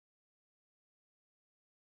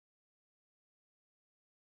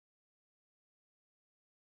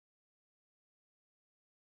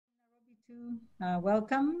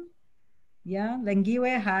Welcome. Yeah,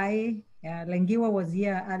 Lengiwe, hi. Yeah, Lengiwe was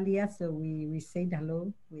here earlier, so we said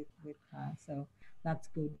hello with her, so that's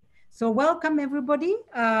good. So welcome everybody.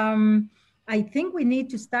 I think we need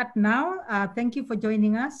to start now. Thank you for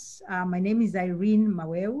joining us. My name is Irene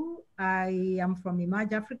Maweu. I am from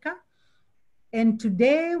Emerge Africa. And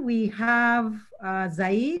today we have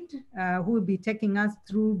Zaid, who will be taking us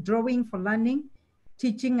through drawing for learning,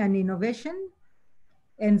 teaching and innovation.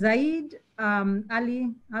 And Zaid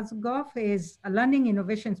Ali Alsagoff is a learning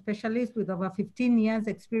innovation specialist with over 15 years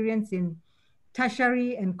experience in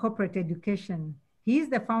tertiary and corporate education. He is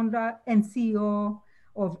the founder and CEO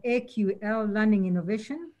of AQL Learning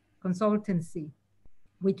Innovation Consultancy,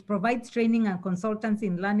 which provides training and consultancy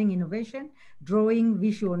in learning innovation, drawing,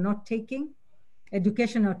 visual note-taking,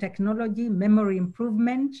 educational technology, memory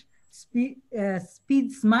improvement,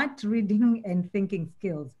 speed smart reading and thinking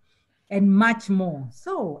skills, and much more.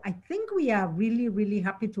 So I think we are really, really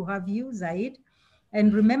happy to have you, Zaid.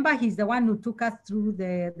 And remember, he's the one who took us through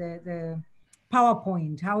the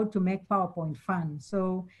PowerPoint, how to make PowerPoint fun.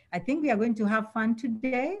 So I think we are going to have fun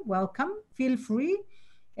today. Welcome, feel free,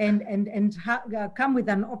 and come with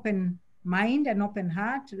an open mind, an open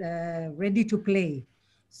heart, ready to play.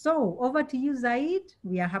 So over to you, Zaid.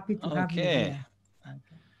 We are happy to have you here.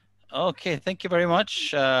 Okay, thank you very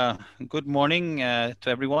much. Good morning to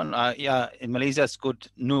everyone. Yeah, in Malaysia, it's good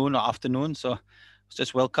noon or afternoon, so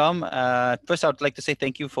just welcome. First, I would like to say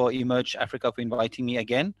thank you for Emerge Africa for inviting me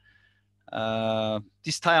again.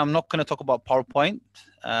 This time, I'm not going to talk about PowerPoint.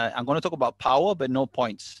 I'm going to talk about power, but no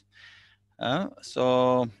points.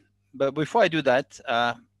 But before I do that,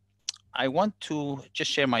 I want to just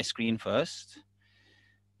share my screen first.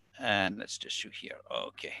 And let's just shoot here.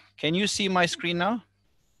 Okay, can you see my screen now?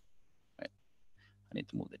 I need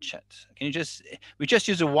to move the chat. Can you we just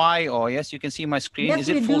use a Y or yes, you can see my screen. Yes,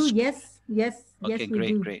 we do. Yes. Okay,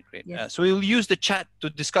 great. Yes. So we'll use the chat to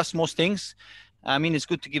discuss most things. I mean, it's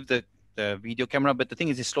good to give the video camera, but the thing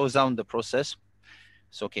is it slows down the process.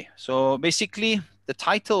 So, okay. So basically the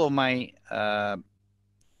title of my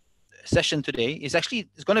session today is actually,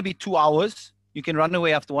 it's going to be 2 hours. You can run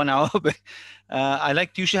away after 1 hour, but I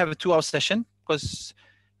like to usually have a 2-hour session because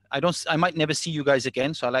I might never see you guys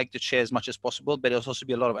again. So I like to share as much as possible, but there'll also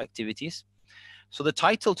be a lot of activities. So the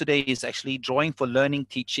title today is actually Drawing for Learning,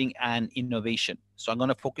 Teaching and Innovation. So I'm going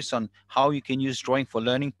to focus on how you can use drawing for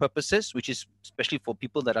learning purposes, which is especially for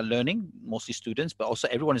people that are learning, mostly students, but also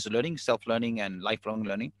everyone is learning, self-learning and lifelong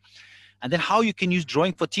learning. And then how you can use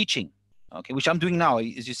drawing for teaching, okay, which I'm doing now.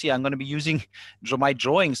 As you see, I'm going to be using my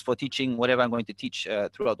drawings for teaching whatever I'm going to teach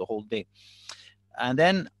throughout the whole day. And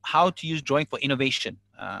then how to use drawing for innovation.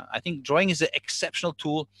 I think drawing is an exceptional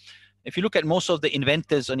tool. If you look at most of the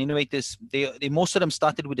inventors and innovators, most of them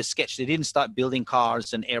started with a sketch. They didn't start building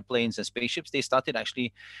cars and airplanes and spaceships. They started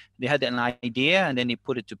they had an idea and then they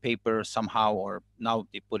put it to paper somehow, or now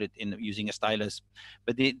they put it in using a stylus.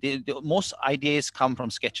 But most ideas come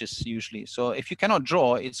from sketches usually. So if you cannot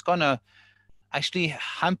draw, it's gonna actually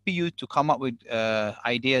hamper you to come up with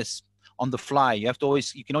ideas on the fly. You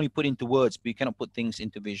can only put into words, but you cannot put things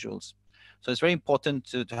into visuals. So it's very important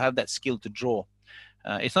to have that skill to draw.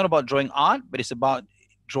 It's not about drawing art, but it's about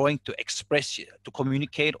drawing to express, to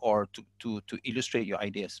communicate, or to illustrate your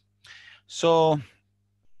ideas. So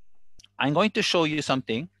I'm going to show you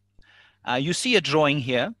something. You see a drawing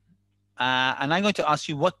here, and I'm going to ask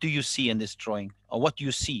you, what do you see in this drawing? Or what do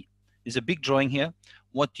you see? There's a big drawing here.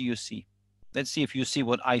 What do you see? Let's see if you see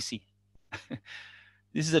what I see.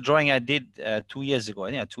 This is a drawing I did 2 years ago.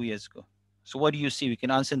 Yeah, 2 years ago. So what do you see? We can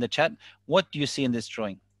answer in the chat. What do you see in this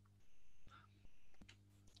drawing?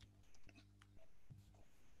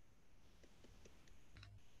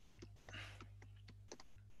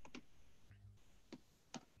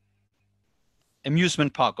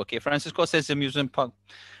 Amusement park. Okay, Francisco says amusement park.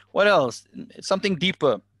 What else? Something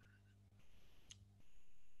deeper.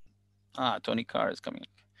 Tony Carr is coming.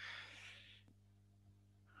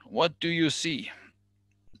 What do you see?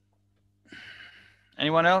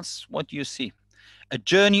 Anyone else? What do you see? A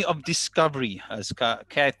journey of discovery, as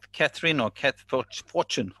Catherine or Kath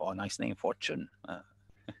Fortune. Oh, nice name, Fortune.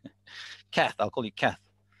 Kath, I'll call you Kath.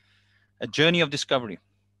 A journey of discovery.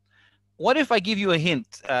 What if I give you a hint?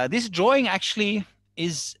 This drawing actually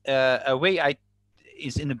is a way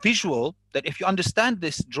is in a visual that if you understand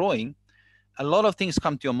this drawing, a lot of things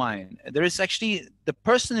come to your mind. There is actually, the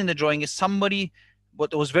person in the drawing is somebody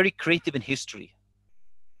that was very creative in history.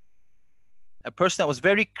 A person that was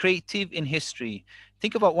very creative in history.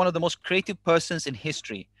 Think about one of the most creative persons in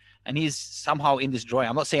history, and he's somehow in this drawing.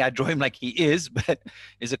 I'm not saying I draw him like he is, but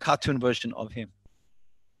it's a cartoon version of him.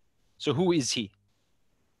 So who is he?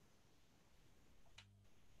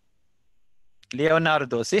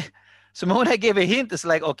 Leonardo, see? So when I gave a hint, it's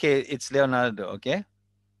like, okay, it's Leonardo, okay?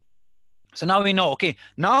 So now we know, okay,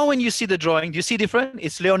 now when you see the drawing, do you see different?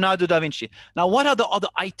 It's Leonardo da Vinci. Now, what are the other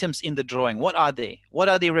items in the drawing? What are they? What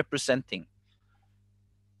are they representing?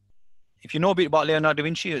 If you know a bit about Leonardo da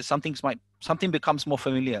Vinci, something becomes more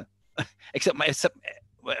familiar. except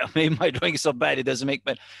well, maybe my drawing is so bad, it doesn't make,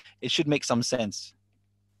 but it should make some sense.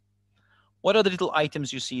 What are the little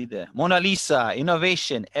items you see there? Mona Lisa,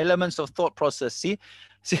 innovation, elements of thought process. See,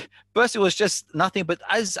 first it was just nothing, but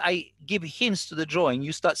as I give hints to the drawing,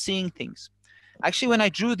 you start seeing things. Actually, when I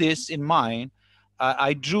drew this in mind,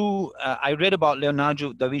 I read about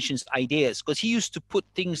Leonardo da Vinci's ideas, because he used to put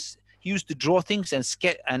things, he used to draw things and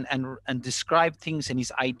sketch and describe things in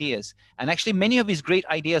his ideas. And actually many of his great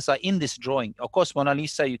ideas are in this drawing. Of course, Mona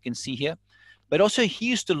Lisa, you can see here, but also he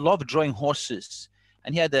used to love drawing horses,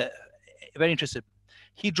 and he had a very interested.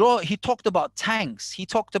 He talked about tanks, he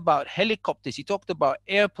talked about helicopters, he talked about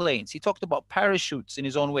airplanes, he talked about parachutes in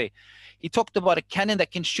his own way. He talked about a cannon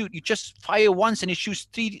that can shoot, you just fire once and it shoots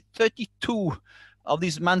 32 of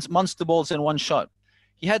these monster balls in one shot.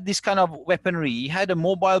 He had this kind of weaponry. He had a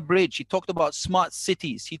mobile bridge. He talked about smart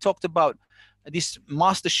cities. He talked about this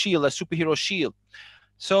master shield, a superhero shield.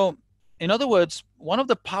 So in other words, one of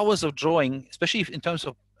the powers of drawing, especially in terms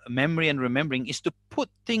of memory and remembering, is to put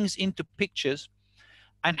things into pictures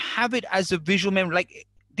and have it as a visual memory. Like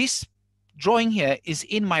this drawing here is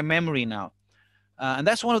in my memory now. And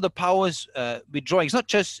that's one of the powers with drawing. It's not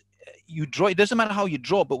just you draw, it doesn't matter how you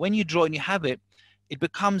draw, but when you draw and you have it, it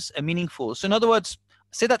becomes meaningful. So in other words,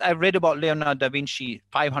 say that I read about Leonardo da Vinci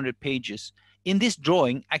 500 pages. In this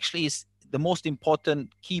drawing actually is the most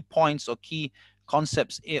important key points or key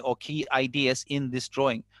concepts or key ideas in this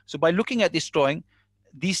drawing. So by looking at this drawing,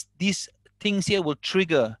 these things here will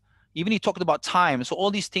trigger. Even he talked about time, so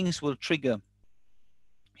all these things will trigger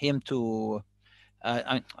him to,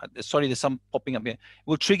 sorry, there's some popping up here,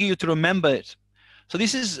 will trigger you to remember it. So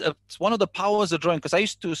this is one of the powers of drawing, because I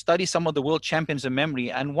used to study some of the world champions of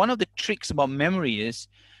memory, and one of the tricks about memory is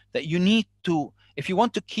that you need to, if you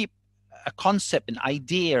want to keep a concept, an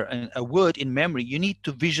idea, a word in memory, you need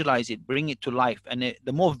to visualize it, bring it to life, and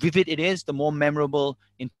the more vivid it is, the more memorable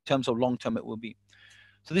in terms of long term it will be.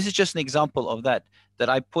 So this is just an example of that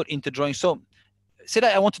I put into drawing. So say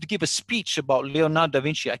that I wanted to give a speech about Leonardo da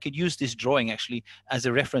Vinci, I could use this drawing actually as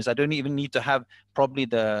a reference. I don't even need to have probably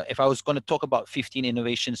if I was going to talk about 15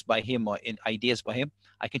 innovations by him or ideas by him,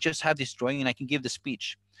 I can just have this drawing and I can give the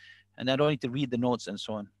speech. And I don't need to read the notes and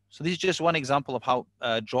so on. So this is just one example of how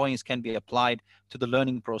drawings can be applied to the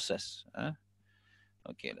learning process.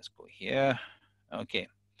 Okay, let's go here. Okay.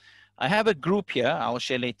 I have a group here. I'll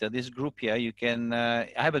share later. This group here, you can, I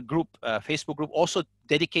have a group, Facebook group also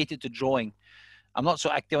dedicated to drawing. I'm not so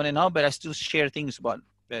active on it now, but I still share things about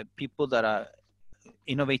people that are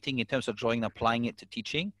innovating in terms of drawing, applying it to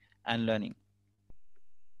teaching and learning.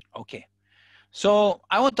 Okay. So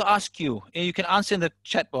I want to ask you, and you can answer in the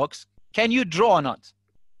chat box, can you draw or not?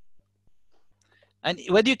 And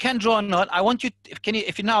whether you can draw or not, I want you,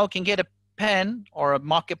 if you now can get a pen or a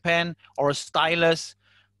marker pen or a stylus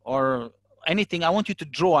or anything, I want you to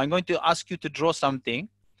draw. I'm going to ask you to draw something.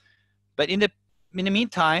 But in the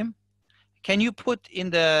meantime, can you put in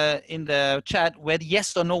the chat whether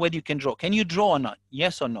yes or no, whether you can draw? Can you draw or not?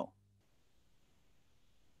 Yes or no?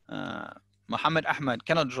 Muhammad Ahmad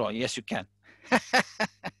cannot draw. Yes, you can.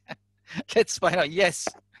 Let's find out. Yes.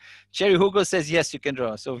 Cherry Hugo says yes, you can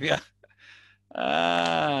draw. Sophia.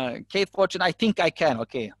 Kate Fortune, I think I can.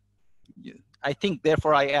 Okay. I think,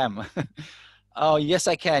 therefore I am. Oh, yes,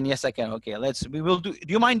 I can. Yes, I can. Okay, we will do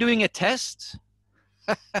you mind doing a test?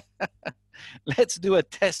 Let's do a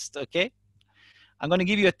test, okay? I'm going to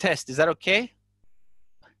give you a test. Is that okay?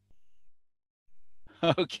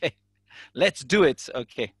 Okay, let's do it.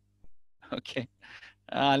 Okay, okay.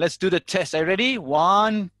 Let's do the test. Are you ready?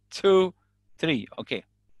 1, 2, 3. Okay.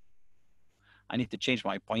 I need to change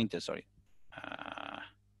my pointer, sorry.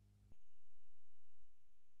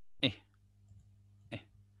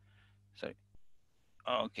 Sorry.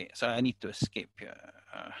 Okay, so I need to escape here.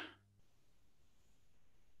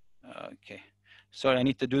 Okay, sorry, I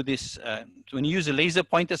need to do this. When you use a laser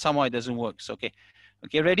pointer, somehow it doesn't work. So, okay,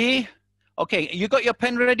 okay, ready? Okay, you got your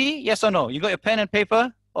pen ready? Yes or no? You got your pen and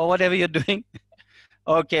paper or whatever you're doing?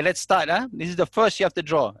 Okay, let's start. Huh? This is the first you have to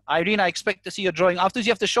draw. Irene, I expect to see your drawing. Afterwards,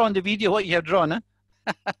 you have to show on the video what you have drawn.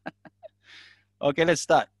 Huh? Okay, let's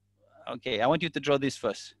start. Okay, I want you to draw this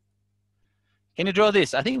first. Can you draw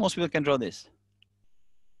this? I think most people can draw this.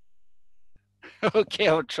 Okay,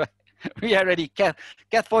 I'll try. We are ready. Cat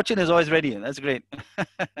Fortune is always ready. That's great.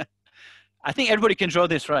 I think everybody can draw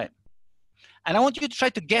this, right? And I want you to try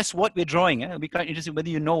to guess what we're drawing. It'll be quite interesting whether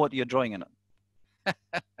you know what you're drawing or not.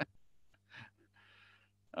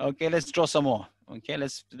 Okay, let's draw some more. Okay,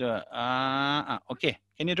 let's do okay.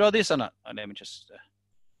 Can you draw this or not? Let me just,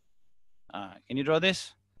 can you draw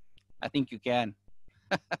this? I think you can.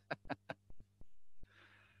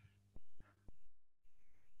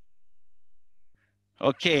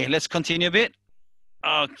 Okay, let's continue a bit.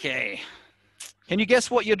 Okay. Can you guess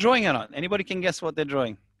what you're drawing or not? Anybody can guess what they're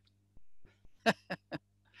drawing?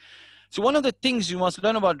 So one of the things you must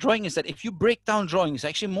learn about drawing is that if you break down drawings,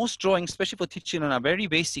 actually most drawings, especially for teaching, are very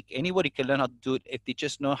basic. Anybody can learn how to do it if they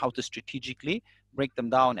just know how to strategically break them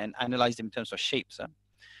down and analyze them in terms of shapes. Huh?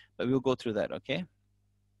 But we'll go through that, okay?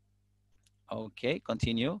 Okay,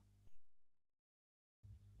 continue.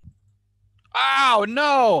 Oh,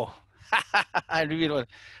 no! I really don't.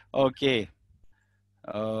 Okay.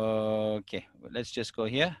 Okay, let's just go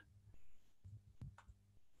here.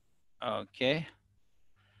 Okay.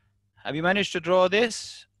 Have you managed to draw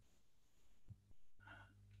this?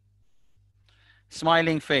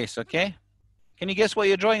 Smiling face, okay? Can you guess what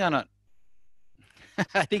you're drawing or not?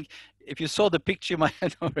 I think if you saw the picture, you might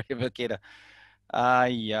know. Okay.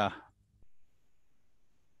 Yeah.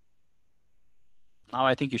 Now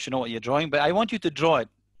I think you should know what you're drawing, but I want you to draw it.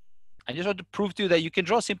 I just want to prove to you that you can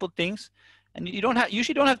draw simple things, and you don't have,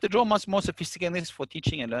 usually don't have to draw much more sophisticated than this for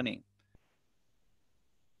teaching and learning.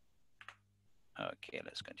 Okay,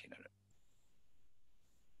 let's continue.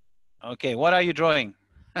 Okay, what are you drawing?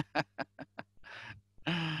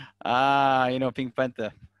 You know, Pink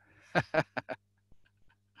Panther.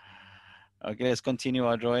 Okay, let's continue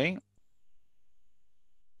our drawing.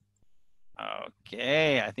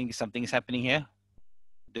 Okay, I think something is happening here.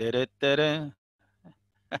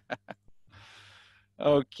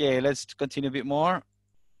 Okay, let's continue a bit more.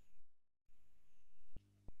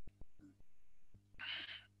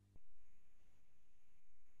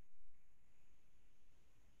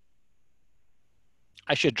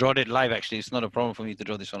 I should draw it live, actually. It's not a problem for me to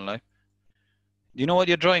draw this on live. Do you know what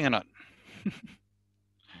you're drawing or not?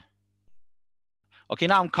 Okay,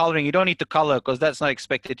 now I'm coloring. You don't need to color because that's not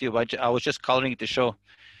expected to you, but I was just coloring it to show.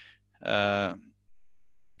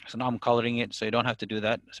 So now I'm coloring it, so you don't have to do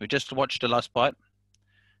that. So we just watch the last part.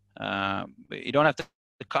 But you don't have to,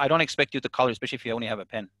 I don't expect you to color, especially if you only have a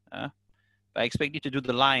pen. But I expect you to do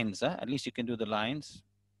the lines. At least you can do the lines.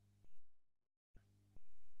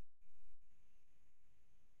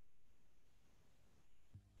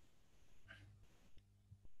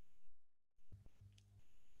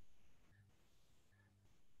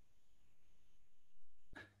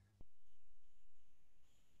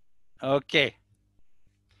 Okay.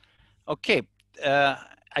 Okay.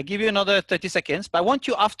 I give you another 30 seconds, but I want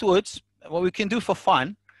you afterwards, what we can do for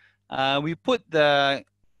fun, we put the,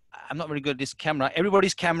 I'm not very good at this camera,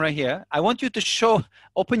 everybody's camera here. I want you to show,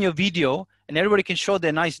 open your video, and everybody can show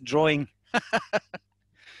their nice drawing.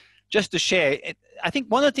 Just to share. I think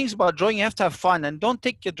one of the things about drawing, you have to have fun, and don't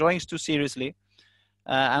take your drawings too seriously.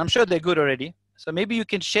 And I'm sure they're good already. So maybe you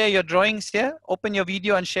can share your drawings here, open your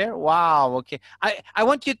video and share. Wow, okay. I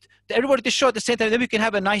want you, everybody to show at the same time, then we can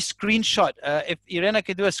have a nice screenshot. If Irena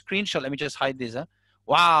could do a screenshot, let me just hide this.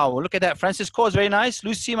 Wow, look at that. Francisco is very nice.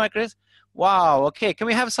 Lucy, my Chris. Wow, okay. Can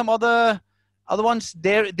we have some other ones,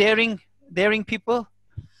 daring people?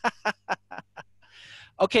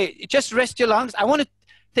 Okay, just rest your lungs. I want to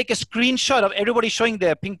take a screenshot of everybody showing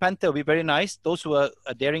their Pink Panther. It'll be very nice. Those who are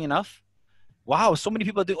daring enough. Wow, so many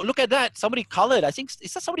people do. Look at that. Somebody colored. I think,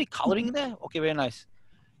 is that somebody coloring there? Okay, very nice.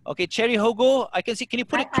 Okay, Cherry Hogo, I can see. Can you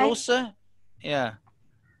put it closer? Yeah.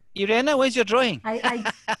 Irena, where's your drawing?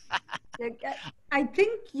 I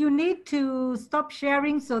think you need to stop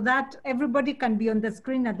sharing so that everybody can be on the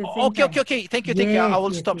screen at the same time. Okay. Thank you. I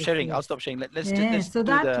will stop sharing. I'll stop sharing. Let's so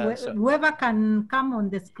do that whoever can come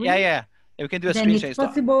on the screen. Yeah. We can do a then screenshot. It's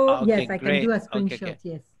possible. Okay, yes, I can do a screenshot.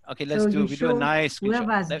 Yes. Okay, let's do. We do a nice screenshot.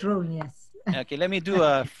 Whoever has drawn, yes. Okay, let me do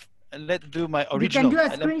a. Let's do my original. You can do a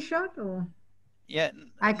screenshot, or yeah.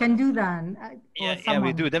 I can do that. Yeah,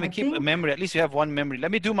 we do. Then we keep a memory. At least you have one memory. Let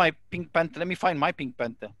me do my Pink Panther. Let me find my Pink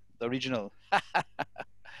Panther, the original.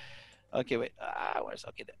 Okay, wait. Where's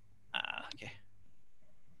okay then? Okay.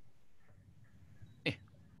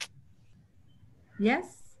 Yes.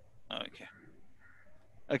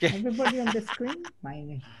 Okay. Everybody on the screen.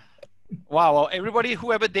 Wow, everybody,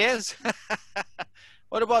 whoever dares.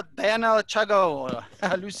 What about Diana Chago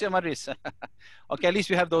or Lucia Maris? Okay, at least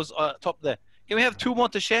we have those top there. Can we have two more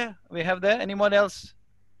to share? We have there. Anyone else?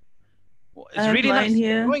 It's really nice.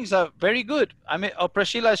 Here. Drawings are very good. I mean,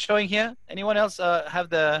 Prashila is showing here. Anyone else have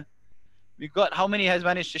the? We got how many has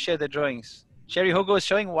managed to share their drawings? Sherry Hogo is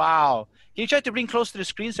showing. Wow. Can you try to bring close to the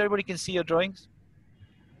screen so everybody can see your drawings?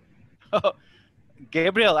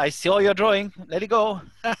 Gabriel, I saw your drawing. Let it go.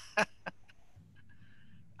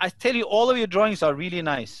 I tell you, all of your drawings are really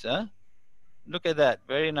nice. Huh? Look at that.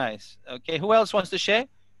 Very nice. Okay, who else wants to share?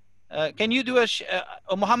 Can you do a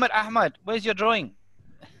Muhammad Ahmad, where's your drawing?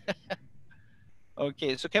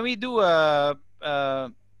 Okay, so can we do a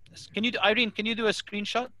Irene, can you do a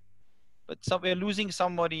screenshot? But we're losing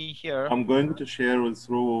somebody here. I'm going to share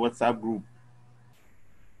through WhatsApp group.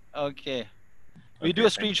 Okay. We do a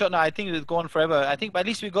screenshot now. I think it'll go on forever. I think, but at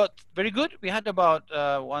least we got very good. We had about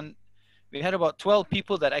 12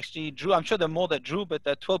 people that actually drew. I'm sure there are more that drew, but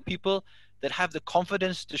there are 12 people that have the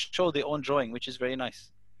confidence to show their own drawing, which is very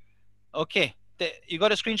nice. Okay, you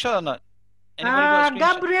got a screenshot or not? Anybody got a screenshot?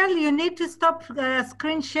 Gabriel, you need to stop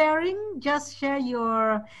screen sharing. Just share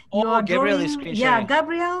your Gabriel drawing. is screen Yeah, sharing.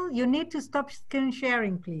 Gabriel, you need to stop screen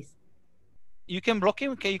sharing, please. You can block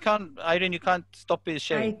him. Okay, you can't, Irene. You can't stop his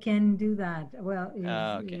sharing. I can do that. Well,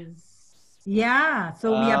 okay. Yeah.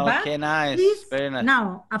 So we are back. Okay, nice. Please, very nice.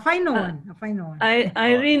 Now, a final one. A final one.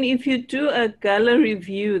 Irene, if you do a gallery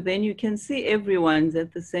view, then you can see everyone's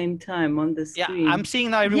at the same time on the screen. Yeah, I'm seeing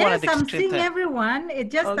now everyone at the Yes, same I'm seeing time. everyone.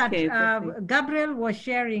 It's just Okay, that Gabriel was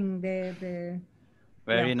sharing the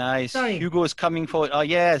Very nice. Sorry. Hugo is coming forward. Oh,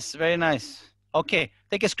 yes, very nice. Okay,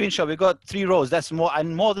 take a screenshot. We got 3 rows. That's more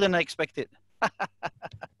than I expected.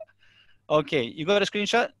 Okay, you got a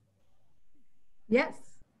screenshot? Yes.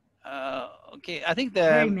 Okay, I think the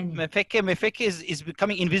Mefeke is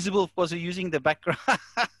becoming invisible because we're using the background.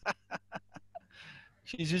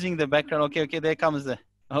 She's using the background. Okay, there comes the.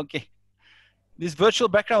 Okay, this virtual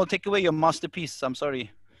background will take away your masterpiece. I'm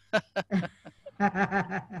sorry.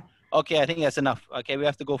 Okay, I think that's enough. Okay, we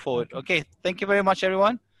have to go forward. Okay, thank you very much,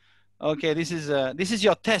 everyone. Okay, this is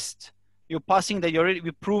your test. You're passing that.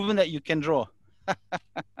 We've proven that you can draw.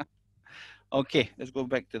 Okay, let's go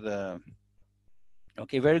back to the.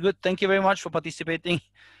 Okay, very good. Thank you very much for participating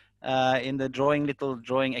in the little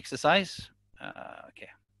drawing exercise. Okay.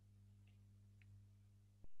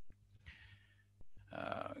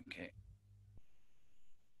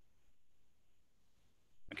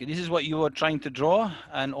 Okay, this is what you were trying to draw,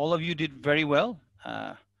 and all of you did very well.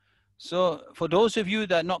 So for those of you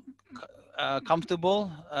that are not comfortable,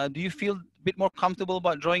 do you feel a bit more comfortable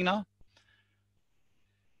about drawing now?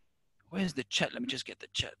 Where's the chat? Let me just get the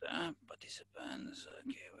chat. Participants.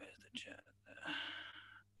 Okay, where's the chat?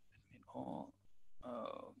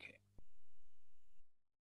 Okay.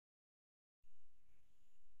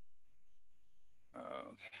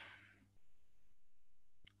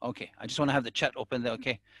 Okay, I just want to have the chat open there.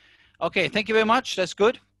 Okay. Okay, thank you very much. That's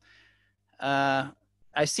good.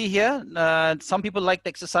 I see here some people like the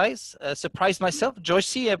exercise. Surprised myself.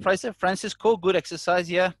 Joycey, Francisco, good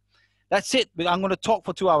exercise. Yeah. That's it. I'm going to talk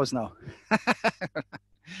for 2 hours now.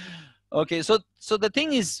 Okay, so the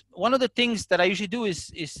thing is, one of the things that I usually do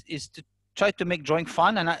is to try to make drawing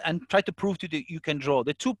fun and try to prove to you that you can draw.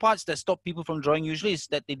 The 2 parts that stop people from drawing usually is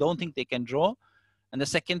that they don't think they can draw, and the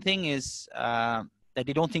second thing is that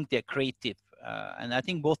they don't think they're creative. And I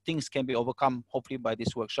think both things can be overcome, hopefully, by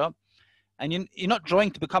this workshop. And you're not drawing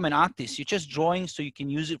to become an artist. You're just drawing so you can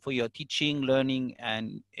use it for your teaching, learning,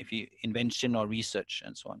 and if you invention or research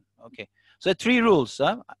and so on. Okay. So there are 3 rules.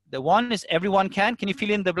 The one is everyone can. Can you fill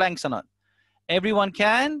in the blanks or not? Everyone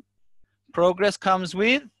can. Progress comes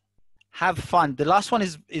with. Have fun. The last one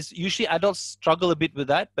is usually adults struggle a bit with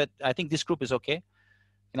that, but I think this group is okay.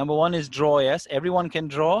 Number 1 is draw. Yes, everyone can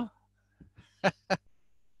draw.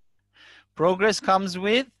 Progress comes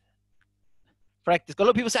with practice. A lot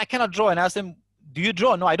of people say, I cannot draw. And I ask them, do you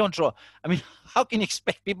draw? No, I don't draw. I mean, how can you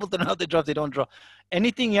expect people to know how to draw if they don't draw?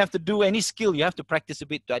 Anything you have to do, any skill, you have to practice a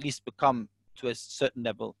bit to at least become to a certain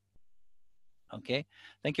level. Okay.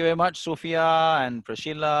 Thank you very much, Sophia and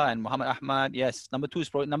Prashila and Muhammad Ahmad. Yes. Number 2 is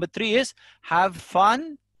number 3 is have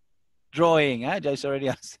fun drawing. Joyce already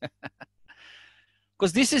asked.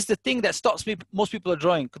 Because this is the thing that stops most people are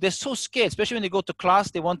drawing. Because they're so scared, especially when they go to class.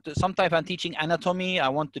 They want to, sometimes if I'm teaching anatomy, I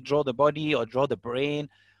want to draw the body or draw the brain.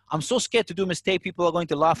 I'm so scared to do a mistake. People are going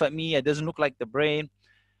to laugh at me. It doesn't look like the brain.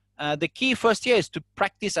 The key first here is to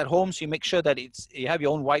practice at home. So you make sure that you have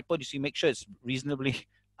your own whiteboard. So you make sure it's reasonably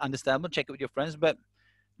understandable. Check it with your friends. But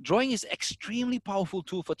drawing is extremely powerful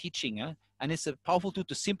tool for teaching. And it's a powerful tool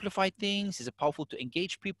to simplify things. It's a powerful to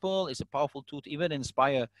engage people. It's a powerful tool to even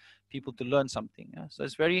inspire people to learn something. So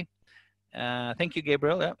it's very, thank you,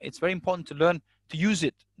 Gabriel. It's very important to learn to use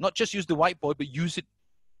it. Not just use the whiteboard, but use it,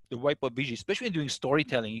 the whiteboard visually, especially when doing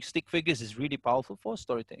storytelling. Stick figures is really powerful for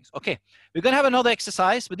storytelling. Okay, we're going to have another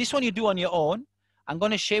exercise, but this one you do on your own. I'm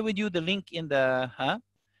going to share with you the link in the,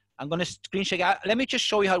 I'm going to screen share. Let me just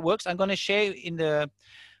show you how it works. I'm going to share in the,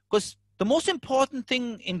 because the most important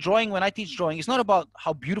thing in drawing when I teach drawing is not about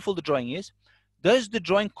how beautiful the drawing is. Does the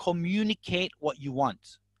drawing communicate what you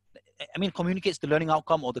want? I mean, communicates the learning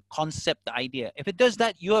outcome or the concept, the idea. If it does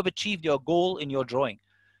that, you have achieved your goal in your drawing.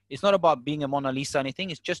 It's not about being a Mona Lisa or anything.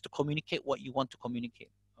 It's just to communicate what you want to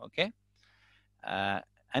communicate. Okay.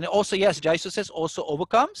 And also, yes, Jaiso says also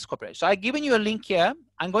overcomes copyright. So I've given you a link here.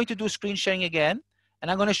 I'm going to do screen sharing again, and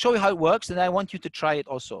I'm going to show you how it works. And I want you to try it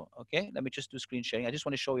also. Okay. Let me just do screen sharing. I just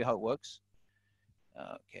want to show you how it works.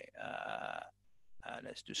 Okay.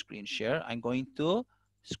 Let's do screen share. I'm going to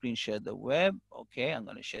screen share the web. Okay. I'm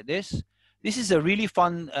going to share this. This is a really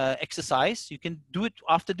fun exercise. You can do it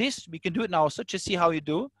after this. We can do it now. So just see how you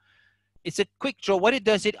do. It's a quick draw. What it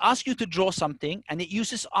does, it asks you to draw something, and it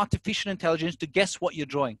uses artificial intelligence to guess what you're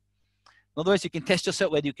drawing. In other words, you can test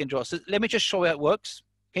yourself whether you can draw. So let me just show you how it works.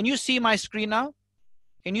 Can you see my screen now?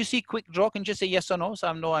 Can you see quick draw? Can you just say yes or no? So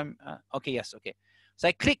I know I'm, okay, yes, okay. So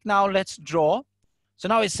I click now, let's draw. So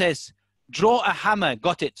now it says, draw a hammer,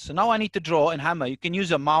 got it. So now I need to draw a hammer. You can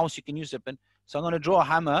use a mouse, you can use a pen. So I'm gonna draw a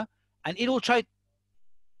hammer, and it will try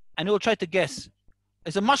to guess.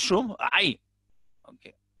 It's a mushroom, aye.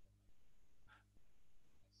 Okay.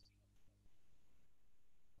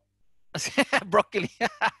 Broccoli.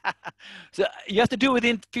 So you have to do it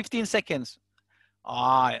within 15 seconds.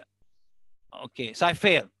 Okay, so I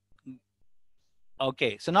failed.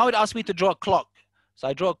 Okay, so now it asks me to draw a clock. So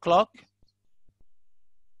I draw a clock.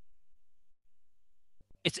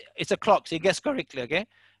 It's a clock, so you guess correctly, okay?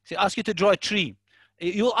 So it asks you to draw a tree.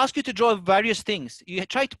 It will ask you to draw various things. You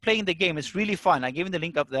try to play in the game. It's really fun. I gave you the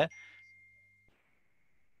link up there.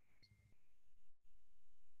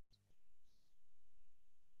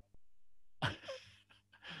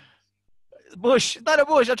 Bush, not a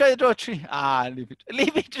bush. I'm trying to draw a tree. Leave it.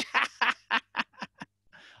 Leave it.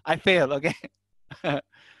 I fail, okay? Now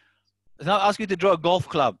I ask you to draw a golf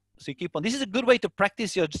club. So you keep on. This is a good way to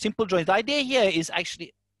practice your simple drawings. The idea here is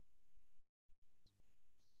actually,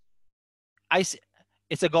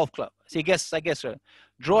 it's a golf club. So I guess, right?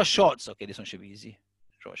 Draw shots. Okay, this one should be easy.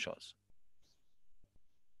 Draw shots.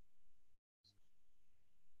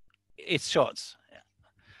 It's shots.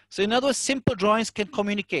 So in other words, simple drawings can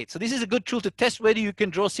communicate. So this is a good tool to test whether you can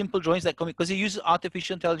draw simple drawings that communicate, because it uses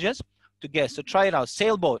artificial intelligence to guess. So try it out.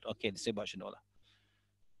 Sailboat. Okay, the sailboat Shinola.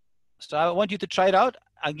 So I want you to try it out.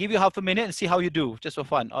 I'll give you half a minute and see how you do, just for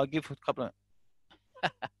fun. I'll give a couple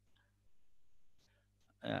of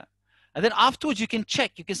yeah. And then afterwards you can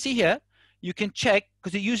check. You can see here, you can check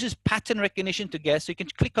because it uses pattern recognition to guess. So you can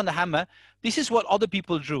click on the hammer. This is what other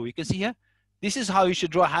people drew. You can see here. This is how you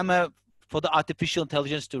should draw a hammer for the artificial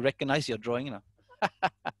intelligence to recognize your drawing, you know.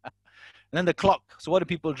 And then the clock. So what do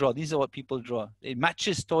people draw? These are what people draw. It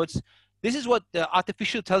matches towards, this is what the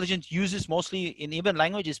artificial intelligence uses mostly in even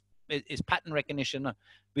language is pattern recognition,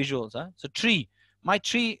 visuals. So tree, my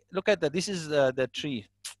tree, look at that. This is the tree.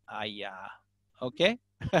 Yeah. Okay.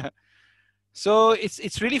 So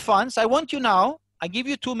it's really fun. So I want you now, I give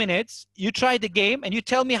you 2 minutes. You try the game and you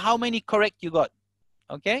tell me how many correct you got.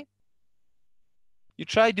 Okay. You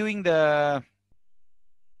try doing the,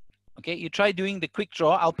 okay, you try doing the quick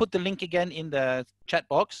draw. I'll put the link again in the chat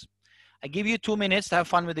box. I give you 2 minutes to have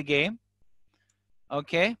fun with the game.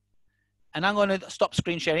 Okay. And I'm going to stop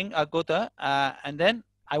screen sharing. I'll go to, and then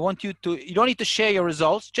I want you to, you don't need to share your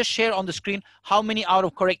results. Just share on the screen how many out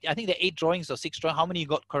of correct. I think there are 8 drawings or 6 drawings. How many you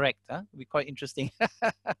got correct? It'll be quite interesting.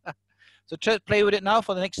 So just play with it now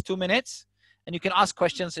for the next 2 minutes. And you can ask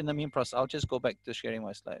questions in the mean process. I'll just go back to sharing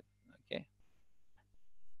my slide. Okay.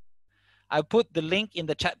 I put the link in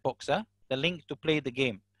the chat box, the link to play the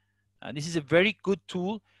game. This is a very good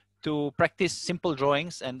tool to practice simple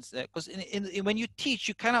drawings. And because when you teach,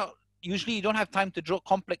 you kind of, usually you don't have time to draw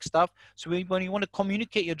complex stuff. So when you want to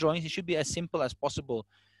communicate your drawings, it should be as simple as possible.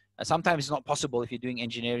 Sometimes it's not possible if you're doing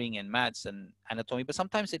engineering and maths and anatomy, but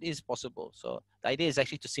sometimes it is possible. So the idea is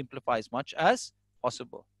actually to simplify as much as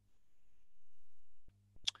possible.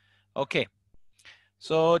 Okay.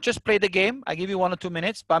 So just play the game. I give you 1 or 2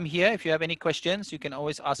 minutes, but I'm here. If you have any questions, you can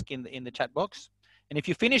always ask in the chat box. And if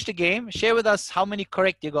you finish the game, share with us how many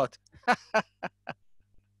correct you got.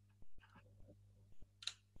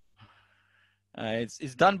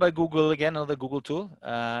 It's done by Google, again, another Google tool.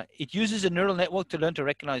 It uses a neural network to learn to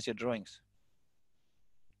recognize your drawings.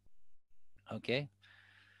 Okay.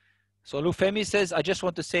 So Lufemi says, I just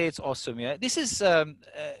want to say it's awesome. Yeah, this is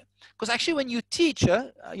because actually when you teach,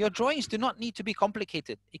 your drawings do not need to be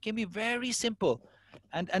complicated. It can be very simple.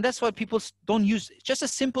 And that's why people don't use just a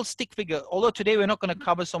simple stick figure. Although today we're not going to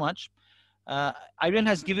cover so much. Irene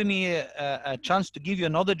has given me a chance to give you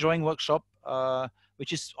another drawing workshop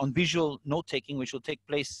which is on visual note-taking, which will take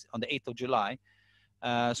place on the 8th of July.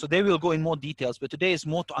 So they will go in more details, but today is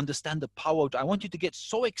more to understand the power. I want you to get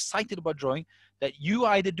so excited about drawing that you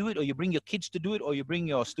either do it, or you bring your kids to do it, or you bring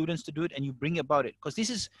your students to do it, and you bring about it. Because this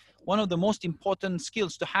is one of the most important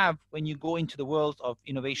skills to have when you go into the world of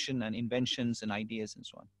innovation and inventions and ideas and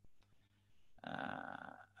so on.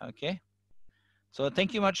 Okay. So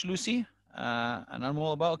thank you much, Lucy. And I'm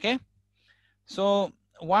all about, okay. So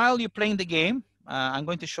while you're playing the game, I'm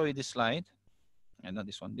going to show you this slide. And not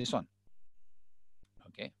this one, this one.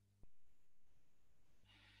 Okay.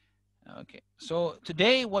 Okay. So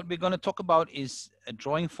today what we're going to talk about is a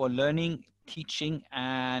drawing for learning, teaching,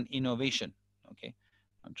 and innovation. Okay.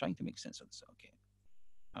 I'm trying to make sense of this. Okay.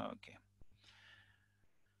 Okay.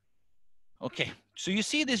 Okay. So you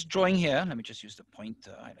see this drawing here. Let me just use the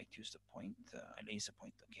pointer. I like to use the pointer. Laser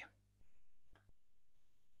pointer. Okay.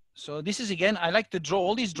 So this is, again, I like to draw.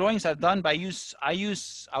 All these drawings I've done by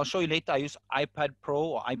I'll show you later, I use iPad Pro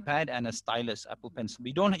or iPad and a stylus, Apple Pencil.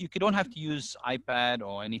 You don't have to use iPad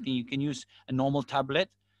or anything. You can use a normal tablet,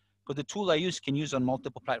 because the tool I use can use on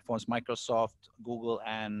multiple platforms, Microsoft, Google,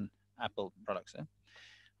 and Apple products.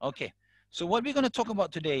 Okay, so what we're going to talk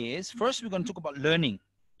about today is, first we're going to talk about learning,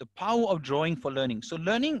 the power of drawing for learning. So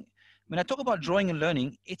learning, when I talk about drawing and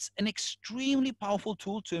learning, it's an extremely powerful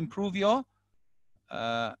tool to improve your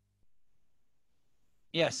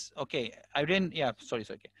yes, okay. I didn't, yeah, sorry,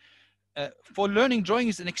 okay. For learning, drawing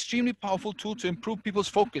is an extremely powerful tool to improve people's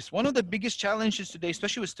focus. One of the biggest challenges today,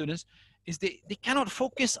 especially with students, is they cannot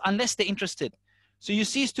focus unless they're interested. So you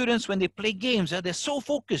see students when they play games, they're so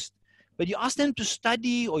focused, but you ask them to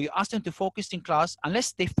study or you ask them to focus in class,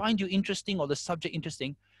 unless they find you interesting or the subject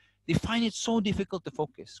interesting, they find it so difficult to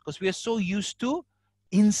focus, because we are so used to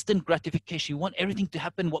instant gratification. We want everything to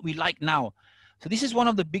happen what we like now. So this is one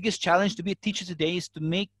of the biggest challenges to be a teacher today, is to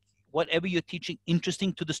make whatever you're teaching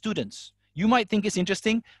interesting to the students. You might think it's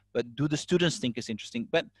interesting, but do the students think it's interesting?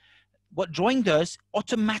 But what drawing does,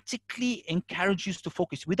 automatically encourages you to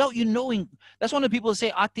focus without you knowing. That's one of the people say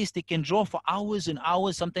artists, they can draw for hours and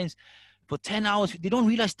hours, sometimes for 10 hours. They don't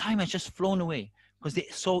realize time has just flown away because they're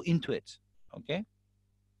so into it, okay?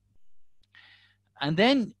 And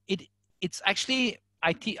then it's actually,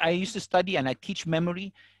 I used to study and I teach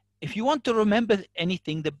memory. If you want to remember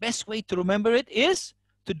anything, the best way to remember it is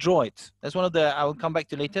to draw it. That's one of the, I will come back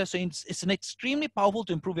to later. So it's an extremely powerful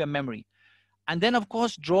to improve your memory. And then of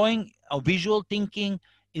course, drawing or visual thinking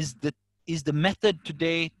is the method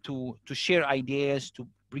today to share ideas, to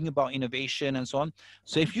bring about innovation and so on.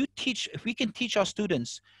 So if we can teach our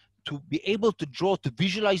students to be able to draw, to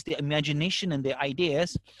visualize their imagination and their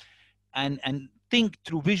ideas and think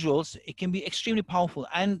through visuals, it can be extremely powerful.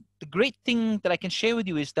 And the great thing that I can share with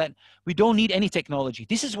you is that we don't need any technology.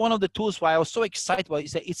 This is one of the tools why I was so excited about it,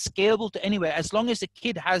 is that it's scalable to anywhere. As long as the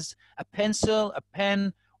kid has a pencil, a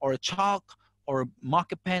pen, or a chalk, or a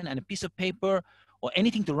marker pen and a piece of paper, or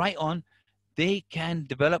anything to write on, they can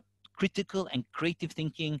develop critical and creative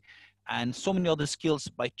thinking and so many other skills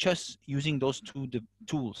by just using those two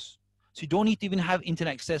tools. So you don't need to even have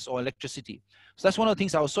internet access or electricity. So that's one of the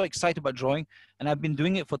things I was so excited about drawing, and I've been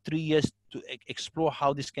doing it for 3 years to explore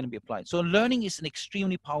how this can be applied. So learning is an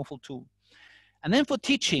extremely powerful tool. And then for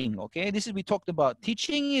teaching, okay, this is, we talked about,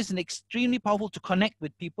 teaching is an extremely powerful to connect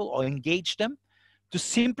with people or engage them, to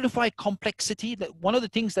simplify complexity. That one of the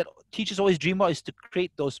things that teachers always dream about is to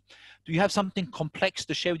create those, do you have something complex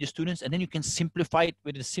to share with your students, and then you can simplify it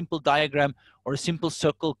with a simple diagram or a simple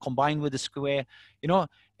circle combined with a square. You know,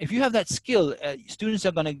 if you have that skill, students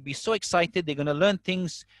are going to be so excited. They're going to learn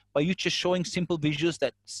things by you just showing simple visuals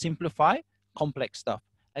that simplify complex stuff.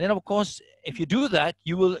 And then of course, if you do that,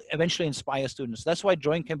 you will eventually inspire students. That's why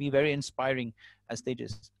drawing can be very inspiring at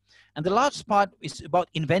stages. And the last part is about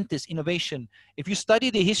inventors, innovation. If you study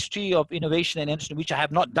the history of innovation and innovation, which I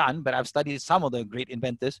have not done, but I've studied some of the great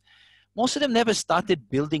inventors, most of them never started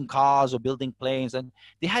building cars or building planes. And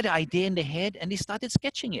they had an idea in their head and they started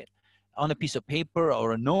sketching it on a piece of paper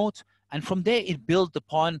or a note. And from there, it built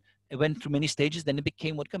upon, it went through many stages, then it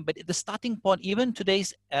became what came. But the starting point, even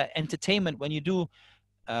today's entertainment, when you do,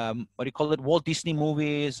 what do you call it, Walt Disney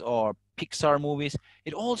movies or Pixar movies,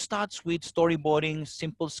 it all starts with storyboarding,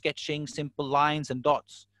 simple sketching, simple lines and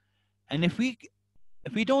dots. And if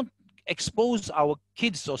we don't expose our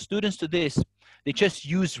kids or students to this, they just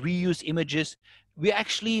reuse images, we're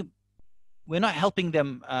not helping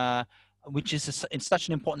them, which is it's such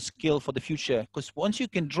an important skill for the future. Because once you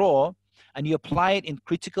can draw and you apply it in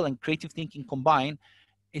critical and creative thinking combined,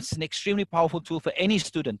 it's an extremely powerful tool for any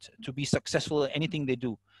student to be successful at anything they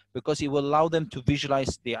do, because it will allow them to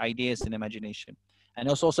visualize their ideas and imagination. And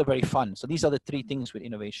it's also very fun. So these are the three things with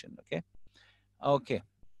innovation, okay? Okay.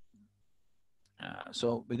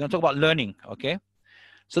 So we're going to talk about learning. Okay.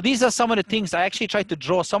 So these are some of the things I actually tried to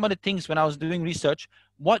draw. Some of the things when I was doing research,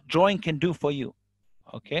 what drawing can do for you.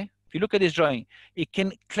 Okay. If you look at this drawing, it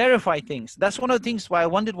can clarify things. That's one of the things why I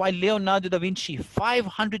wondered why Leonardo da Vinci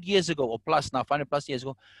 500 years ago or plus now, 500 plus years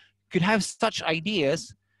ago, could have such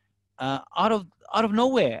ideas out of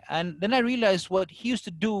nowhere. And then I realized what he used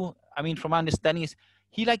to do, I mean, from my understanding, is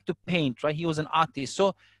he liked to paint, right? He was an artist.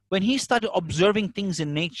 So when he started observing things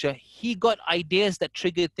in nature, he got ideas that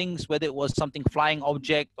triggered things, whether it was something flying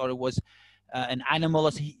object or it was an animal.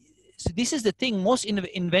 So this is the thing. Most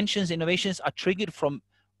inventions, innovations are triggered from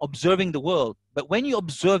observing the world. But when you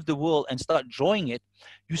observe the world and start drawing it,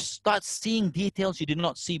 you start seeing details you did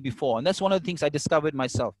not see before. And that's one of the things I discovered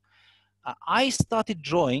myself. I started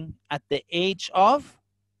drawing at the age of,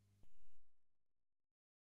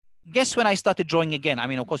 guess when I started drawing again? I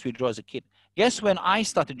mean, of course, we draw as a kid. Guess when I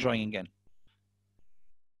started drawing again?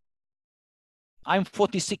 I'm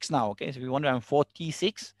 46 now, okay? So if you wonder, I'm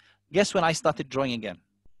 46. Guess when I started drawing again?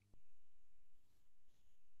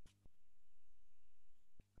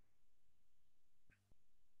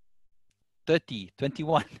 $30,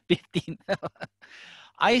 $21, $15.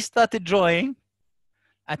 I started drawing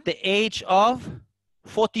at the age of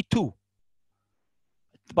 42.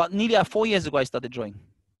 About nearly 4 years ago, I started drawing.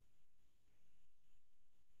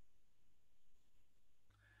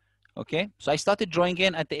 Okay, so I started drawing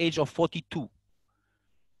again at the age of 42.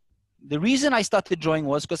 The reason I started drawing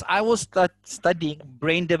was because I was studying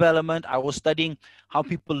brain development. I was studying how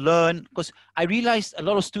people learn, because I realized a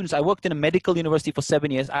lot of students, I worked in a medical university for 7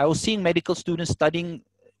 years. I was seeing medical students studying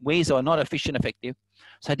ways that are not efficient, effective.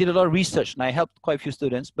 So I did a lot of research and I helped quite a few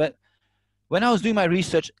students. But when I was doing my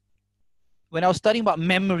research, when I was studying about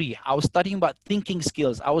memory, I was studying about thinking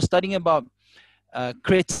skills, I was studying about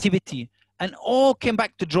creativity, and all came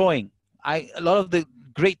back to drawing. A lot of the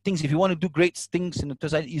great things, if you want to do great things in the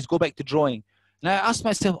society, is go back to drawing. And I asked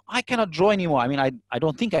myself, I cannot draw anymore. I mean, I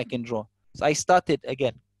don't think I can draw. So I started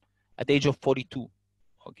again at the age of 42.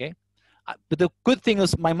 Okay. But the good thing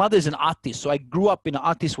is my mother is an artist. So I grew up in an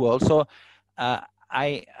artist world. So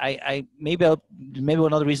maybe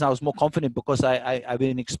another reason I was more confident, because I've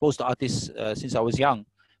been exposed to artists since I was young.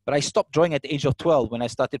 But I stopped drawing at the age of 12 when I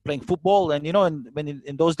started playing football. And, you know,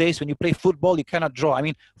 in those days, when you play football, you cannot draw. I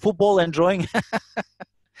mean, football and drawing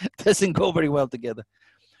doesn't go very well together.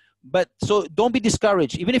 But so don't be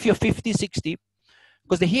discouraged, even if you're 50, 60,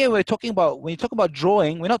 because here we're talking about, when you talk about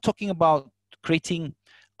drawing, we're not talking about creating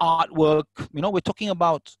artwork. You know, we're talking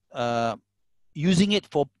about using it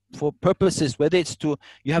for purposes, whether it's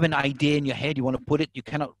you have an idea in your head, you want to put it, you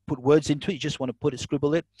cannot put words into it, you just want to put it,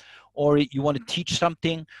 scribble it, or you want to teach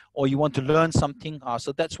something, or you want to learn something.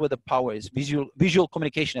 So that's where the power is, visual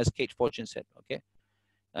communication, as Kate Fortune said. Okay,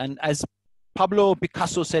 and as Pablo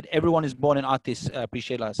Picasso said, everyone is born an artist.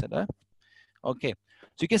 Appreciate that, said. Okay,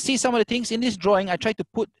 so you can see some of the things in this drawing I tried to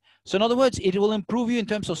put. So in other words, it will improve you in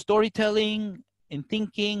terms of storytelling, in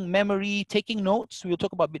thinking, memory, taking notes. We'll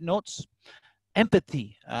talk about notes.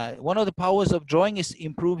 Empathy. One of the powers of drawing is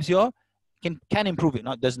improves your, can improve it,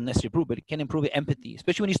 not doesn't necessarily improve, but it can improve your empathy,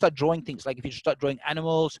 especially when you start drawing things. Like if you start drawing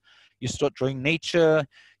animals, you start drawing nature,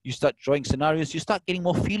 you start drawing scenarios, you start getting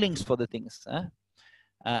more feelings for the things.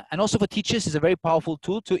 And also for teachers, it's a very powerful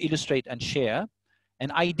tool to illustrate and share.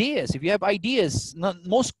 And ideas, if you have ideas,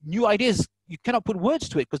 most new ideas, you cannot put words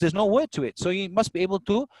to it because there's no word to it. So you must be able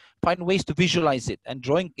to find ways to visualize it. And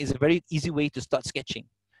drawing is a very easy way to start sketching.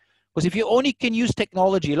 Because if you only can use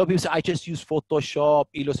technology, a lot of people say, I just use Photoshop,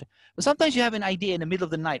 Illustrator. But sometimes you have an idea in the middle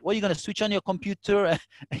of the night. Well, you're going to switch on your computer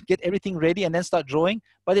and get everything ready and then start drawing.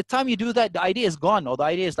 By the time you do that, the idea is gone, or the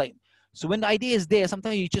idea is like, so when the idea is there,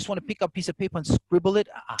 sometimes you just want to pick up a piece of paper and scribble it.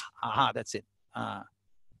 That's it.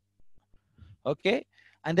 Okay.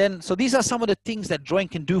 And then, so these are some of the things that drawing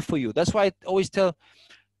can do for you. That's why I always tell,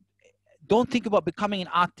 don't think about becoming an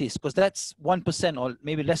artist, because that's 1% or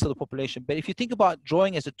maybe less of the population. But if you think about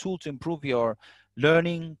drawing as a tool to improve your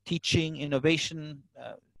learning, teaching, innovation,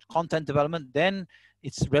 content development, then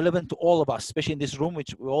it's relevant to all of us, especially in this room,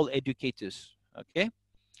 which we're all educators. Okay.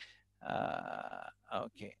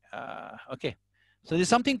 Okay. So there's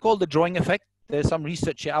something called the drawing effect. There's some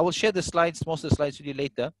research here. I will share the slides, most of the slides with you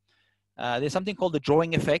later. There's something called the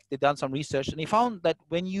drawing effect. They've done some research, and they found that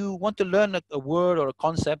when you want to learn a word or a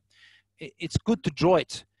concept, it's good to draw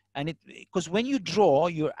it. And because when you draw,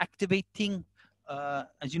 you're activating,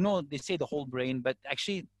 as you know, they say the whole brain, but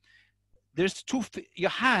actually there's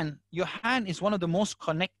your hand is one of the most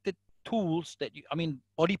connected tools that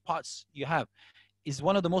body parts you have, is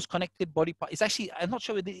one of the most connected body parts. It's actually, I'm not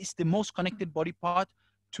sure whether it's the most connected body part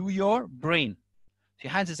to your brain.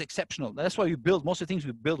 Your hands is exceptional. That's why we build most of the things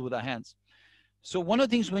we build with our hands. So one of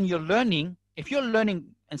the things when you're learning, if you're learning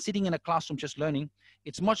and sitting in a classroom just learning,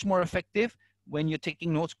 it's much more effective when you're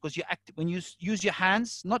taking notes, because when you use your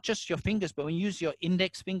hands, not just your fingers, but when you use your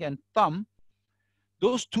index finger and thumb,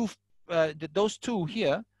 those two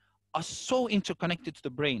here are so interconnected to the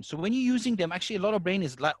brain. So when you're using them, actually a lot of brain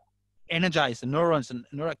is like energized, the neurons and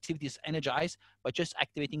neural activity is energized by just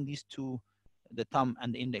activating these two, the thumb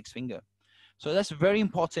and the index finger. So that's very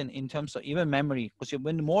important in terms of even memory, because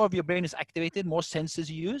when more of your brain is activated, more senses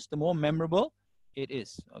you use, the more memorable it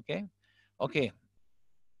is. Okay. Okay.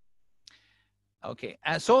 Okay.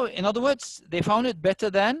 And so in other words, they found it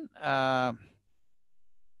better than let's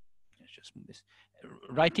just move this.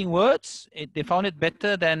 Writing words. They found it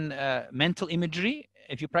better than mental imagery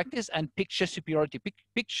if you practice, and picture superiority.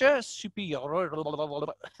 Picture superiority.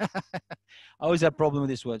 I always have a problem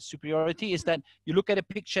with this word. Superiority is that you look at a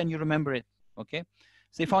picture and you remember it. Okay,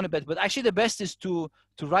 so they found it better. But actually the best is to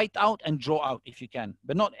write out and draw out if you can.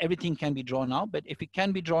 But not everything can be drawn out. But if it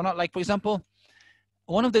can be drawn out, like for example,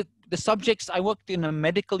 one of the subjects, I worked in a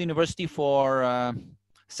medical university for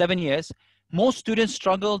 7 years. Most students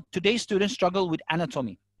struggle, today's students struggle with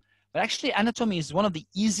anatomy. But actually anatomy is one of the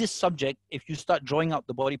easiest subjects if you start drawing out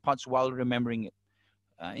the body parts while remembering it.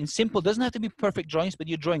 In simple, doesn't have to be perfect drawings, but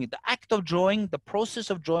you're drawing it. The act of drawing, the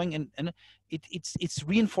process of drawing, and it's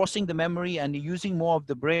reinforcing the memory, and you're using more of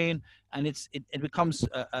the brain, and it becomes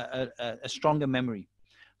a stronger memory.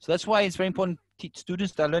 So that's why it's very important to teach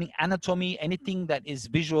students that are learning anatomy, anything that is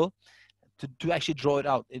visual, to actually draw it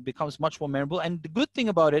out. It becomes much more memorable. And the good thing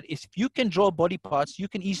about it is if you can draw body parts, you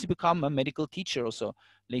can easily become a medical teacher also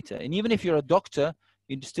later. And even if you're a doctor,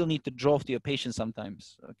 you still need to draw to your patients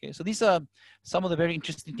sometimes. Okay, so these are some of the very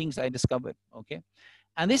interesting things I discovered. Okay,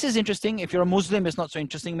 and this is interesting. If you're a Muslim, it's not so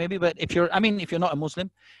interesting maybe, but if you're not a Muslim.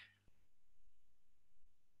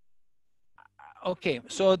 Okay,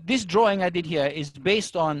 so this drawing I did here is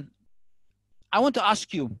based on, I want to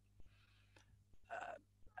ask you,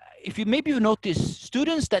 if you maybe you notice,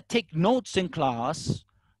 students that take notes in class,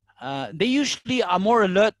 they usually are more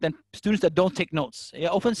alert than students that don't take notes. You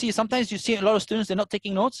often see, sometimes you see a lot of students, they're not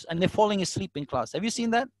taking notes and they're falling asleep in class. Have you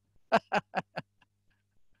seen that?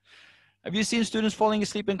 Have you seen students falling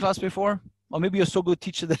asleep in class before? Or maybe you're so good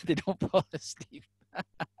teacher that they don't fall asleep.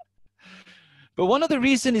 But one of the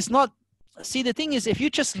reasons is not, see, the thing is, if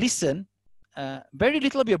you just listen, very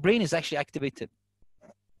little of your brain is actually activated.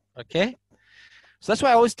 Okay? So that's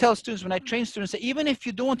why I always tell students, when I train students, that even if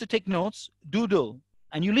you don't want to take notes, doodle.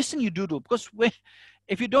 And you listen, you doodle. Because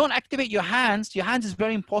if you don't activate your hands is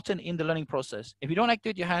very important in the learning process. If you don't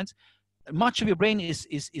activate your hands, much of your brain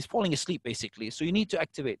is falling asleep, basically. So you need to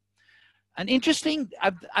activate. And interesting,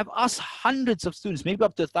 I've asked hundreds of students, maybe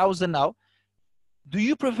up to 1,000 now, do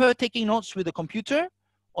you prefer taking notes with a computer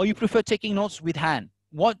or you prefer taking notes with hand?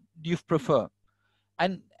 What do you prefer?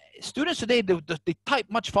 And students today, they type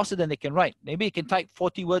much faster than they can write. Maybe you can type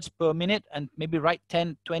 40 words per minute and maybe write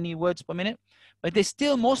 10, 20 words per minute. But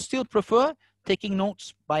they most still prefer taking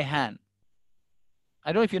notes by hand.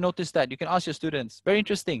 I don't know if you noticed that. You can ask your students. Very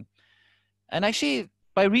interesting. And actually,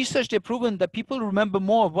 by research, they've proven that people remember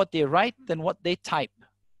more of what they write than what they type.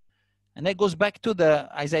 And that goes back to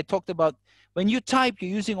as I talked about, when you type,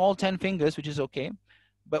 you're using all 10 fingers, which is okay.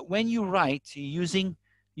 But when you write, you're using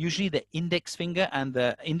usually the index finger and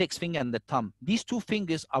the thumb. These two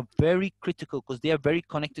fingers are very critical because they are very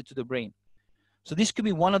connected to the brain. So this could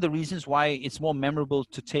be one of the reasons why it's more memorable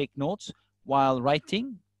to take notes while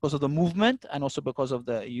writing, because of the movement and also because of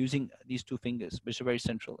the using these two fingers, which are very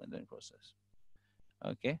central in the process.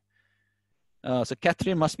 Okay. So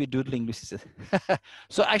Catherine must be doodling, Lucy says.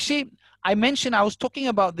 So actually, I was talking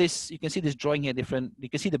about this. You can see this drawing here different. You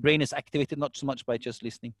can see the brain is activated not so much by just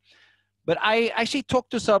listening. But I actually talked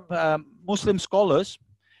to some Muslim scholars,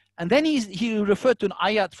 and then he referred to an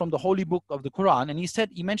ayat from the holy book of the Quran, and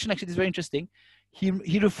he mentioned actually this is very interesting.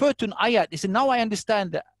 He referred to an ayat. He said, now I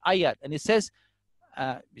understand the ayat, and it says,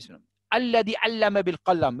 "Alladhi allama bil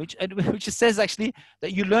qalam," which says actually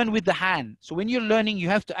that you learn with the hand. So when you're learning, you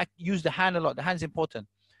have to use the hand a lot. The hand is important.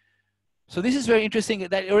 So this is very interesting.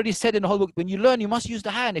 That already said in the whole book. When you learn, you must use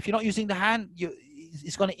the hand. If you're not using the hand,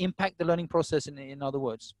 it's going to impact the learning process. In other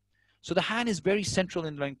words, so the hand is very central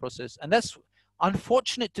in the learning process, and that's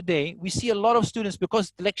unfortunate today. We see a lot of students,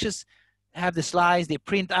 because the lectures have the slides, they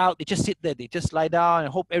print out, they just sit there, they just lie down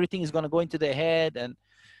and hope everything is going to go into their head, and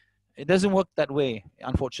it doesn't work that way,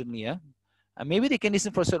 unfortunately. Yeah, and maybe they can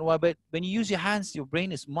listen for a certain while, but when you use your hands, your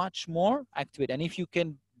brain is much more activated, and if you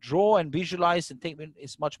can draw and visualize and think,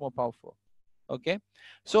 it's much more powerful. Okay,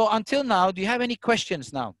 so until now, do you have any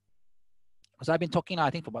questions now? Because I've been talking now,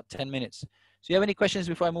 I think, for about 10 minutes. So you have any questions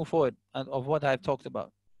before I move forward of what I've talked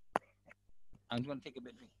about? I'm going to take a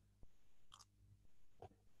bit.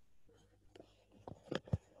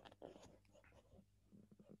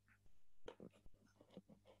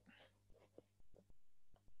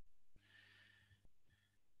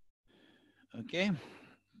 Okay.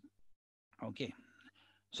 Okay.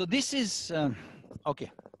 So this is,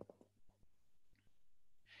 okay.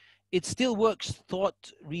 It still works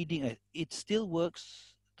thought reading. It still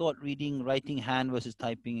works thought reading, writing hand versus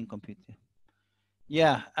typing in computer.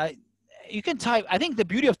 Yeah, you can type. I think the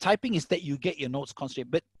beauty of typing is that you get your notes constantly.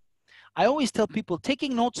 But I always tell people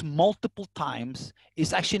taking notes multiple times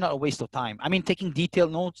is actually not a waste of time. I mean, taking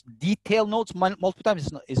detailed notes multiple times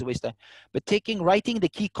is a waste of time. But writing the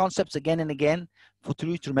key concepts again and again for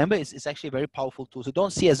you to remember is actually a very powerful tool. So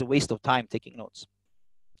don't see it as a waste of time taking notes.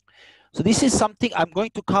 So this is something I'm going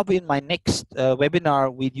to cover in my next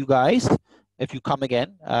webinar with you guys, if you come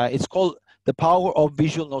again. It's called The Power of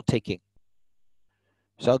Visual Note-Taking.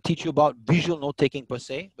 So I'll teach you about visual note-taking per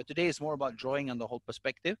se, but today is more about drawing and the whole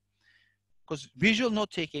perspective. Because visual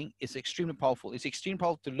note-taking is extremely powerful. It's extremely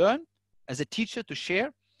powerful to learn, as a teacher to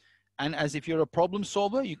share, and as if you're a problem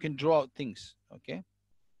solver, you can draw out things, okay?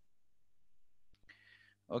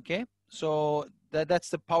 Okay, so that's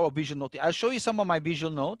the power of visual note. I'll show you some of my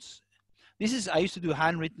visual notes. I used to do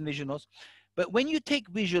handwritten visual notes, but when you take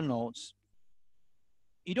visual notes,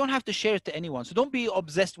 you don't have to share it to anyone. So don't be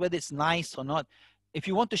obsessed whether it's nice or not. If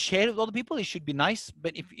you want to share it with other people, it should be nice.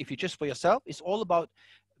 But if you're just for yourself, it's all about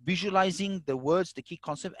visualizing the words, the key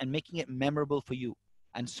concept, and making it memorable for you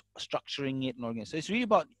and structuring it and organizing. So it's really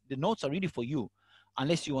about, the notes are really for you,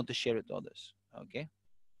 unless you want to share it to others, okay?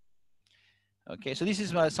 Okay, so this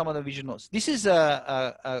is some of the visual notes. This is,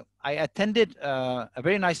 I attended a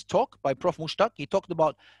very nice talk by Prof. Mushtaq. He talked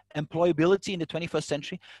about employability in the 21st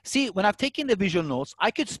century. See, when I've taken the visual notes,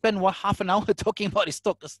 I could spend half an hour talking about his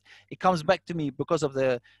talk. It comes back to me because of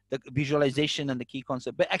the visualization and the key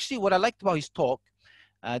concept. But actually what I liked about his talk,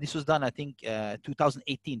 this was done, I think,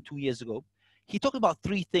 2018, 2 years ago. He talked about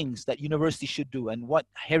 3 things that universities should do, and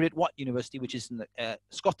Heriot-Watt University, which is in the,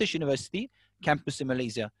 Scottish University campus in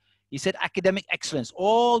Malaysia. He said academic excellence.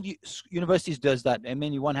 All universities does that. I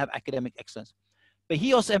mean, you want to have academic excellence. But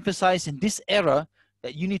he also emphasized in this era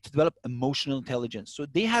that you need to develop emotional intelligence. So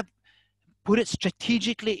they have put it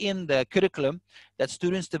strategically in the curriculum that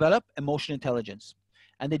students develop emotional intelligence.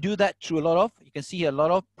 And they do that through a lot of, you can see here, a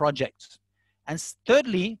lot of projects. And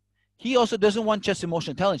thirdly, he also doesn't want just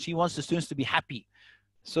emotional intelligence. He wants the students to be happy.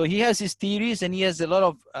 So he has his theories and he has a lot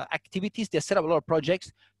of activities. They set up a lot of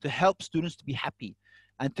projects to help students to be happy.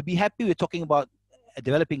 And to be happy, we're talking about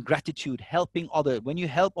developing gratitude, helping others. When you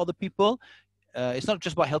help other people, it's not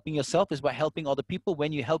just about helping yourself, it's about helping other people.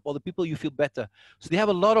 When you help other people, you feel better. So they have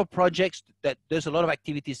a lot of projects that there's a lot of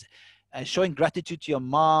activities showing gratitude to your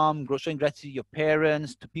mom, showing gratitude to your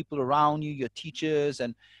parents, to people around you, your teachers.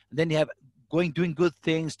 And then they have doing good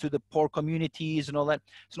things to the poor communities and all that.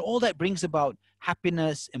 So all that brings about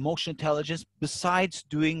happiness, emotional intelligence, besides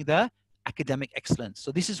doing the academic excellence.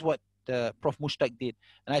 So this is what Prof. Mushtaq did,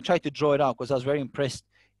 and I tried to draw it out because I was very impressed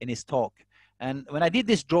in his talk. And when I did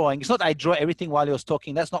this drawing, it's not that I draw everything while he was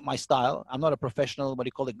talking. That's not my style. I'm not a professional, what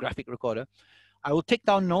you call a graphic recorder. I will take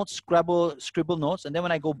down notes, scribble notes, and then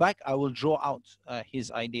when I go back, I will draw out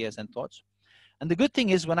his ideas and thoughts. And the good thing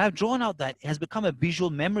is when I've drawn out that, it has become a visual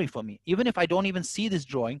memory for me. Even if I don't even see this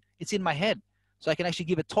drawing, it's in my head. So I can actually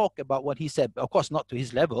give a talk about what he said. Of course, not to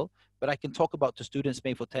his level, but I can talk about to students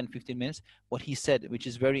maybe for 10, 15 minutes, what he said, which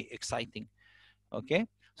is very exciting. Okay.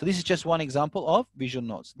 So this is just one example of visual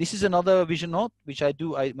notes. This is another visual note, which I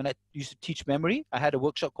do when I used to teach memory. I had a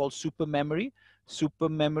workshop called Super MRT.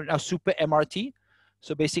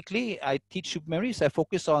 So basically I teach super memory. So I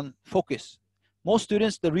focus on focus. Most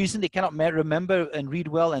students, the reason they cannot remember and read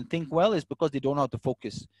well and think well is because they don't know how to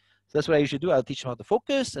focus. So that's what I usually do. I'll teach them how to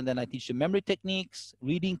focus, and then I teach them memory techniques,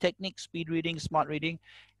 reading techniques, speed reading, smart reading,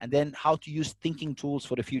 and then how to use thinking tools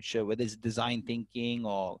for the future, whether it's design thinking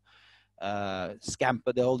or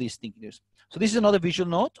Scamper, all these thinking tools. So this is another visual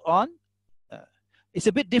note on, it's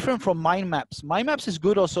a bit different from mind maps. Mind maps is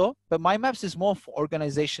good also, but mind maps is more for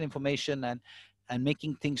organization information and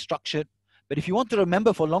making things structured. But if you want to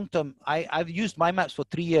remember for long term, I've used mind maps for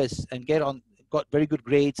 3 years and got very good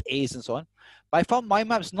grades, A's and so on. But I found mind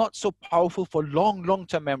maps not so powerful for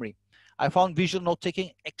long-term memory. I found visual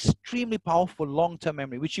note-taking extremely powerful long-term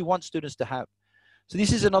memory, which you want students to have. So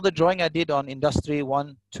this is another drawing I did on industry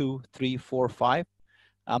 1, 2, 3, 4, 5.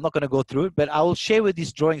 I'm not going to go through it, but I will share with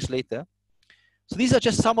these drawings later. So these are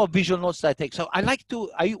just some of visual notes that I take. So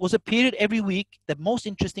I was a period every week, the most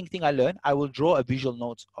interesting thing I learned, I will draw a visual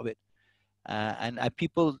notes of it. and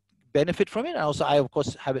people benefit from it. And also I, of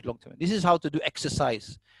course, have it long term. This is how to do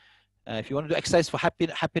exercise. If you want to do exercise for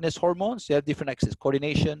happiness hormones, you have different exercises: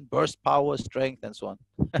 coordination, burst power, strength, and so on.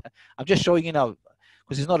 I'm just showing you now,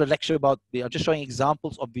 because it's not a lecture about, I'm just showing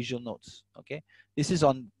examples of visual notes. Okay, this is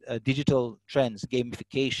on digital trends: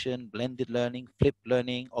 gamification, blended learning, flipped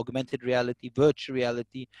learning, augmented reality, virtual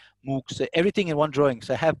reality, MOOCs, so everything in one drawing.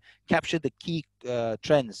 So I have captured the key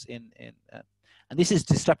trends and this is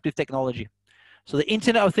disruptive technology. So the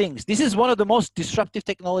Internet of Things, this is one of the most disruptive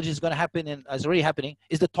technologies going to happen, and is already happening,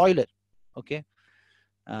 is the toilet. Okay,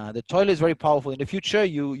 the toilet is very powerful. In the future,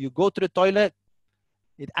 you go to the toilet,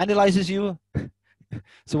 it analyzes you.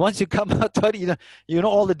 So once you come out, you know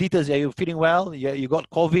all the details. Yeah, you're feeling well. You got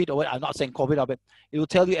COVID, or I'm not saying COVID, but it will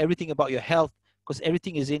tell you everything about your health, because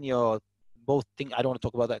everything is in your both thing. I don't want to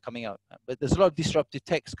talk about that coming out, but there's a lot of disruptive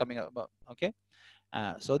text coming out about. Okay,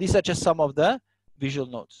 so these are just some of the visual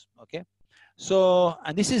notes. Okay. So,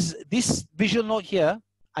 and this visual note here,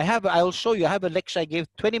 I will show you, I have a lecture I gave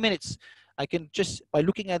 20 minutes. I can just, by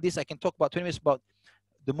looking at this, I can talk about 20 minutes about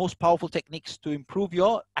the most powerful techniques to improve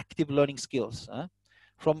your active learning skills.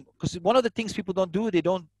 Because one of the things people don't do, they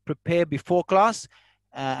don't prepare before class,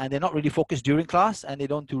 and they're not really focused during class, and they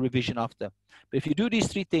don't do revision after. But if you do these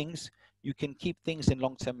three things, you can keep things in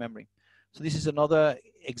long-term memory. So this is another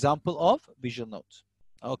example of visual notes.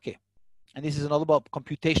 Okay. And this is another about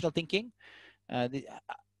computational thinking.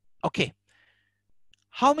 Okay.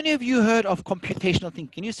 How many of you heard of computational thinking?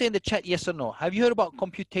 Can you say in the chat yes or no? Have you heard about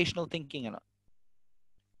computational thinking or not?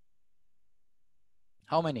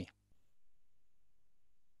 How many?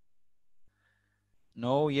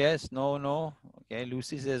 No, yes, no, no. Okay,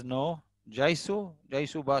 Lucy says no. Jaisu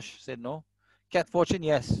Bash said no. Cat Fortune,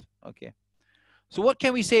 yes. Okay. So what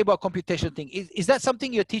can we say about computational thinking? Is that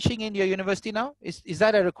something you're teaching in your university now? Is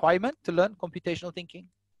that a requirement to learn computational thinking?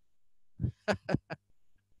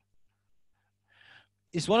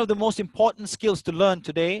 It's one of the most important skills to learn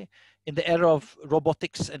today in the era of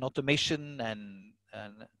robotics and automation and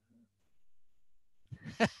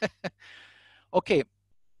okay.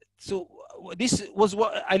 So this was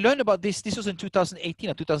what I learned about this. This was in 2018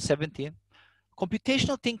 or 2017.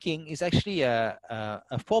 Computational thinking is actually a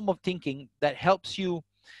form of thinking that helps you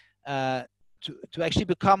to actually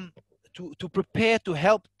become, to prepare to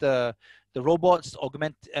help the robots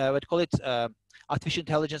augment, artificial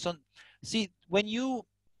intelligence. See, when you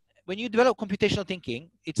develop computational thinking,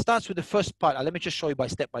 it starts with the first part. Let me just show you by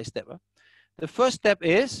step. The first step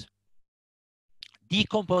is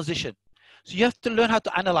decomposition. So you have to learn how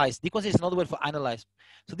to analyze. Decomposition is another word for analyze.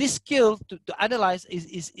 So this skill to analyze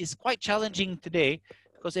is quite challenging today,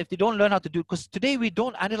 because if they don't learn how to do, because today we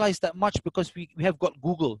don't analyze that much because we have got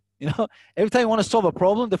Google. You know, every time you want to solve a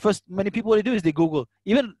problem, the first many people what they do is they Google.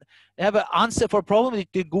 Even they have an answer for a problem,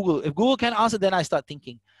 they Google. If Google can't answer, then I start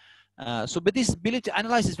thinking. But this ability to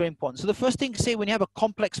analyze is very important. So the first thing to say when you have a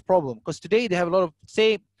complex problem, because today they have a lot of,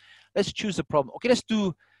 say, let's choose a problem. Okay, let's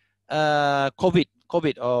do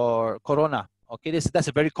COVID or Corona. Okay, that's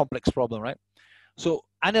a very complex problem, right? So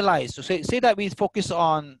analyze. So say that we focus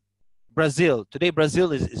on Brazil. Today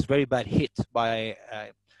Brazil is very bad hit by.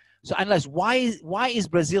 So analyze why is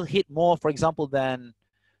Brazil hit more, for example, than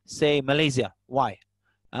say Malaysia? Why?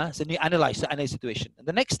 So you analyze the situation. And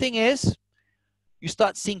the next thing is you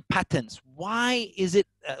start seeing patterns. Why is it?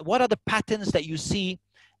 What are the patterns that you see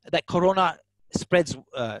that Corona spreads?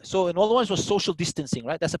 So in all ones was social distancing,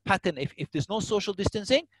 right? That's a pattern. If there's no social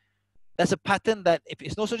distancing, that's a pattern that if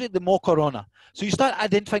it's no social, the more Corona. So you start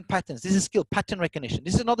identifying patterns. This is a skill, pattern recognition.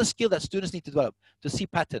 This is another skill that students need to develop, to see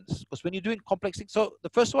patterns. Because when you're doing complex things, so the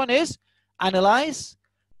first one is analyze,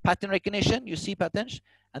 pattern recognition, you see patterns.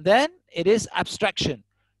 And then it is abstraction.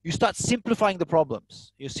 You start simplifying the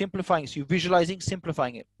problems. You're simplifying, so you're visualizing,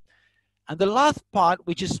 simplifying it. And the last part,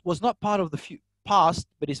 which was not part of the past,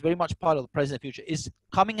 but is very much part of the present and future, is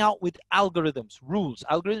coming out with algorithms, rules.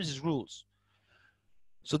 Algorithms is rules.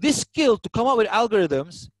 So this skill to come up with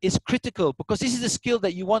algorithms is critical, because this is a skill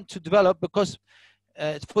that you want to develop, because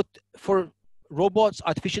for robots,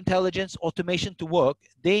 artificial intelligence, automation to work,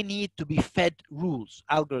 they need to be fed rules,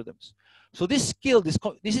 algorithms. So this skill, this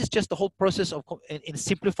is just the whole process of, in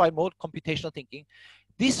simplified mode, computational thinking.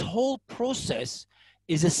 This whole process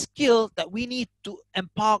is a skill that we need to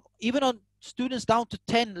impart, even on students down to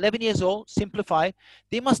 10, 11 years old, simplify.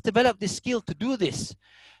 They must develop this skill to do this.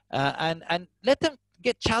 And let them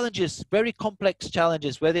get challenges, very complex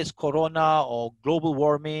challenges, whether it's Corona or global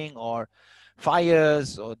warming or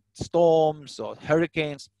fires or storms or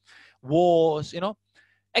hurricanes, wars, you know,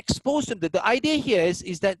 expose them. The idea here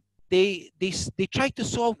is that they try to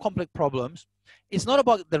solve complex problems. It's not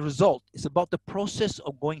about the result. It's about the process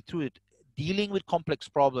of going through it, dealing with complex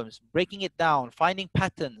problems, breaking it down, finding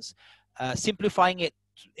patterns, simplifying it,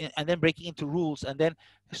 and then breaking into rules, and then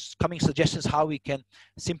coming suggestions how we can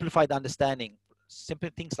simplify the understanding. Simple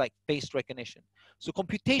things like face recognition. So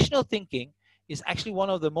computational thinking is actually one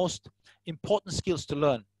of the most important skills to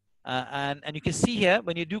learn. And you can see here,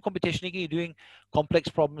 when you do computational thinking, you're doing complex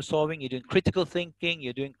problem solving, you're doing critical thinking,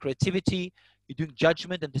 you're doing creativity, you're doing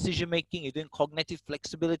judgment and decision making, you're doing cognitive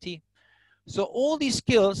flexibility. So all these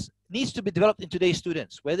skills needs to be developed in today's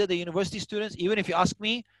students, whether they're university students. Even if you ask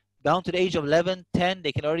me, down to the age of 11, 10,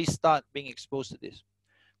 they can already start being exposed to this.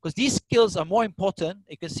 Because these skills are more important.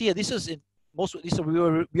 You can see here, this is in most, we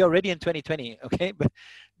are already in 2020, okay? But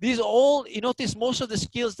these are all, you notice most of the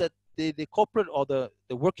skills that the corporate or the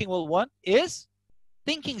working world want is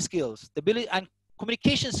thinking skills, stability and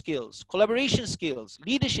communication skills, collaboration skills,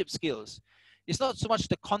 leadership skills. It's not so much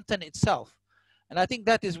the content itself. And I think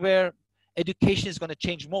that is where education is going to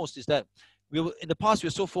change most, is that in the past, we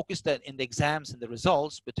were so focused that in the exams and the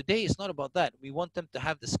results, but today it's not about that. We want them to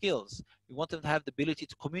have the skills. We want them to have the ability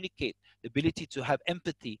to communicate, the ability to have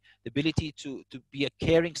empathy, the ability to be a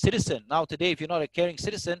caring citizen. Now, today, if you're not a caring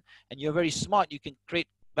citizen and you're very smart, you can create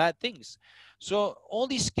bad things. So all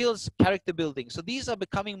these skills, character building. So these are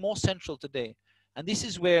becoming more central today. And this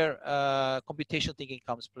is where computational thinking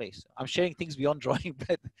comes place. I'm sharing things beyond drawing,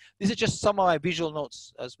 but these are just some of my visual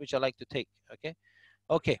notes which I like to take, okay?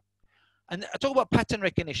 Okay. And I talk about pattern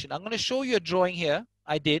recognition. I'm going to show you a drawing here.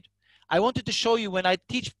 I wanted to show you when I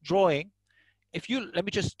teach drawing, let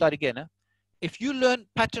me just start again. If you learn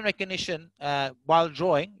pattern recognition while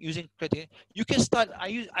drawing using creativity, you can start.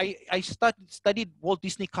 I studied Walt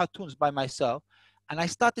Disney cartoons by myself, and I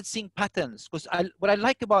started seeing patterns. Because what I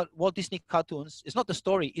like about Walt Disney cartoons is not the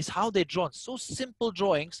story, is how they're drawn. So simple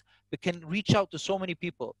drawings that can reach out to so many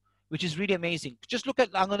people, which is really amazing. Just look at,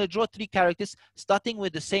 I'm going to draw 3 characters starting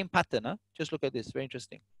with the same pattern. Just look at this, very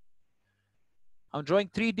interesting. I'm drawing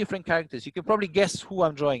 3 different characters. You can probably guess who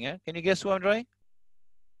I'm drawing. Can you guess who I'm drawing?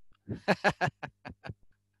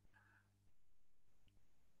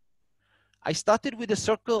 I started with a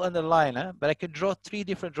circle and a line, but I can draw 3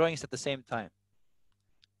 different drawings at the same time.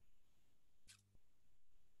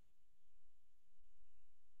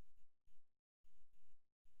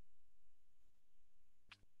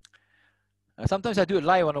 Sometimes I do it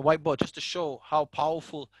live on a whiteboard just to show how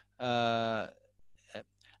powerful. And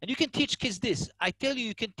you can teach kids this. I tell you,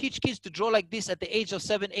 you can teach kids to draw like this at the age of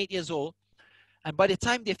 7, 8 years old. And by the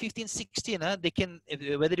time they're 15, 16, they can,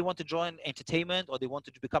 whether they want to join entertainment or they want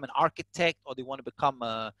to become an architect or they want to become,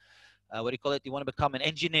 what do you call it? They want to become an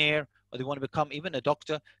engineer or they want to become even a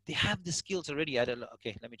doctor. They have the skills already.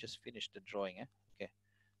 Okay, let me just finish the drawing. Okay,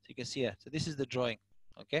 so you can see here. So this is the drawing.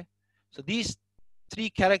 Okay, so these 3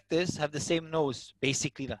 characters have the same nose,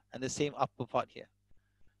 basically, and the same upper part here.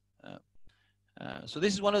 So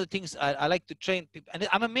this is one of the things I like to train people. And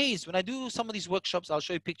I'm amazed when I do some of these workshops, I'll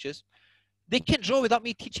show you pictures. They can draw without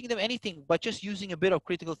me teaching them anything, but just using a bit of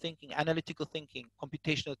critical thinking, analytical thinking,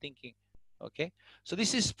 computational thinking. Okay, so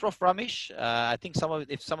this is Prof. Ramesh. I think some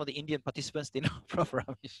of the Indian participants, they know Prof.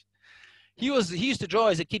 Ramesh. He used to draw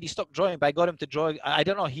as a kid. He stopped drawing, but I got him to draw. I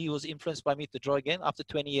don't know. He was influenced by me to draw again after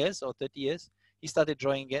 20 years or 30 years. He started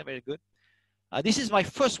drawing again. Very good. This is my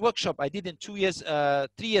first workshop I did in 3 years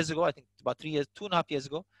ago. I think about 2.5 years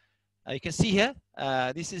ago. You can see here.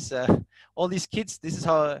 This is all these kids. This is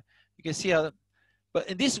how you can see how. But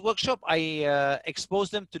in this workshop, I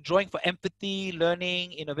exposed them to drawing for empathy,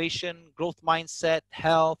 learning, innovation, growth mindset,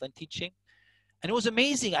 health, and teaching. And it was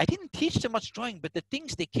amazing. I didn't teach them much drawing, but the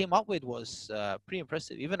things they came up with was pretty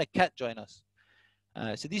impressive. Even a cat joined us.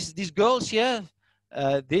 So these girls here,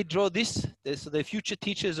 they draw this. So the future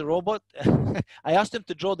teacher is a robot. I asked them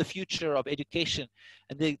to draw the future of education.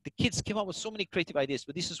 And the kids came up with so many creative ideas,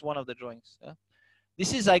 but this is one of the drawings.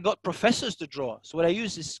 I got professors to draw. So what I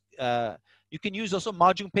use is, you can use also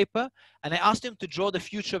margin paper. And I asked them to draw the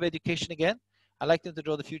future of education again. I like them to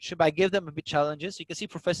draw the future, but I gave them a bit challenges. You can see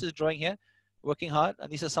professors drawing here, working hard.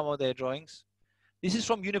 And these are some of their drawings. This is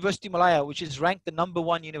from University Malaya, which is ranked the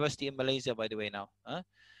 #1 university in Malaysia, by the way, now.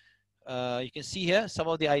 You can see here some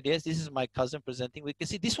of the ideas. This is my cousin presenting. We can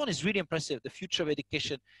see this one is really impressive. The future of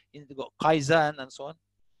education in Kaizen and so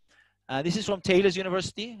on. This is from Taylor's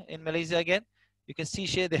University in Malaysia again. You can see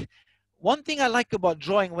here. One thing I like about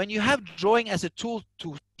drawing, when you have drawing as a tool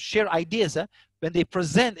to share ideas, when they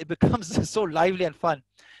present, it becomes so lively and fun.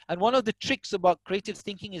 And one of the tricks about creative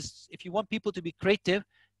thinking is if you want people to be creative,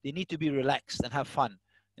 they need to be relaxed and have fun.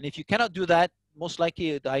 And if you cannot do that, most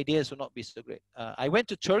likely the ideas will not be so great. I went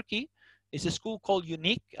to Turkey. It's a school called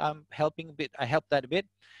UNiK. I'm helping a bit. I helped that a bit.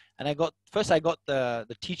 And I got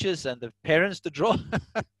the teachers and the parents to draw.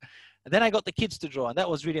 And then I got the kids to draw, and that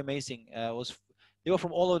was really amazing. They were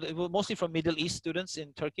from all over, mostly from Middle East students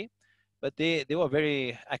in Turkey, but they were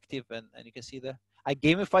very active, and you can see there. I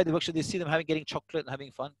gamified the workshop. They see them getting chocolate and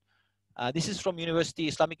having fun. This is from University,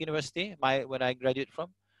 Islamic University, when I graduated from.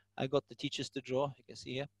 I got the teachers to draw. You can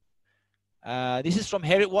see here. This is from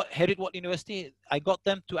Herit University. I got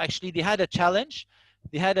them to actually, they had a challenge.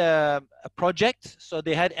 They had a project. So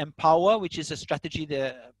they had Empower, which is a strategy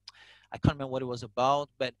that I can't remember what it was about,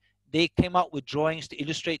 but they came out with drawings to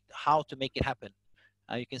illustrate how to make it happen.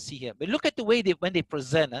 You can see here. But look at the way when they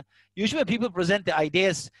present. Usually when people present the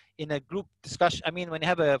ideas in a group discussion, I mean, when you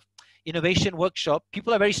have a innovation workshop,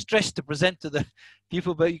 people are very stressed to present to the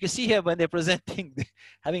people, but you can see here when they're presenting,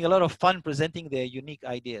 having a lot of fun presenting their unique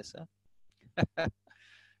ideas.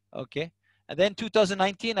 Okay. And then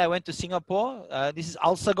 2019, I went to Singapore. This is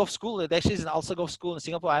Alsagoff School. It actually is an Alsagoff school in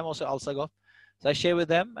Singapore. I'm also Alsagoff. So I share with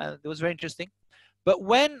them, and it was very interesting. But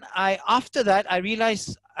after that, I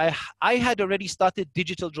realized I had already started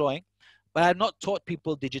digital drawing, but I had not taught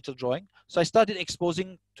people digital drawing. So I started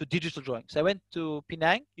exposing to digital drawing. So I went to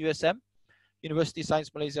Penang, USM, University of Science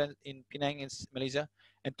Malaysia in Penang in Malaysia,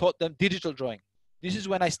 and taught them digital drawing. This is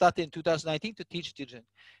when I started in 2019 to teach digital.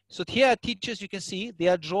 So here are teachers, you can see, they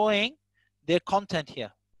are drawing their content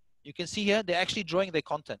here. You can see here, they're actually drawing their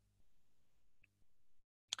content.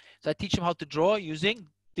 So I teach them how to draw using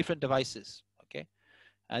different devices. Okay.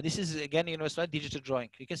 This is again, digital drawing.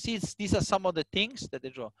 You can see these are some of the things that they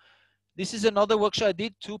draw. This is another workshop I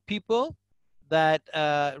did. 2 people that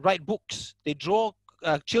write books. They draw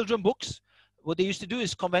children books. What they used to do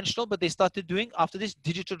is conventional, but they started doing after this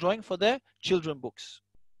digital drawing for their children books.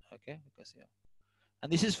 Okay.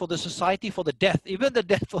 And this is for the Society for the Deaf. Even the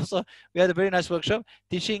deaf also, we had a very nice workshop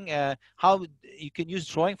teaching how you can use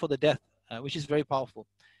drawing for the deaf, which is very powerful,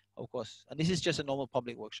 of course. And this is just a normal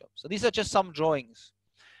public workshop. So these are just some drawings.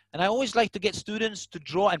 And I always like to get students to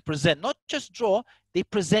draw and present, not just draw, they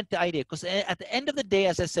present the idea. Because at the end of the day,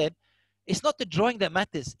 as I said, it's not the drawing that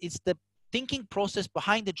matters. It's the thinking process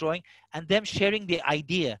behind the drawing and them sharing their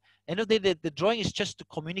idea. End of the day, the drawing is just to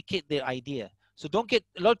communicate their idea. So don't get,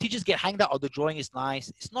 a lot of teachers get hanged out, oh, the drawing is nice.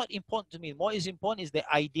 It's not important to me. What is important is the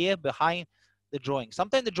idea behind the drawing.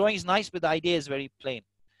 Sometimes the drawing is nice, but the idea is very plain.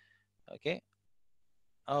 Okay.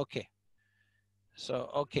 Okay.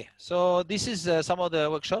 So this is some of the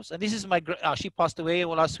workshops, and this is my, she passed away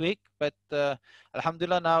last week, but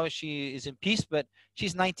Alhamdulillah, now she is in peace, but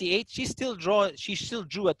she's 98. She still drew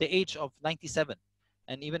at the age of 97,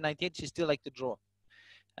 and even 98, she still liked to draw.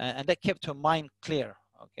 And that kept her mind clear.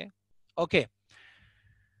 Okay.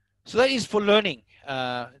 So that is for learning.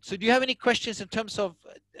 So do you have any questions in terms of,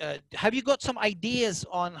 have you got some ideas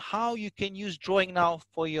on how you can use drawing now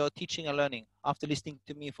for your teaching and learning after listening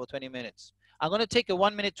to me for 20 minutes? I'm going to take a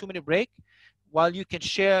 1-minute, 2-minute break while you can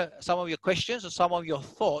share some of your questions or some of your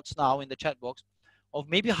thoughts now in the chat box of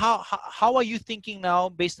maybe how are you thinking now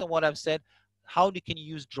based on what I've said, how can you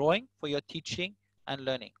use drawing for your teaching and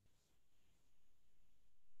learning?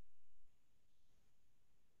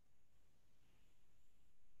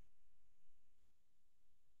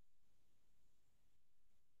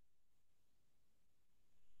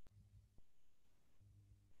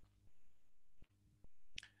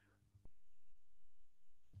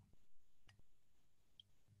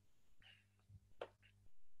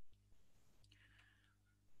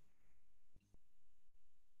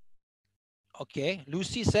 Okay,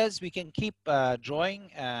 Lucy says we can keep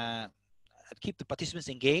drawing, keep the participants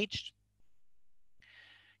engaged.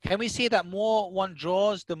 Can we say that more one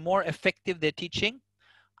draws, the more effective they're teaching?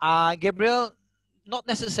 Gabriel, not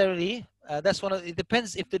necessarily. That's one of, it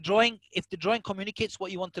depends if the drawing communicates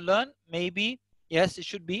what you want to learn, maybe, yes, it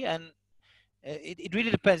should be. And it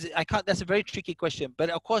really depends. That's a very tricky question,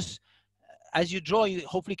 but of course, as you draw, you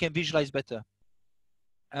hopefully can visualize better.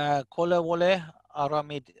 Kola Wole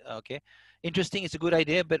Aramid, okay. Interesting, it's a good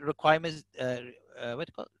idea, but requires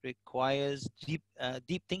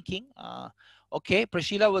deep thinking. Okay,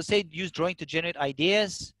 Prashila will say use drawing to generate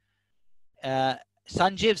ideas.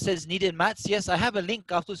 Sanjeev says needed maths. Yes, I have a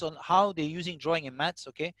link afterwards on how they're using drawing in maths.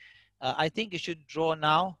 Okay, I think you should draw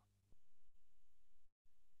now.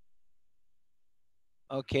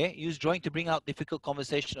 Okay, use drawing to bring out difficult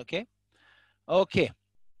conversation. Okay, okay.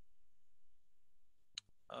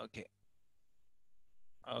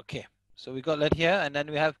 So we got that here, and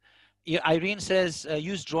then we have Irene says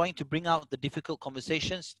use drawing to bring out the difficult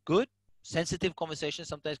conversations. Good, sensitive conversations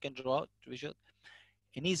sometimes can draw out visual.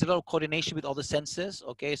 It needs a lot of coordination with all the senses.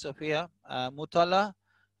 Okay, Sophia, Mutala,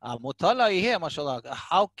 Mutala, you here, mashallah.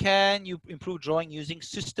 How can you improve drawing using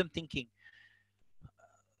system thinking?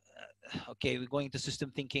 Okay, we're going to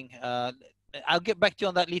system thinking. I'll get back to you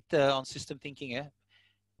on that later on system thinking. Yeah.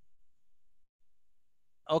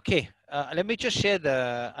 Okay. Let me just share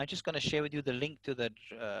the. I'm just going to share with you the link to the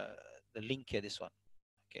link here. This one.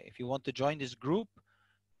 Okay. If you want to join this group.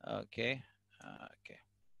 Okay. Okay.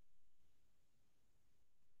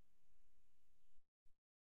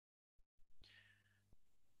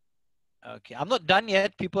 Okay, I'm not done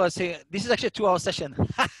yet. People are saying this is actually a 2-hour session.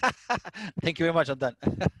 Thank you very much. I'm done.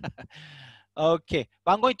 Okay,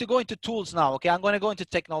 but I'm going to go into tools now. Okay, I'm going to go into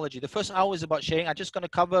technology. The first hour is about sharing. I'm just going to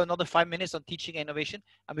cover another 5 minutes on teaching and innovation,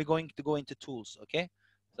 and we're going to go into tools. Okay,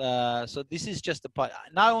 so this is just the part.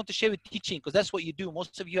 Now I want to share with teaching because that's what you do.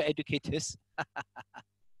 Most of you are educators.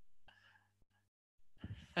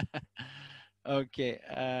 Okay.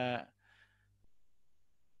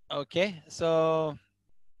 Okay, so.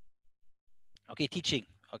 Okay, teaching.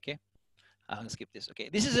 Okay, I'm gonna skip this. Okay,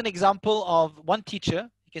 this is an example of one teacher.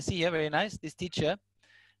 You can see here, very nice. This teacher,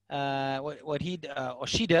 what he or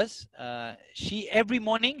she does. She every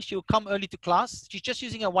morning she will come early to class. She's just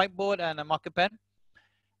using a whiteboard and a marker pen,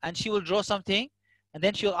 and she will draw something, and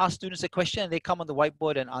then she'll ask students a question, and they come on the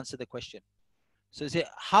whiteboard and answer the question. So they say,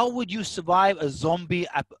 "How would you survive a zombie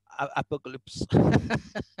apocalypse?"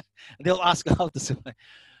 They'll ask how to survive.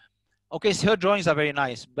 Okay, so her drawings are very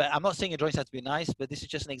nice, but I'm not saying her drawings have to be nice, but this is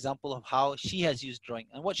just an example of how she has used drawing.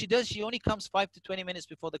 And what she does, she only comes 5 to 20 minutes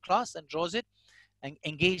before the class and draws it and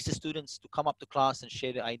engage the students to come up to class and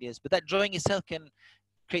share their ideas. But that drawing itself can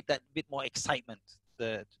create that bit more excitement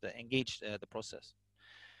to engage the process.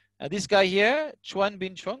 This guy here, Chuan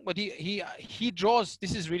Bin Chuang, but he draws,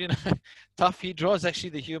 this is really tough. He draws actually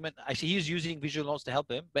the human, actually he's using visual notes to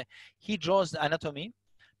help him, but he draws the anatomy.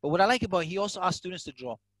 But what I like about it, he also asks students to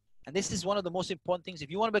draw. And this is one of the most important things.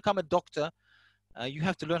 If you want to become a doctor, you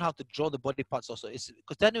have to learn how to draw the body parts also.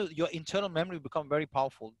 Because then your internal memory will become very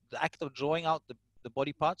powerful. The act of drawing out the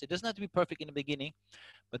body parts, it doesn't have to be perfect in the beginning,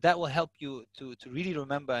 but that will help you to really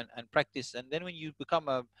remember and practice. And then when you become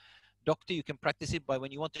a doctor, you can practice it by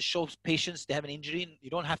when you want to show patients they have an injury,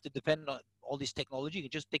 you don't have to depend on all this technology. You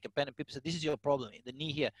can just take a pen and paper and say, this is your problem, the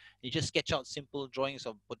knee here. You just sketch out simple drawings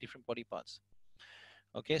of different body parts.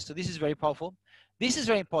 Okay, so this is very powerful. This is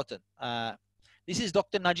very important. This is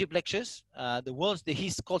Dr. Najib Lectures.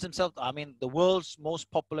 He calls himself, the world's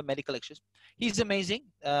most popular medical lectures. He's amazing.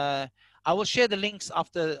 I will share the links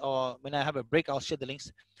after, or when I have a break, I'll share the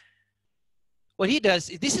links. What he does,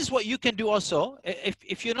 this is what you can do also.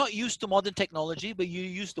 If you're not used to modern technology, but you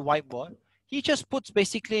use the whiteboard, he just puts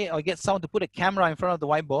basically, or gets someone to put a camera in front of the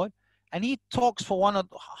whiteboard, and he talks for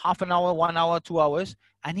half an hour, 1 hour, 2 hours,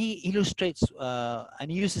 and he illustrates,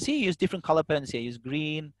 and he uses different color pens here. He uses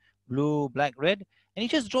green, blue, black, red, and he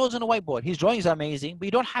just draws on a whiteboard. His drawings are amazing, but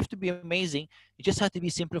you don't have to be amazing. You just have to be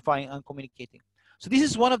simplifying and communicating. So this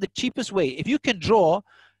is one of the cheapest way. If you can draw,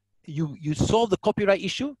 you solve the copyright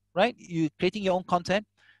issue, right? You're creating your own content,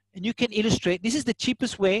 and you can illustrate. This is the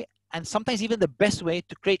cheapest way, and sometimes even the best way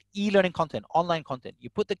to create e-learning content, online content. You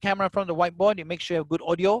put the camera in front of the whiteboard, you make sure you have good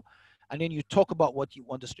audio, and then you talk about what you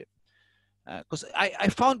want to strip. Because I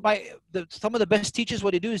found some of the best teachers,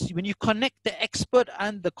 what they do is when you connect the expert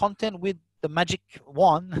and the content with the magic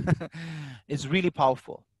wand, it's really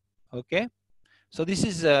powerful. Okay, so this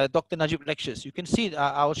is Dr. Najib Lectures. You can see,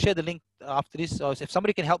 I'll share the link after this. Or if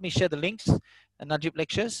somebody can help me share the links, Najib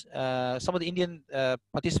Lectures. Some of the Indian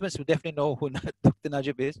participants will definitely know who Dr.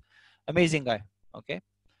 Najib is. Amazing guy. Okay,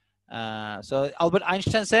 so Albert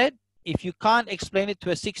Einstein said, if you can't explain it to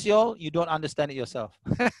a 6-year-old, you don't understand it yourself.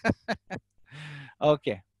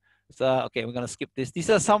 Okay, so okay, we're gonna skip this.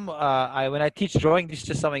 These are some, when I teach drawing, these are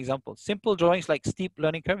just some examples. Simple drawings like steep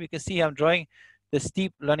learning curve. You can see I'm drawing the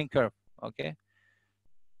steep learning curve, okay?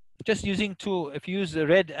 Just using if you use the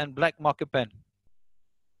red and black marker pen,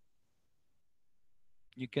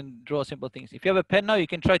 you can draw simple things. If you have a pen now, you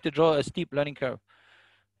can try to draw a steep learning curve.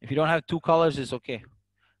 If you don't have 2 colors, it's okay.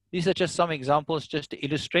 These are just some examples just to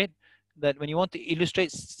illustrate that when you want to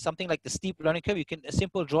illustrate something like the steep learning curve, a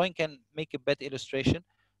simple drawing can make a better illustration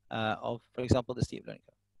of, for example, the steep learning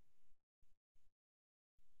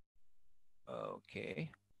curve.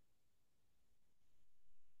 Okay.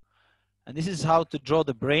 And this is how to draw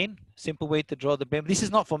the brain, simple way to draw the brain. This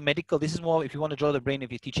is not for medical. This is more if you want to draw the brain,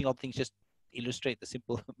 if you're teaching all things, just illustrate the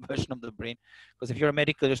simple version of the brain. Because if you're a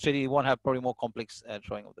medical illustrator, you won't have probably more complex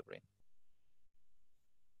drawing of the brain.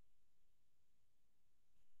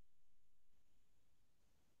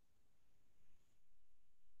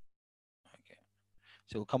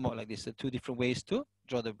 So it'll come out like this, 2 different ways to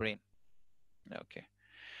draw the brain. Okay.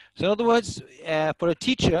 So in other words, for a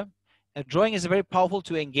teacher, drawing is very powerful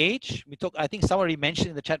to engage. I think somebody mentioned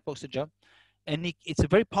in the chat box to jump, and it's a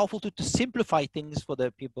very powerful tool to simplify things for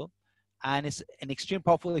the people. and it's an extreme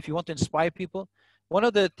powerful if you want to inspire people. One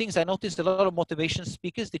of the things I noticed, a lot of motivation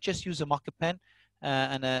speakers, they just use a marker pen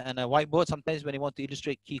and a whiteboard sometimes when they want to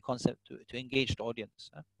illustrate key concept to engage the audience.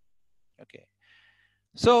 Okay.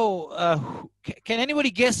 So can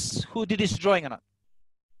anybody guess who did this drawing or not?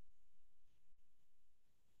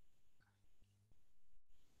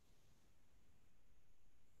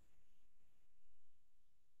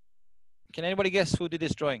 Can anybody guess who did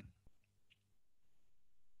this drawing?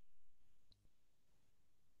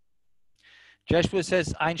 Joshua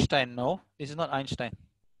says Einstein. No, this is not Einstein.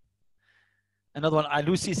 Another one,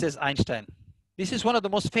 Lucy says Einstein. This is one of the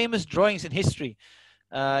most famous drawings in history.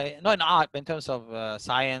 Not in art, but in terms of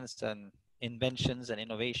science and inventions and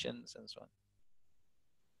innovations and so on.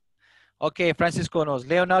 Okay, Francisco knows.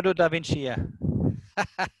 Leonardo da Vinci. Yeah.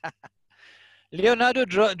 Leonardo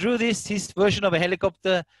drew his version of a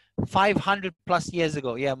helicopter 500 plus years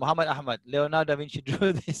ago. Yeah, Muhammad Ahmad. Leonardo da Vinci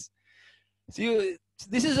drew this. So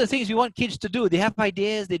this is the things we want kids to do. They have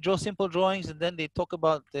ideas, they draw simple drawings, and then they talk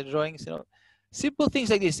about their drawings. You know, simple things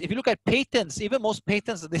like this. If you look at patents, even most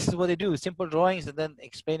patents, this is what they do: simple drawings and then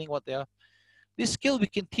explaining what they are. This skill we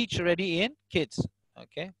can teach already in kids.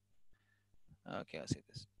 Okay. Okay, I'll say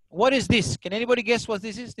this. What is this? Can anybody guess what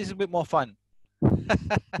this is? This is a bit more fun.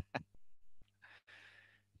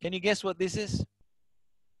 Can you guess what this is?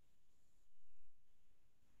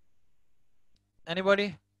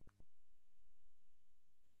 Anybody?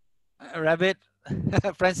 A rabbit.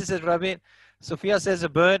 Francis says rabbit. Sophia says a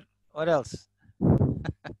bird. What else?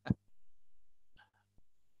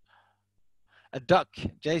 A duck.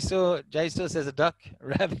 Jaiso says a duck.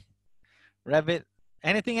 Rabbit. Rabbit.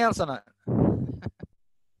 Anything else or not?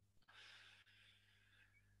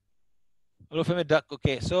 A duck.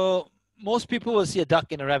 Okay, so most people will see a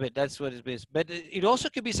duck in a rabbit. That's what it is. But it also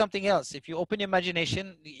could be something else. If you open your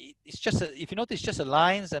imagination, it's just if you notice, just a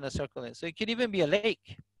lines and a circle. So it could even be a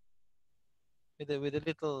lake with a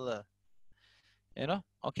little, you know.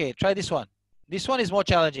 Okay, try this one. This one is more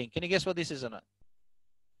challenging. Can you guess what this is or not?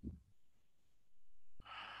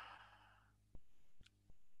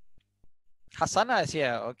 Hasana is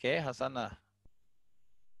here. Okay, Hasana.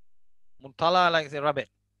 Muntala likes a rabbit.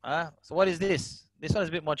 So what is this? This one is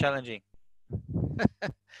a bit more challenging.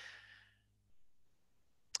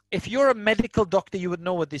 If you're a medical doctor, you would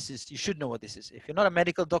know what this is. You should know what this is. If you're not a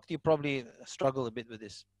medical doctor, you probably struggle a bit with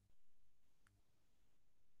this.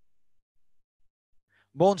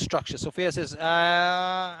 Bone structure. Sophia says,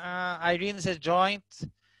 Irene says joint.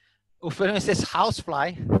 Ufene says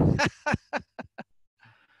housefly.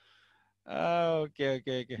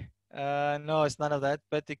 Okay. No, it's none of that,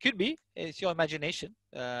 but it could be. It's your imagination.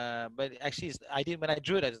 But actually, when I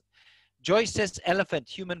drew it, Joyce says elephant,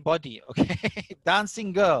 human body. Okay,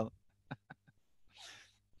 dancing girl.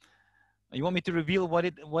 You want me to reveal what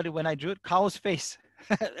when I drew it? Cow's face.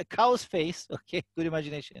 A cow's face. Okay, good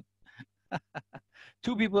imagination.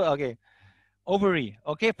 Two people. Okay, ovary.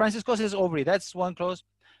 Okay, Francisco says ovary. That's one close.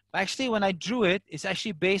 But actually, when I drew it, it's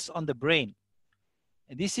actually based on the brain.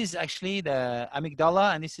 And this is actually the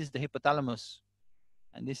amygdala, and this is the hypothalamus.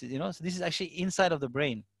 And this is, so this is actually inside of the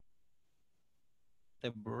brain.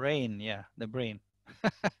 The brain, yeah, the brain.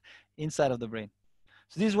 Inside of the brain.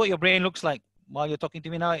 So this is what your brain looks like while you're talking to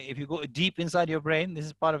me now. If you go deep inside your brain, this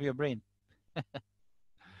is part of your brain.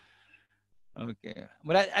 Okay.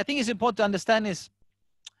 But I think it's important to understand is,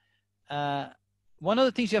 one of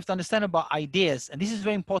the things you have to understand about ideas, and this is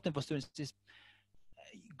very important for students, is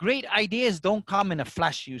great ideas don't come in a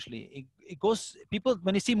flash usually. It goes, people,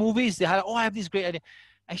 when they see movies, they have, oh, I have this great idea.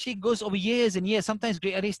 Actually, it goes over years and years. Sometimes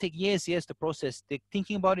great ideas take years to process. They're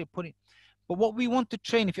thinking about it, putting. But what we want to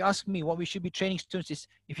train, if you ask me, what we should be training students is,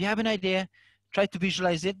 if you have an idea, try to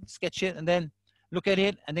visualize it, sketch it, and then look at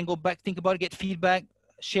it, and then go back, think about it, get feedback,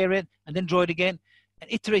 share it, and then draw it again. And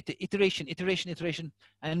iterate it, iteration.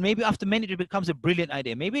 And maybe after many, it becomes a brilliant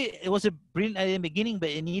idea. Maybe it was a brilliant idea in the beginning, but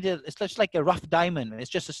it's just like a rough diamond. It's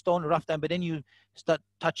just a stone, rough diamond, but then you start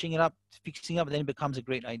touching it up, fixing up, and then it becomes a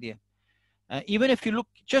great idea. Even if you look,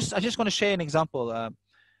 I just want to share an example.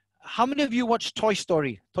 How many of you watched Toy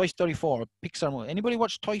Story 4, Pixar movie? Anybody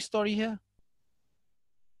watch Toy Story here?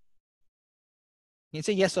 You can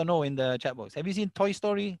say yes or no in the chat box. Have you seen Toy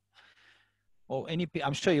Story? Or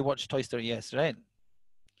I'm sure you watched Toy Story, yes, right?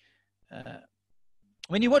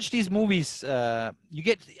 When you watch these movies, you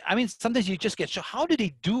get, sometimes you just get shocked. How do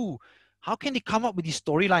they do? How can they come up with these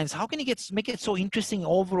storylines? How can they make it so interesting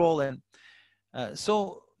overall? And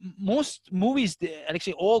so most movies,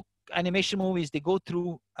 actually all animation movies, they go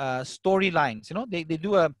through storylines. They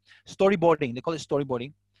do a storyboarding. They call it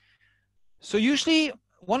storyboarding. So usually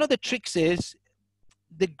one of the tricks is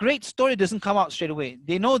the great story doesn't come out straight away.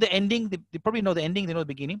 They know the ending. They probably know the ending. They know the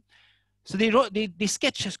beginning. So they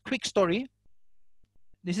sketch a quick story.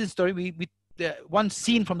 This is a story, one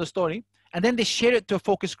scene from the story, and then they share it to a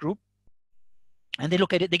focus group, and they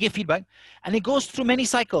look at it, they give feedback, and it goes through many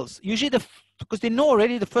cycles. Usually because they know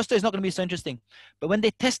already the first story is not going to be so interesting, but when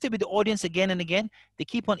they test it with the audience again and again, they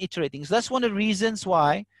keep on iterating. So that's one of the reasons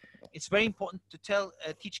why it's very important to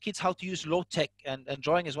teach kids how to use low tech, and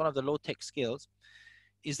drawing is one of the low tech skills.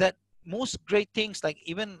 Is that most great things, like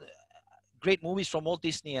even great movies from Walt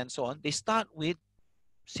Disney and so on, they start with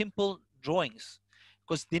simple drawings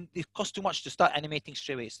because it costs too much to start animating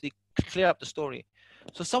straight away. So they clear up the story.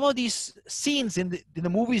 So some of these scenes in the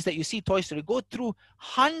movies that you see, Toy Story, go through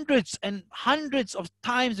hundreds and hundreds of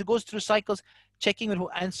times. It goes through cycles, checking it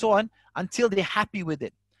and so on until they're happy with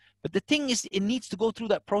it. But the thing is, it needs to go through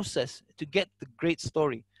that process to get the great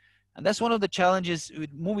story. And that's one of the challenges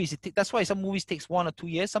with movies. That's why some movies takes 1 or 2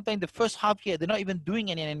 years. Sometimes the first half year, they're not even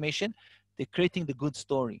doing any animation. They're creating the good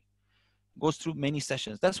story. Goes through many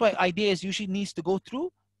sessions. That's why ideas usually needs to go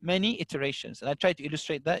through many iterations. And I try to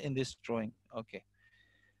illustrate that in this drawing. Okay.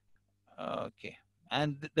 Okay.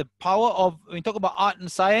 And the power of, when you talk about art and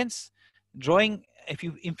science, drawing, if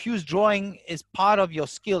you infuse drawing as part of your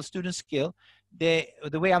skill, student skill, the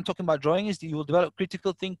way I'm talking about drawing is that you will develop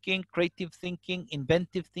critical thinking, creative thinking,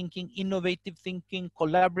 inventive thinking, innovative thinking,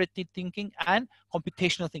 collaborative thinking, and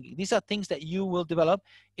computational thinking. These are things that you will develop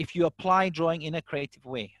if you apply drawing in a creative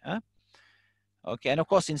way. Huh? Okay, and of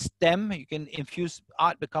course in STEM, you can infuse,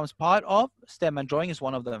 art becomes part of STEM, and drawing is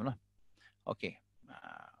one of them. Okay,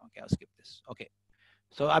 okay, I'll skip this. Okay,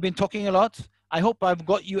 so I've been talking a lot. I hope I've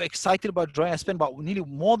got you excited about drawing. I spent about nearly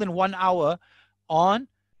more than 1 hour on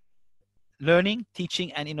learning,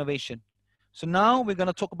 teaching, and innovation. So now we're going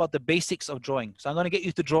to talk about the basics of drawing. So I'm going to get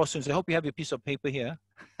you to draw soon. So I hope you have your piece of paper here.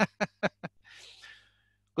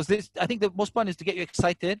 Because I think the most part is to get you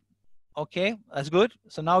excited. Okay, that's good.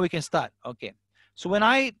 So now we can start. Okay. So when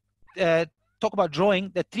I talk about drawing,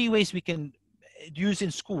 there are 3 ways we can use in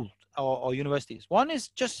school or universities. One is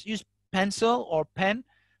just use pencil or pen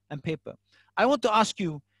and paper. I want to ask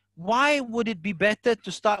you, why would it be better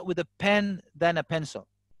to start with a pen than a pencil?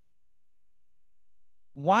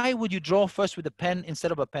 Why would you draw first with a pen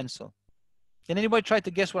instead of a pencil? Can anybody try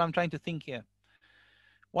to guess what I'm trying to think here?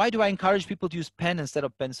 Why do I encourage people to use pen instead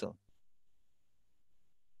of pencil?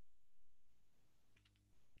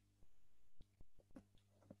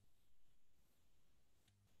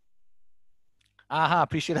 Aha,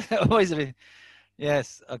 appreciate that. Always.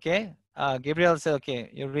 Yes, okay. Gabriel said,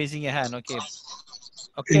 okay, you're raising your hand. Okay.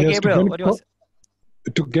 Okay, yes, Gabriel, what do you want?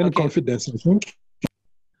 To gain confidence, I think.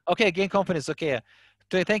 Okay, gain confidence. Okay.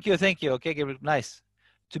 Thank you. Okay, Gabriel, nice.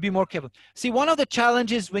 To be more careful. See, one of the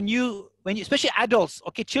challenges when you especially adults,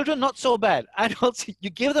 okay, children not so bad. Adults, you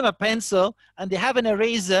give them a pencil and they have an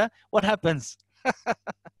eraser, what happens?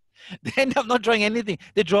 They end up not drawing anything.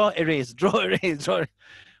 They draw, erase, draw, erase, draw.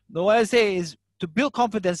 No, what I say is to build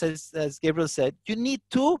confidence, as Gabriel said, you need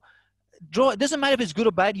to draw. It doesn't matter if it's good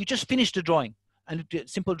or bad, you just finish the drawing. And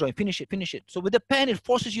simple drawing, finish it. So with the pen, it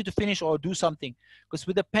forces you to finish or do something. Because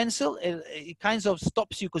with the pencil, it kind of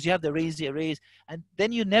stops you because you have the erase, and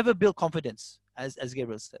then you never build confidence, as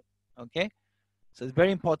Gabriel said. Okay, so it's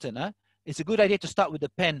very important. Huh? It's a good idea to start with the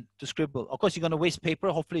pen to scribble. Of course, you're going to waste paper.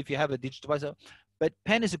 Hopefully, if you have a digital device, but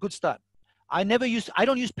pen is a good start. I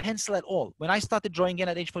don't use pencil at all. When I started drawing again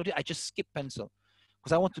at age 40, I just skip pencil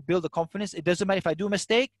because I want to build the confidence. It doesn't matter if I do a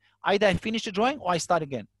mistake, either I finish the drawing or I start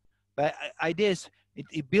again. But idea is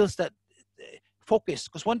it builds that focus,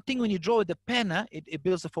 because one thing when you draw with the pen, it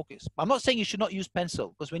builds the focus. I'm not saying you should not use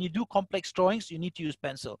pencil, because when you do complex drawings, you need to use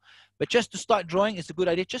pencil. But just to start drawing, it's a good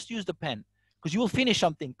idea. Just use the pen, because you will finish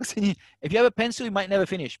something. If you have a pencil, you might never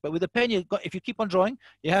finish. But with the pen, if you keep on drawing,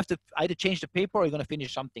 you have to either change the paper or you're going to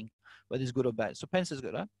finish something, whether it's good or bad. So pencil is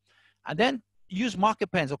good. Huh? And then use marker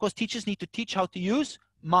pens. Of course, teachers need to teach how to use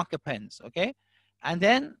marker pens. Okay. And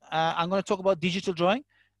then I'm going to talk about digital drawing.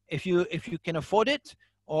 If you can afford it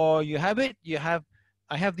or you have it,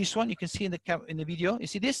 I have this one. You can see in the video. You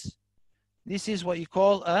see this? This is what you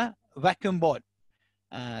call a vacuum board.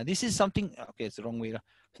 This is something. Okay, it's the wrong way.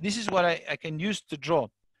 So this is what I can use to draw.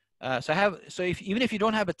 Even if you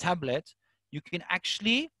don't have a tablet, you can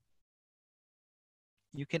actually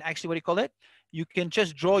what do you call it? You can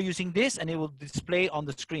just draw using this, and it will display on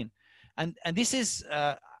the screen. And this is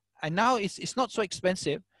and now it's not so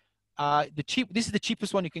expensive. This is the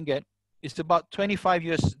cheapest one you can get. It's about $25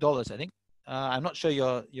 US, I think. I'm not sure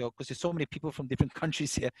because there's so many people from different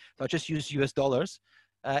countries here. So I'll just use US dollars.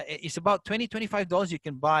 It's about $20, $25 you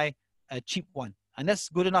can buy a cheap one. And that's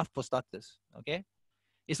good enough for starters, okay?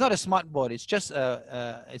 It's not a smart board. It's just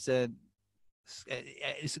this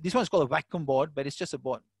one's called a vacuum board, but it's just a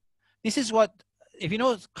board. This is what, if you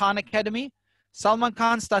know Khan Academy, Salman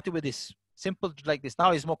Khan started with this. Simple like this.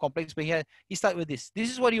 Now it's more complex, but here he started with this. This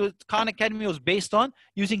is what Khan Academy was based on,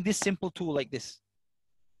 using this simple tool like this.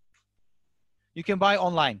 You can buy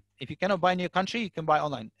online. If you cannot buy in your country, you can buy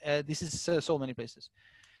online. This is so many places.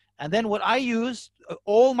 And then what I use,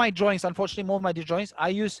 all my drawings, unfortunately, more of my drawings, I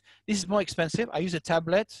use, this is more expensive. I use a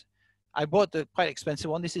tablet. I bought the quite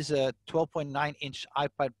expensive one. This is a 12.9-inch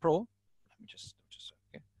iPad Pro. Let me just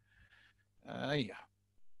okay. Yeah.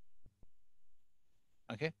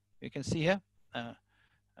 Okay, you can see here.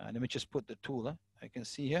 Let me just put the tool. I can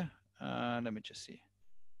see here. Let me just see.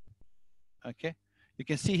 Okay. You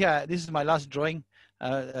can see here, this is my last drawing.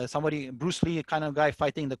 Somebody, Bruce Lee kind of guy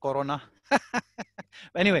fighting the corona.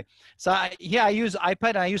 Anyway, so here I use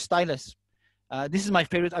iPad and I use stylus. This is my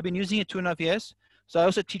favorite. I've been using it 2.5 years. So I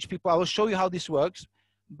also teach people, I will show you how this works,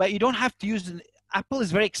 but you don't have to use, Apple is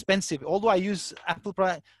very expensive. Although I use Apple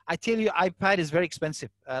product, I tell you iPad is very expensive.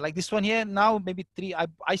 Like this one here, now maybe I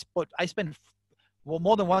spent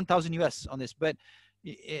more than 1,000 US on this, but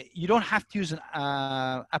you don't have to use an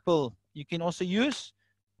Apple. You can also use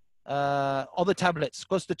other tablets,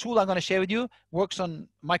 because the tool I'm going to share with you works on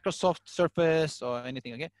Microsoft Surface or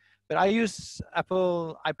anything. Okay, but I use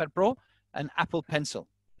Apple iPad Pro and Apple Pencil,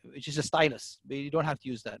 which is a stylus, but you don't have to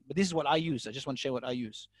use that. But this is what I use. I just want to share what I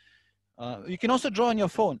use. You can also draw on your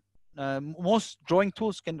phone. Most drawing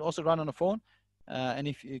tools can also run on a phone, and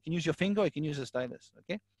if you can use your finger, you can use a stylus.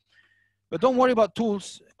 Okay. But don't worry about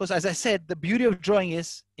tools, because as I said, the beauty of drawing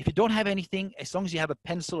is if you don't have anything, as long as you have a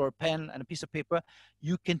pencil or a pen and a piece of paper,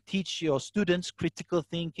 you can teach your students critical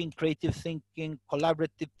thinking, creative thinking,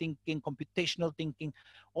 collaborative thinking, computational thinking.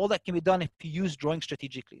 All that can be done if you use drawing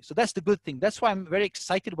strategically. So that's the good thing. That's why I'm very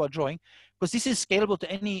excited about drawing, because this is scalable to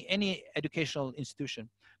any educational institution.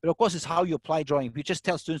 But of course, it's how you apply drawing. If you just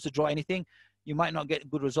tell students to draw anything, you might not get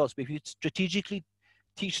good results. But if you strategically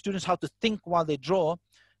teach students how to think while they draw,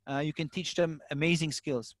 you can teach them amazing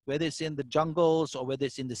skills, whether it's in the jungles or whether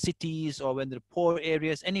it's in the cities or in the poor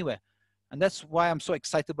areas, anywhere. And that's why I'm so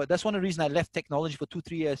excited. But that's one of the reasons I left technology for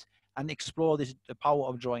 2-3 years and explore the power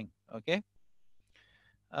of drawing. Okay.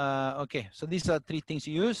 Okay. So these are 3 things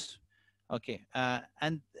you use. Okay.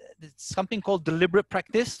 And it's something called deliberate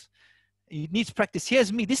practice. It needs practice.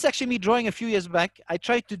 Here's me. This is actually me drawing a few years back. I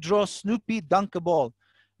tried to draw Snoopy dunk a ball.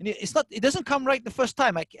 And it doesn't come right the first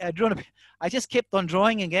time. I just kept on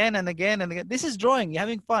drawing again and again and again. This is drawing, you're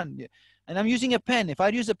having fun. And I'm using a pen. If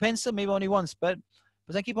I'd use a pencil, maybe only once, but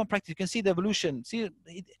I keep on practicing. You can see the evolution. See,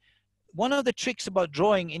 one of the tricks about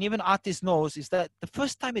drawing, and even artists knows, is that the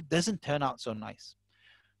first time it doesn't turn out so nice.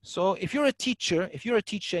 So if you're a teacher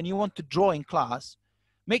and you want to draw in class,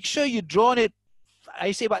 make sure you draw it,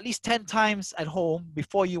 I say about at least 10 times at home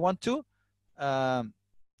before you want to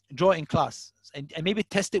draw in class, and maybe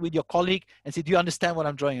test it with your colleague and say, do you understand what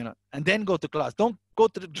I'm drawing or not? And then go to class. Don't go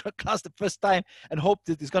to the class the first time and hope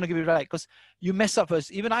that it's going to give you right, because you mess up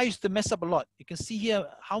first. Even I used to mess up a lot. You can see here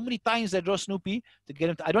how many times I draw Snoopy to get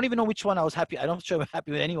him to, I don't even know which one I was happy. I don't sure I'm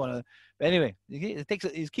happy with anyone. But anyway, you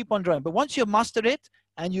keep on drawing. But once you mastered it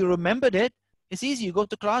and you remembered it, it's easy. You go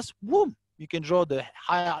to class, boom, you can draw the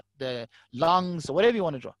heart, the lungs, or whatever you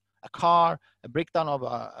want to draw. A car, a breakdown of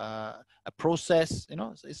a process, you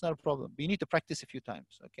know, so it's not a problem. But you need to practice a few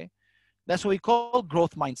times, okay? That's what we call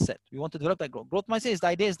growth mindset. We want to develop that growth. Growth mindset is the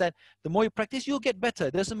idea is that the more you practice, you'll get better.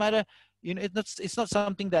 It doesn't matter, you know, it's not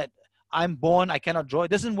something that I'm born, I cannot draw.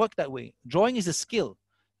 It doesn't work that way. Drawing is a skill.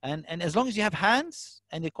 And as long as you have hands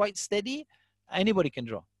and they're quite steady, anybody can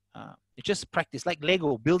draw. It's just practice, like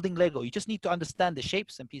Lego, building Lego. You just need to understand the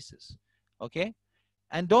shapes and pieces, okay?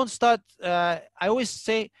 And don't start, I always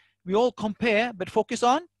say, we all compare, but focus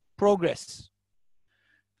on progress.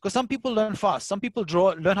 Because some people learn fast. Some people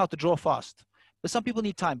learn how to draw fast. But some people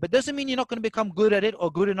need time. But doesn't mean you're not going to become good at it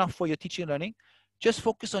or good enough for your teaching and learning. Just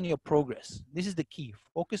focus on your progress. This is the key.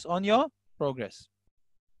 Focus on your progress.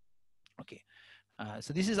 Okay.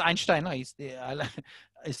 So this is Einstein.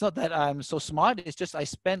 It's not that I'm so smart. It's just I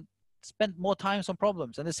spent more time on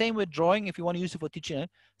problems. And the same with drawing. If you want to use it for teaching,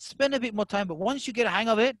 spend a bit more time. But once you get a hang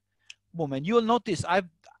of it, boom, and you'll notice I'm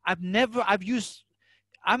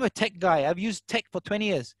a tech guy. I've used tech for 20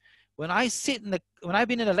 years. When I've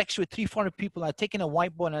been in a lecture with 300-400 people, I've taken a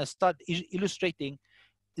whiteboard and I start illustrating.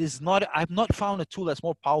 I've not found a tool that's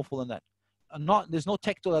more powerful than that. There's no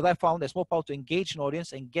tech tool that I found that's more powerful to engage an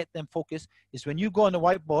audience and get them focused. Is when you go on the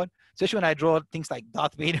whiteboard, especially when I draw things like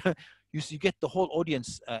Darth Vader, you get the whole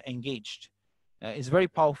audience engaged. It's very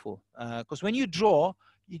powerful because when you draw,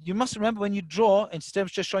 you must remember when you draw, instead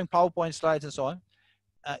of just showing PowerPoint slides and so on,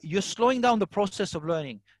 you're slowing down the process of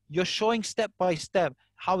learning. You're showing step by step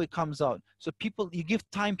how it comes out. So you give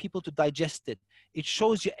time people to digest it. It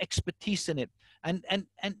shows your expertise in it. And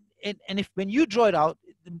if when you draw it out,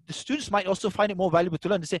 the students might also find it more valuable to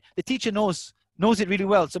learn. They say the teacher knows it really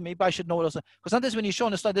well, so maybe I should know it also. Because sometimes when you show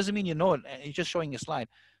on a slide, doesn't mean you know it. You're just showing a slide.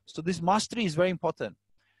 So this mastery is very important.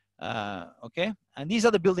 Okay, and these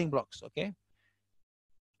are the building blocks. Okay,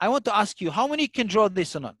 I want to ask you, how many can draw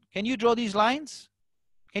this or not? Can you draw these lines?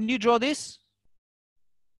 Can you draw this?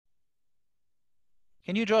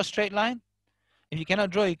 Can you draw a straight line? If you cannot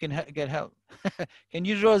draw, you can get help. Can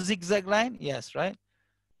you draw a zigzag line? Yes, right?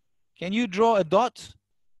 Can you draw a dot?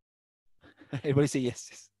 Everybody say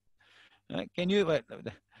yes. Can you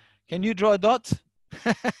draw a dot?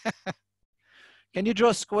 Can you draw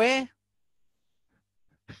a square?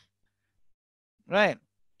 Right.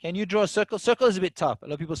 Can you draw a circle? Circle is a bit tough. A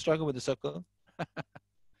lot of people struggle with the circle.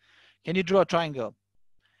 Can you draw a triangle?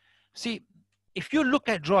 See, if you look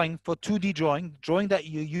at drawing for 2D drawing that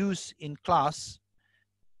you use in class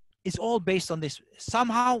is all based on this.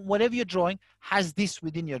 Somehow, whatever you're drawing has this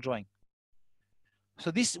within your drawing. So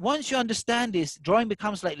this, once you understand this, drawing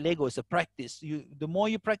becomes like Lego. It's a practice. The more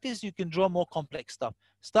you practice, you can draw more complex stuff.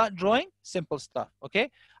 Start drawing simple stuff, okay?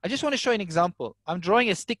 I just want to show you an example. I'm drawing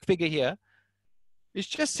a stick figure here. It's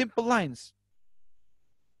just simple lines.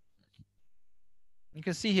 You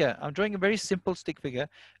can see here, I'm drawing a very simple stick figure.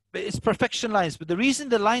 But it's perfection lines. But the reason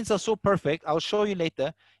the lines are so perfect, I'll show you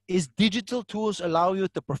later, is digital tools allow you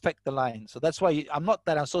to perfect the line. So that's why I'm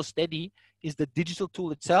so steady, is the digital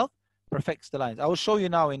tool itself perfects the lines. I will show you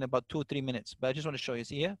now in about 2 or 3 minutes, but I just want to show you.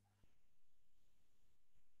 See here?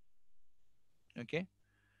 Okay.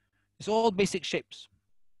 It's all basic shapes.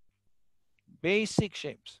 Basic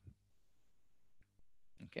shapes.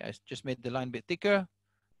 Okay, I just made the line a bit thicker.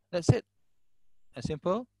 That's it. A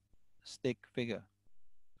simple stick figure.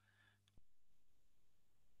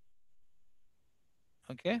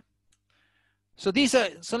 Okay. So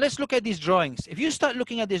let's look at these drawings. If you start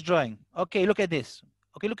looking at this drawing, okay, look at this.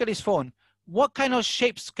 Okay, look at this phone. What kind of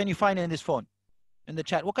shapes can you find in this phone? In the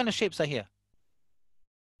chat, what kind of shapes are here?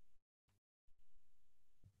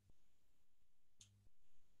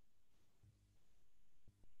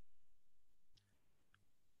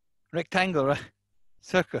 Rectangle, right?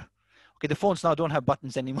 Circle. Okay, the phones now don't have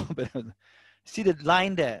buttons anymore, but see the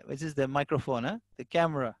line there, which is the microphone, huh? The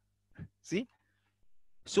camera. See?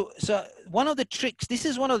 So one of the tricks, this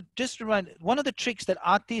is one of the tricks that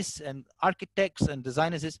artists and architects and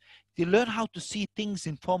designers is they learn how to see things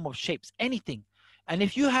in form of shapes, anything. And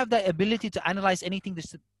if you have that ability to analyze anything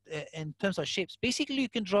in terms of shapes, basically you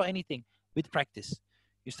can draw anything with practice.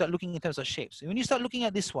 You start looking in terms of shapes. When you start looking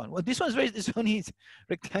at this one, well, this one needs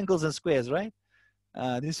rectangles and squares, right?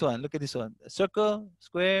 This one, look at this one. Circle,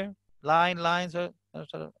 square, lines,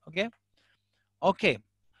 okay? Okay.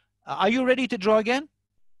 Are you ready to draw again?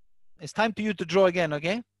 It's time for you to draw again,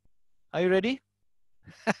 okay? Are you ready?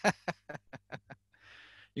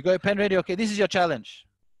 You got your pen ready? Okay, this is your challenge.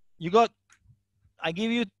 I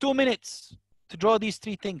give you 2 minutes to draw these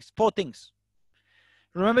 4 things.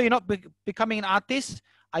 Remember, you're not becoming an artist.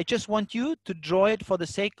 I just want you to draw it for the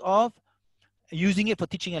sake of using it for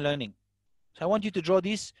teaching and learning. So I want you to draw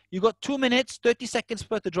these. You got 2 minutes, 30 seconds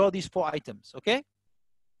to draw these 4 items, okay?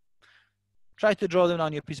 Try to draw them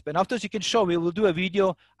on your piece of paper. Afterwards, you can show. We will do a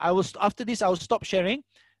video. After this, I will stop sharing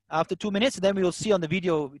after 2 minutes. Then we will see on the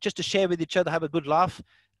video just to share with each other, have a good laugh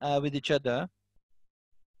with each other.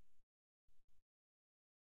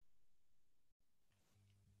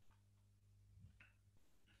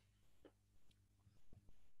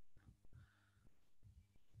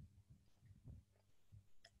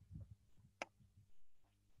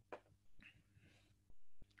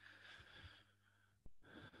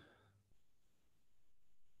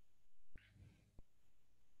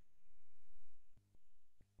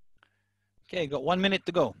 Okay, got 1 minute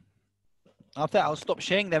to go. After I'll stop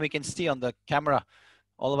sharing, then we can see on the camera.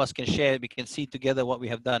 All of us can share. We can see together what we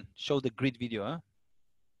have done. Show the grid video, huh?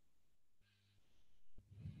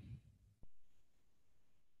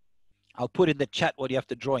 I'll put in the chat what you have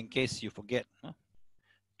to draw in case you forget. Huh?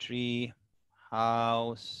 Tree,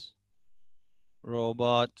 house,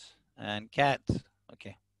 robot, and cat.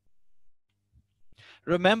 Okay.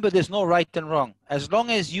 Remember, there's no right and wrong. As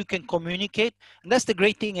long as you can communicate, and that's the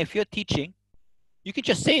great thing if you're teaching, you can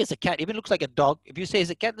just say it's a cat. Even looks like a dog. If you say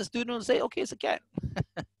it's a cat, the student will say, okay, it's a cat.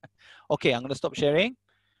 Okay, I'm going to stop sharing.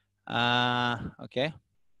 Okay.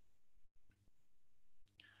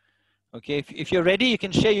 Okay, if you're ready, you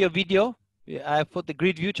can share your video. I put the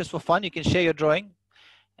grid view just for fun. You can share your drawing.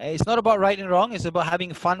 It's not about right and wrong. It's about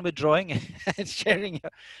having fun with drawing and sharing.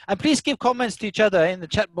 And please give comments to each other in the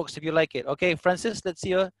chat box if you like it. Okay, Francis, let's see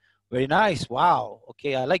you. Very nice. Wow.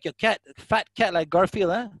 Okay, I like your cat. Fat cat like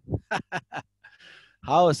Garfield, huh?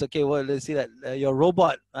 House. Okay, well, let's see that. Your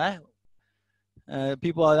robot. Huh?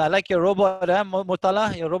 People, I like your robot, huh?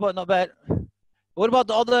 Murtala, your robot, not bad. What about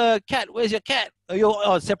the other cat? Where's your cat?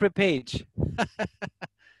 Oh, separate page.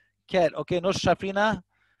 Cat. Okay, no Shafrina.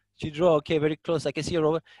 She drew. Okay, very close. I can see your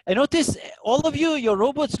robot. I notice all of you, your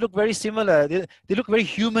robots look very similar. They look very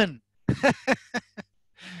human.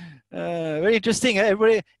 Very interesting.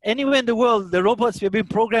 Everybody, anywhere in the world, the robots, we've been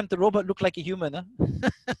programmed, the robot look like a human. Huh?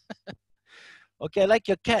 Okay, I like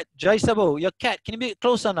your cat. Jai Sabo, your cat. Can you be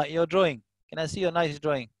close or not? Your drawing. Can I see your nice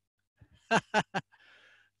drawing?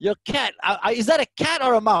 Your cat. Is that a cat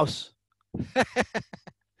or a mouse?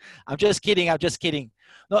 I'm just kidding. I'm just kidding.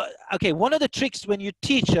 No, okay, one of the tricks when you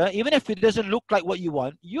teach, even if it doesn't look like what you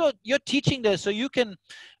want, you're teaching this so you can,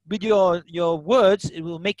 with your words, it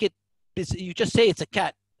will make it, you just say it's a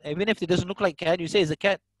cat. Even if it doesn't look like a cat, you say it's a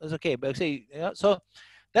cat, that's okay. But say, yeah, so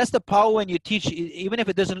that's the power when you teach, even if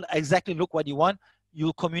it doesn't exactly look what you want,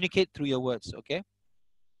 you'll communicate through your words, okay?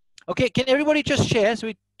 Okay, can everybody just share? So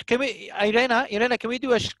Irena, can we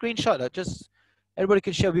do a screenshot? Just, everybody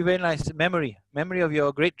can share, it'll be very nice. Memory of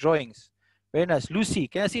your great drawings. Very nice. Lucy,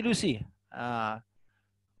 can I see Lucy?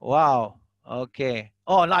 Wow. Okay.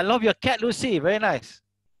 Oh, I love your cat, Lucy. Very nice.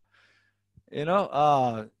 You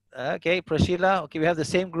know, okay, Prashila. Okay, we have the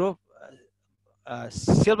same group.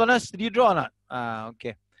 Sylvanus, did you draw or not?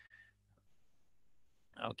 Okay.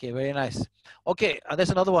 Okay, very nice. Okay, there's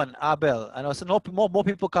another one. Abel. I know so more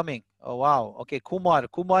people coming. Oh, wow. Okay, Kumar.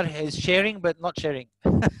 Kumar is sharing but not sharing.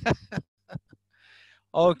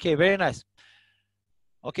 Okay, very nice.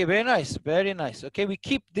 Okay, very nice, very nice. Okay, we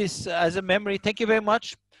keep this as a memory. Thank you very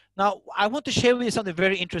much. Now, I want to share with you something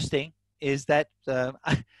very interesting, is that,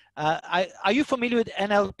 are you familiar with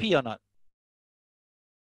NLP or not?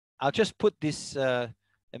 I'll just put this, let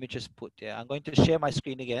me just put, yeah, I'm going to share my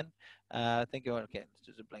screen again. Thank you, okay, let's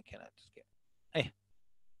do the blank, hey.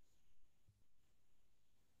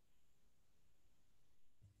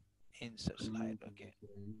 Insert slide, okay.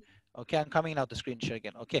 Okay, I'm coming out the screen share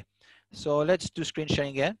again. Okay, so let's do screen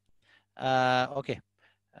sharing again. Okay,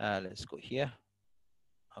 let's go here.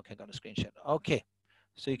 Okay, got a screen share. Okay,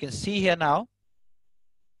 so you can see here now.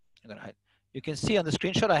 I'm gonna hide. You can see on the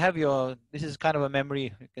screenshot I have your. This is kind of a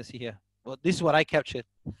memory. You can see here. Well, this is what I captured.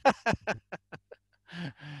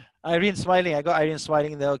 Irene smiling. I got Irene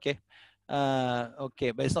smiling there. Okay,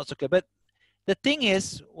 okay, but it's not so clear. But the thing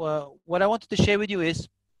is, what I wanted to share with you is.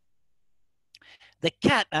 The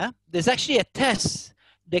cat, there's actually a test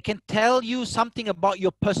that can tell you something about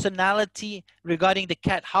your personality regarding the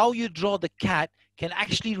cat. How you draw the cat can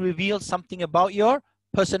actually reveal something about your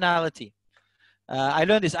personality. I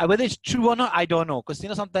learned this. Whether it's true or not, I don't know. Because, you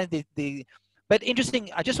know, sometimes but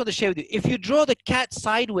interesting, I just want to share with you. If you draw the cat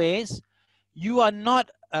sideways, you are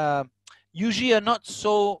not, usually are not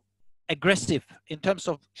so aggressive in terms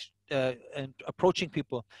of and approaching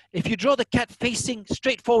people. If you draw the cat facing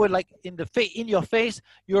straight forward, like in your face,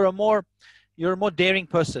 you're a more daring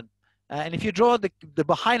person. And if you draw the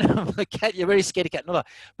behind of the cat, you're very scared of cat. No.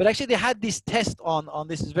 But actually, they had this test on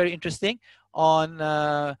this is very interesting.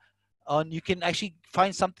 On you can actually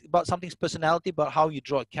find something about something's personality about how you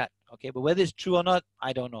draw a cat. Okay, but whether it's true or not,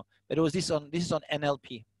 I don't know. But it was this is on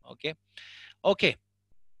NLP. Okay, okay.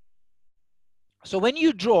 So when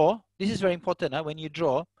you draw, this is very important. When you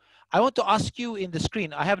draw, I want to ask you in the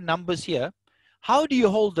screen, I have numbers here. How do you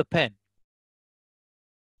hold the pen?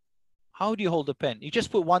 How do you hold the pen? You just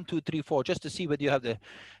put 1, 2, 3, 4, just to see whether you have they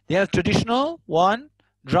have traditional, 1,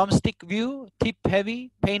 drumstick view, tip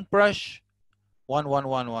heavy, paintbrush, 1, 1,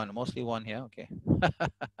 1, 1, mostly 1 here, okay.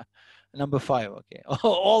 Number 5, okay.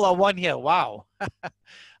 All are 1 here, wow.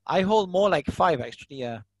 I hold more like 5 actually,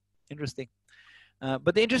 yeah, interesting.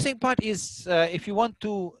 But the interesting part is if you want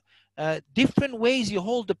to, different ways you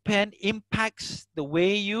hold the pen impacts the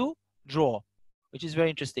way you draw, which is very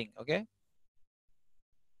interesting. Okay.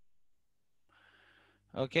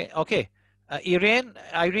 Okay. Okay. Irene,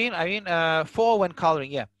 4 when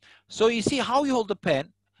coloring. Yeah. So you see how you hold the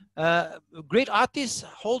pen. Great artists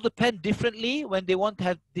hold the pen differently when they want to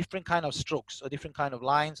have different kind of strokes or different kind of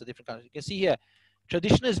lines or different kind of. You can see here,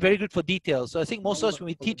 traditional is very good for details. So I think most of us when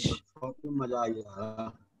we teach.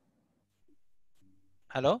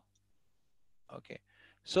 Hello. Okay,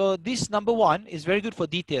 so this number 1 is very good for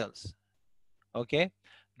details. Okay,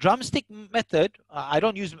 drumstick method, I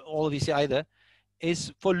don't use all of these here either,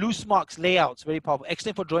 is for loose marks, layouts, very powerful,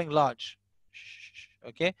 excellent for drawing large.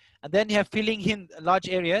 Okay, and then you have filling in large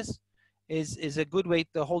areas is a good way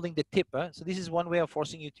to holding the tip. So this is one way of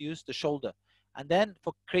forcing you to use the shoulder. And then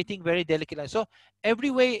for creating very delicate lines. So every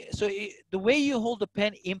way, the way you hold the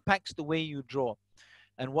pen impacts the way you draw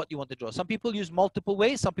and what you want to draw. Some people use multiple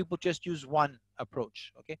ways, some people just use one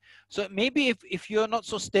approach. Okay, so maybe if you're not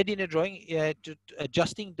so steady in your drawing,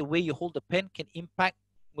 adjusting the way you hold the pen can impact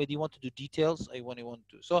whether you want to do details or you want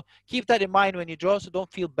to. So keep that in mind when you draw, so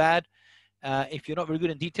don't feel bad if you're not very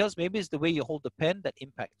good in details. Maybe it's the way you hold the pen that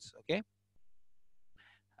impacts. Okay.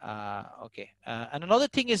 And another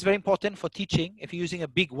thing is very important for teaching. If you're using a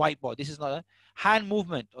big whiteboard, this is not a hand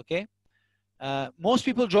movement. Okay, most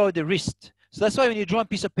people draw with the wrist, so that's why when you draw on a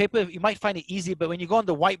piece of paper, you might find it easy, but when you go on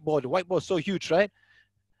the whiteboard is so huge, right?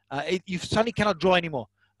 You suddenly cannot draw anymore.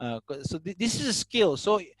 So this is a skill.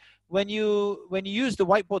 So when you use the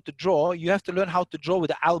whiteboard to draw, you have to learn how to draw with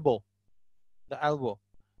the elbow. The elbow.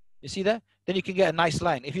 You see that? Then you can get a nice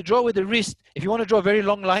line. If you draw with the wrist, if you want to draw a very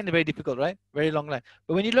long line, very difficult, right? Very long line.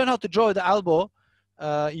 But when you learn how to draw with the elbow,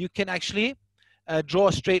 you can actually draw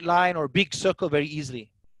a straight line or a big circle very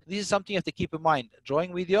easily. This is something you have to keep in mind,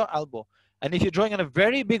 drawing with your elbow. And if you're drawing on a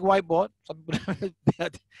very big whiteboard,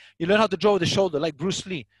 you learn how to draw with the shoulder, like Bruce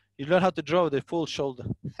Lee. You learn how to draw with the full shoulder.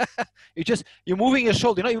 You're moving your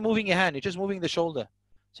shoulder, you're not even moving your hand, you're just moving the shoulder.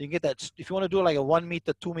 So you get that. If you want to do like a 1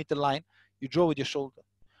 meter, 2 meter line, you draw with your shoulder.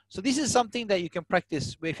 So this is something that you can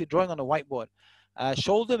practice if you're drawing on a whiteboard.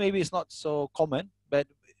 Shoulder maybe is not so common, but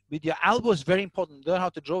with your elbow is very important. Learn how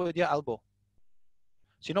to draw with your elbow.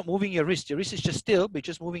 So you're not moving your wrist. Your wrist is just still, but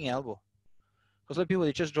you're just moving your elbow. Because a lot of people,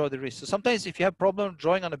 they just draw the wrist. So sometimes if you have problem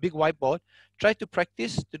drawing on a big whiteboard, try to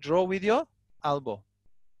practice to draw with your elbow.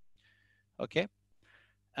 Okay.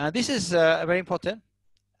 This is very important.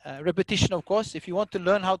 Repetition, of course. If you want to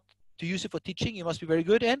learn how to use it for teaching, you must be very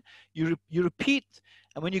good. And you repeat.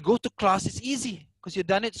 And when you go to class, it's easy because you've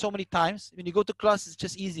done it so many times. When you go to class, it's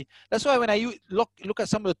just easy. That's why when I look at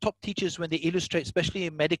some of the top teachers, when they illustrate, especially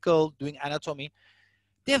in medical, doing anatomy,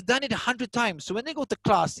 they have done it 100 times. So when they go to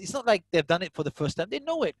class, it's not like they've done it for the first time. They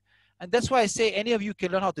know it. And that's why I say any of you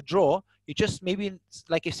can learn how to draw. You just maybe,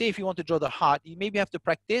 like I say, if you want to draw the heart, you maybe have to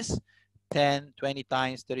practice 10, 20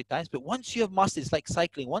 times, 30 times. But once you have mastered, it's like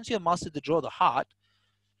cycling. Once you have mastered to draw the heart,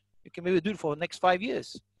 you can maybe do it for the next 5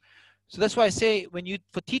 years. So that's why I say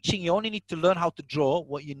for teaching, you only need to learn how to draw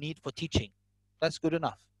what you need for teaching. That's good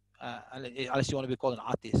enough, unless you want to be called an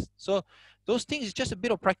artist. So those things is just a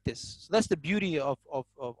bit of practice. So that's the beauty of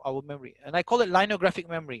our memory. And I call it linographic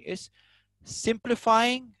memory. It's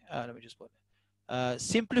simplifying, let me just put it,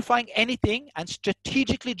 simplifying anything and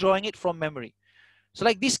strategically drawing it from memory. So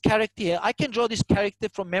like this character here, I can draw this character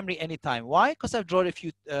from memory anytime. Why? Because I've drawn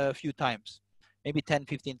it a few times. Maybe 10,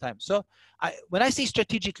 15 times. So when I say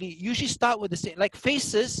strategically, usually start with the same, like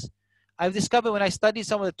faces. I've discovered when I study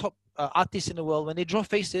some of the top artists in the world, when they draw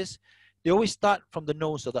faces, they always start from the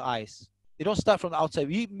nose or the eyes. They don't start from the outside.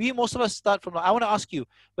 Most of us start from, I want to ask you,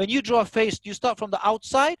 when you draw a face, do you start from the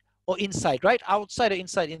outside or inside, right? Outside or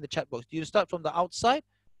inside in the chat box? Do you start from the outside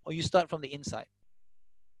or you start from the inside?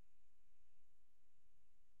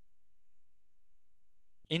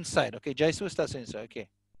 Inside, okay. Jaisu starts inside, okay.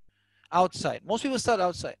 Outside. Most people start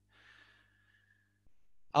outside.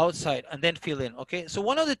 Outside and then fill in. Okay. So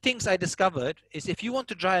one of the things I discovered is if you want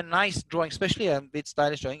to draw a nice drawing, especially a bit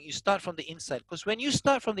stylish drawing, you start from the inside. Because when you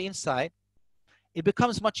start from the inside, it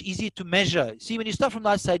becomes much easier to measure. See, when you start from the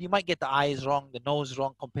outside, you might get the eyes wrong, the nose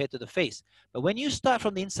wrong compared to the face. But when you start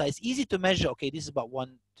from the inside, it's easy to measure. Okay, this is about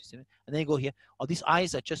 1, 2, and then you go here. Oh, these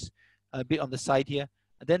eyes are just a bit on the side here.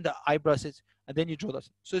 And then the eyebrows, and then you draw those.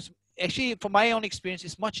 So it's actually, from my own experience,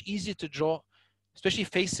 it's much easier to draw, especially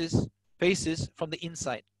faces from the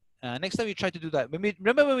inside. Next time you try to do that.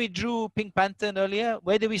 Remember when we drew Pink Panther earlier?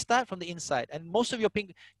 Where did we start? From the inside. And most of your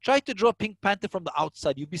try to draw Pink Panther from the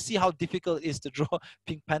outside. You'll see how difficult it is to draw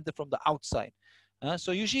Pink Panther from the outside.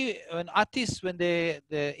 So usually when artists, when the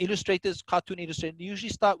illustrators, cartoon illustrators, they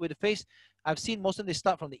usually start with the face. I've seen most of them, they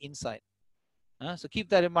start from the inside. So keep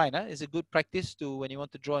that in mind. It's a good practice to when you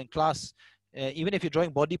want to draw in class. Even if you're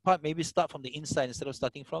drawing body part, maybe start from the inside instead of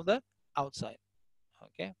starting from the outside.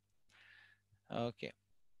 Okay. Okay.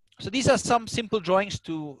 So these are some simple drawings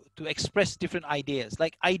to express different ideas.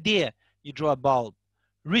 Like idea, you draw a bulb.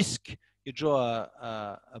 Risk, you draw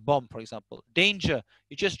a bomb, for example. Danger,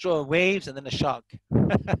 you just draw waves and then a shark.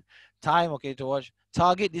 Time, okay, to watch.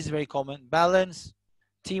 Target, this is very common. Balance,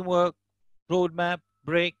 teamwork, roadmap,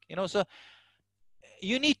 break. So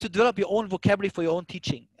you need to develop your own vocabulary for your own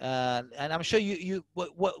teaching. And I'm sure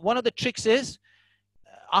one of the tricks is,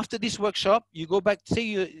 after this workshop, you go back, say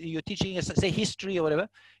you're teaching, say history or whatever,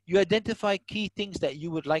 you identify key things that you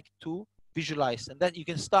would like to visualize. And then you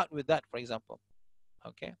can start with that, for example.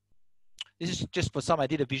 Okay. This is just for some. I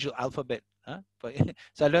did a visual alphabet. So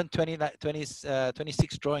I learned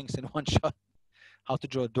 26 drawings in one shot. How to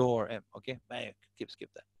draw a door. Okay, skip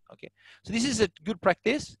that. Okay, so this is a good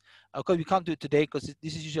practice. Of course, we can't do it today because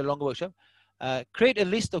this is usually a longer workshop. Create a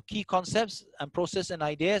list of key concepts and process and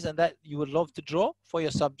ideas, and that you would love to draw for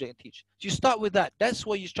your subject and teach. So you start with that. That's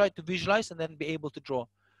what you try to visualize and then be able to draw.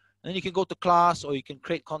 And then you can go to class or you can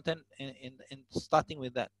create content in starting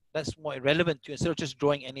with that. That's more relevant to you instead of just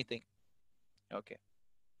drawing anything. Okay.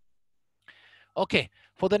 Okay,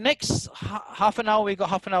 for the next half an hour, we got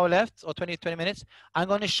half an hour left, or 20 minutes. I'm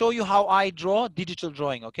going to show you how I draw digital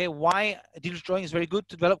drawing. Okay, why digital drawing is very good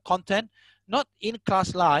to develop content, not in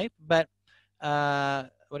class live, but what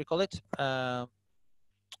do you call it?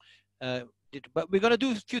 But we're going to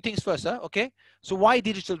do a few things first. Okay, so why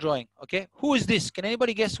digital drawing? Okay, who is this? Can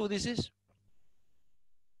anybody guess who this is?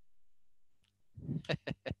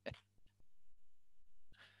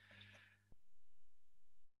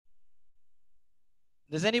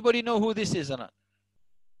 Does anybody know who this is or not?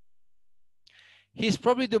 He's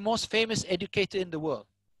probably the most famous educator in the world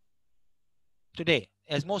today.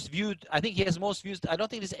 As most viewed, I think he has most views. I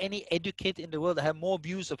don't think there's any educator in the world that have more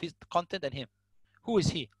views of his content than him. Who is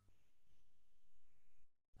he?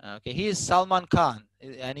 Okay, he is Salman Khan,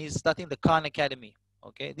 and he's starting the Khan Academy.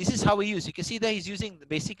 Okay, this is how he uses. You can see that he's using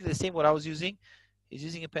basically the same what I was using. He's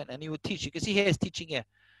using a pen, and he will teach. You can see here he's teaching here.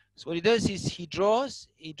 So what he does is he draws,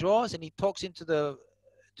 and he talks into the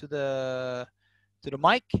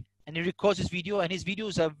mic, and he records his video, and his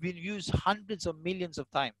videos have been used hundreds of millions of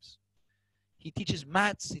times. He teaches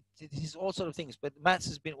maths, he teaches all sort of things, but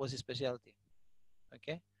maths was his specialty.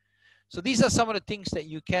 Okay, so these are some of the things that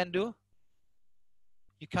you can do.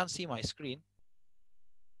 You can't see my screen.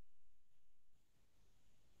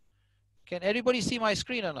 Can everybody see my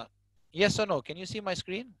screen or not? Yes or no? Can you see my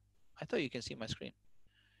screen? I thought you can see my screen.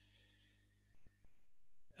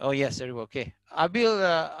 Oh yes, everybody. Okay, Abil,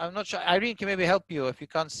 I'm not sure. Irene can maybe help you if you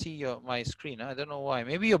can't see my screen. I don't know why.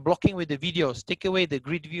 Maybe you're blocking with the videos. Take away the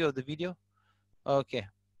grid view of the video. Okay.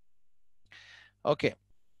 Okay.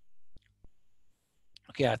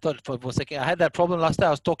 Okay, I thought for a second I had that problem last time. I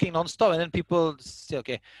was talking non-stop, and then people say,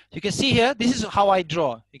 okay. So you can see here. This is how I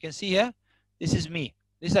draw. You can see here. This is me.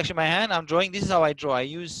 This is actually my hand. I'm drawing. This is how I draw. I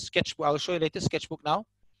use sketchbook. I'll show you later. Sketchbook now.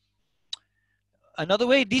 Another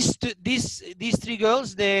way, these three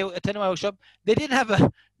girls, they attended my workshop. They didn't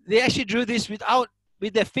have they actually drew this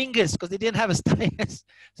with their fingers because they didn't have a stylus.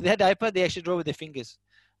 So they had the iPad, they actually draw with their fingers.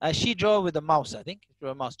 She draw with a mouse, I think.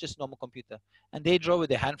 Draw a mouse, just normal computer. And they draw with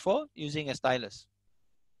their handful using a stylus.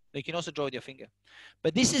 You can also draw with your finger.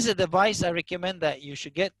 But this is a device I recommend that you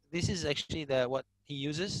should get. This is actually what he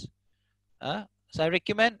uses. So I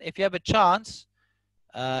recommend if you have a chance,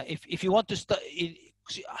 if you want to start.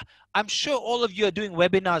 I'm sure all of you are doing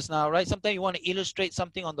webinars now, right? Sometimes you want to illustrate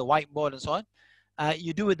something on the whiteboard and so on.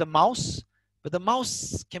 You do with the mouse, but the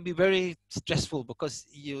mouse can be very stressful because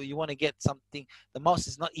you want to get something. The mouse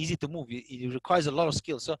is not easy to move. It requires a lot of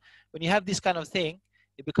skill. So when you have this kind of thing,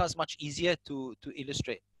 it becomes much easier to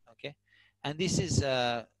illustrate. Okay, and this is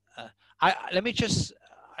I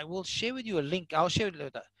will share with you a link. I'll share with you.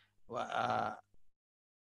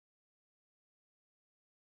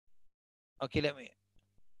 Okay,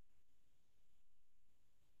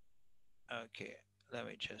 let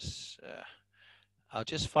me just, I'll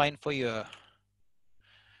just find for you,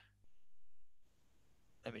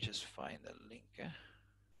 let me just find the link.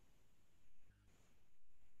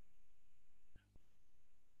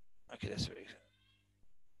 Okay, that's very good.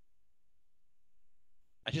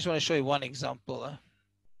 I just want to show you one example.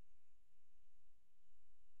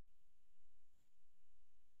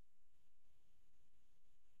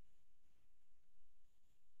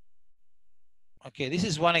 Okay, this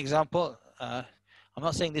is one example. I'm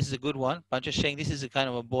not saying this is a good one, but I'm just saying this is a kind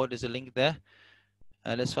of a board. There's a link there.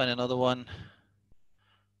 Let's find another one.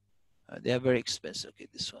 They are very expensive. Okay,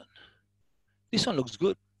 this one. This one looks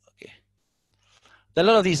good. Okay. There are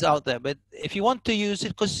a lot of these out there, but if you want to use it,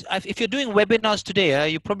 because if you're doing webinars today,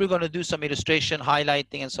 you're probably going to do some illustration,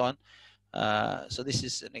 highlighting, and so on. So this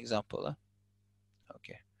is an example.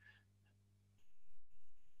 Okay.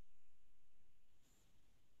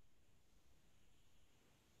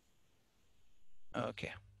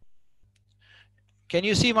 Okay. Can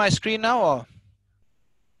you see my screen now, or?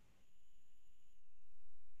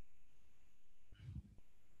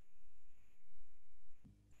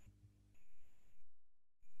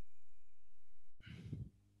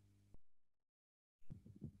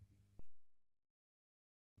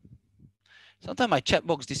 Sometimes my chat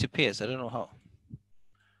box disappears. I don't know how.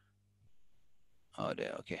 Oh,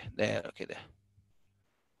 there. Okay, there. Okay, there.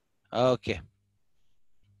 Okay.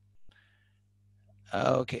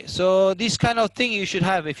 Okay, so this kind of thing you should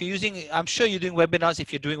have if you're using. I'm sure you're doing webinars.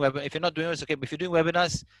 If you're doing if you're not doing it, okay. But if you're doing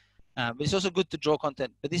webinars, but it's also good to draw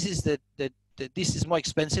content. But this is this is more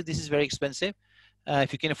expensive. This is very expensive.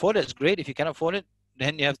 If you can afford it, it's great. If you cannot afford it,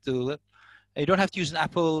 then you have to. You don't have to use an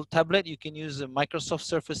Apple tablet. You can use a Microsoft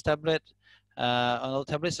Surface tablet on all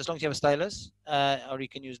tablets, as long as you have a stylus, or you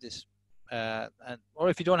can use this. Or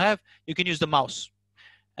if you don't have, you can use the mouse.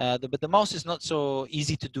 But the mouse is not so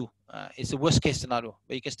easy to do. It's the worst case scenario,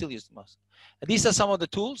 but you can still use the mouse. These are some of the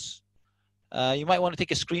tools. You might want to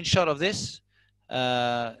take a screenshot of this.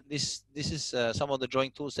 This is some of the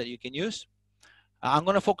drawing tools that you can use. I'm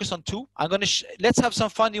going to focus on two. Let's have some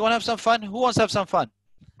fun. You want to have some fun? Who wants to have some fun?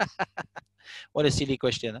 What a silly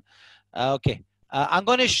question. Okay. I'm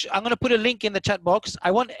going to put a link in the chat box.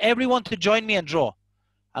 I want everyone to join me and draw.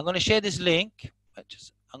 I'm going to share this link.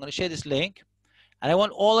 I'm going to share this link. And I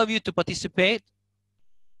want all of you to participate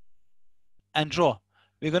and draw.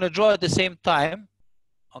 We're going to draw at the same time.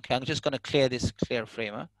 Okay, I'm just going to clear this clear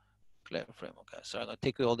frame. Clear frame. Okay, so I'm going to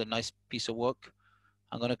take away all the nice piece of work.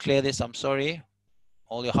 I'm going to clear this. I'm sorry.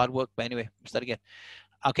 All your hard work. But anyway, start again.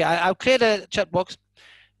 Okay, I'll clear the chat box.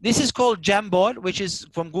 This is called Jamboard, which is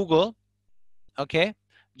from Google. Okay,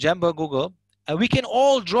 Jamboard Google. And we can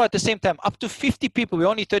all draw at the same time. Up to 50 people. We're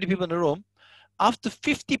only 30 people in the room. Up to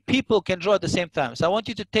 50 people can draw at the same time. So I want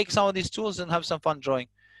you to take some of these tools and have some fun drawing.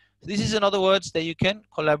 So this is, in other words, that you can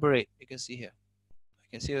collaborate. You can see here.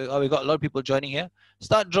 You can see, oh, we got a lot of people joining here.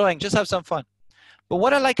 Start drawing, just have some fun. But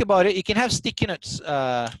what I like about it, you can have sticky notes.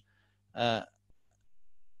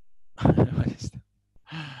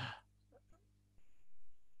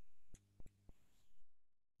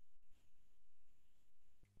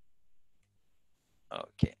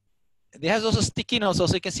 Okay. There has also sticky notes.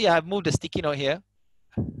 Also, you can see I've moved the sticky note here.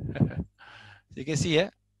 So you can see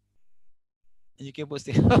here. You can post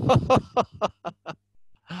it.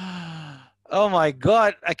 Oh my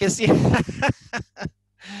God! I can see. You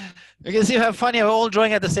can see how funny. We're all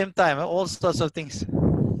drawing at the same time. All sorts of things.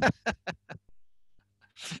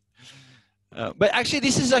 But actually,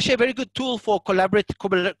 this is actually a very good tool for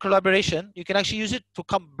collaboration. You can actually use it to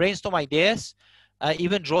brainstorm ideas.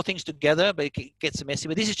 Even draw things together, but it gets messy.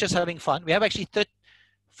 But this is just having fun. We have actually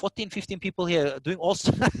 14, 15 people here doing all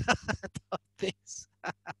sorts of things.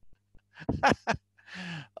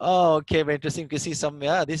 Oh, okay, very interesting. You can see some,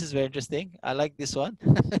 yeah, this is very interesting. I like this one,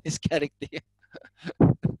 this character.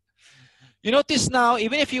 You notice now,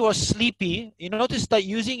 even if you were sleepy, you notice that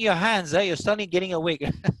using your hands, you're suddenly getting awake.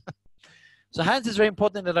 So hands is very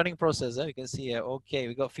important in the learning process. You can see here, okay,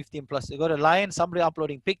 we got 15 plus. We got a lion, somebody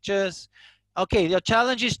uploading pictures. Okay, your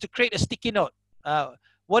challenge is to create a sticky note.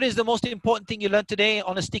 What is the most important thing you learned today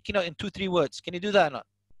on a sticky note in 2-3 words? Can you do that or not?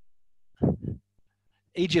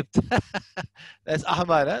 Egypt. That's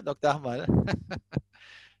Ahmad, Dr. Ahmad.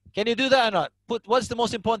 Can you do that or not? What's the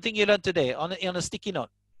most important thing you learned today on a sticky note?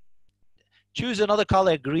 Choose another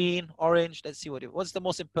color, green, orange. Let's see what's the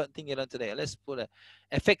most important thing you learned today. Let's put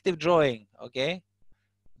effective drawing. Okay,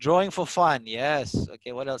 drawing for fun. Yes.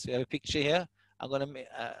 Okay. What else? We have a picture here. I'm gonna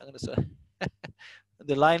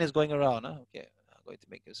the line is going around. Huh? Okay, I'm going to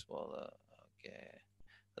make it smaller. Okay,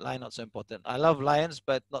 the line not so important. I love lions,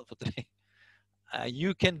 but not for today.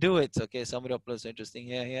 You can do it. Okay, somebody uploads interesting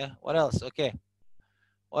here. Here. What else? Okay,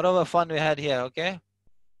 whatever fun we had here. Okay,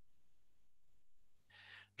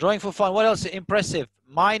 drawing for fun. What else? Impressive.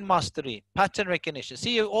 Mind mastery, pattern recognition.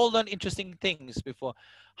 See, you all learned interesting things before.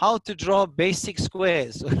 How to draw basic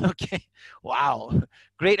squares. Okay, wow,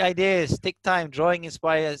 great ideas. Take time. Drawing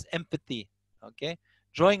inspires empathy. Okay,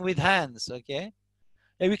 drawing with hands. Okay,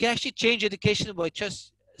 and we can actually change education by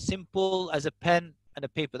just simple as a pen and a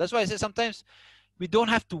paper. That's why I say sometimes we don't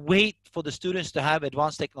have to wait for the students to have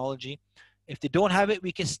advanced technology. If they don't have it,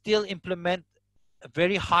 we can still implement a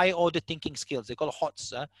very high order thinking skills. They call it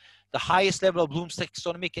HOTS. The highest level of Bloom's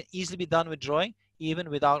taxonomy can easily be done with drawing,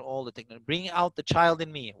 even without all the technology. Bringing out the child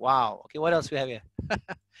in me. Wow. Okay, what else we have here?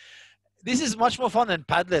 This is much more fun than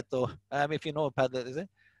Padlet, though. If you know what Padlet is.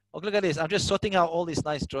 Okay, look at this. I'm just sorting out all these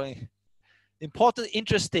nice drawing. Important,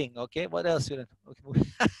 interesting. Okay, what else? Okay.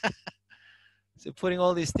 So putting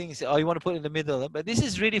all these things. Oh, you want to put it in the middle. But this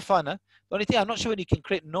is really fun. The only thing I'm not sure when you can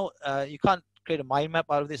create you can't create a mind map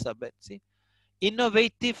out of this. But see,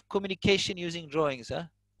 innovative communication using drawings.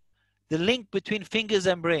 The link between fingers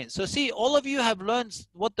and brains. So see, all of you have learned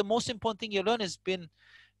what the most important thing you learn has been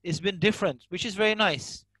different, which is very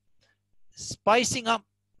nice. Spicing up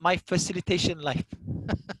my facilitation life.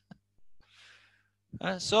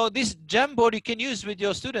 So this Jamboard you can use with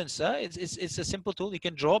your students. It's a simple tool. You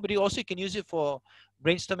can draw, but you also can use it for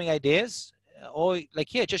brainstorming ideas, or like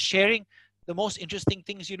here, just sharing the most interesting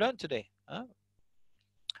things you learned today.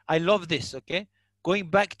 I love this, okay? Going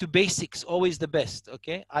back to basics, always the best,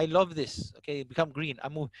 okay? I love this, okay? Become green.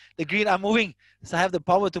 The green, I'm moving, so I have the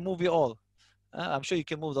power to move you all. I'm sure you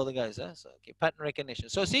can move the other guys. So, okay, pattern recognition.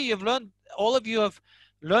 So see, you've learned, all of you have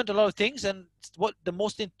learned a lot of things, and what the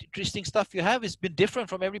most interesting stuff you have has been different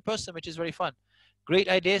from every person, which is very fun. Great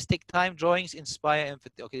ideas, take time, drawings, inspire,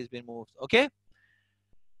 empathy. Okay, it's been moved. Okay?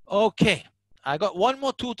 Okay. I got one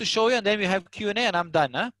more tool to show you, and then we have Q&A, and I'm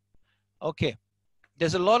done. Huh? Okay.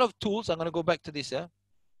 There's a lot of tools. I'm going to go back to this.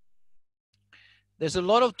 There's a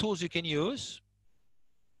lot of tools you can use.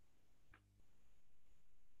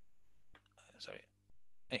 Sorry.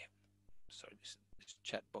 Hey. Sorry, this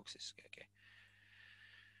chat box is okay.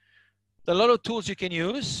 There are a lot of tools you can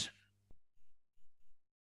use.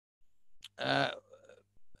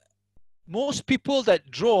 Most people that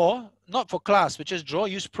draw, not for class, but just draw,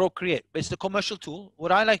 use Procreate. But it's the commercial tool.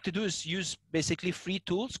 What I like to do is use basically free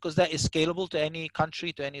tools, because that is scalable to any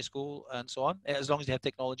country, to any school, and so on, as long as they have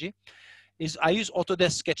technology. I use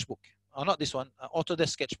Autodesk Sketchbook. Oh, not this one,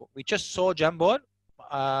 Autodesk Sketchbook. We just saw Jamboard,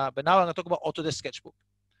 but now I'm going to talk about Autodesk Sketchbook.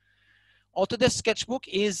 Autodesk Sketchbook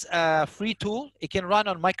is a free tool. It can run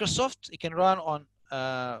on Microsoft. It can run on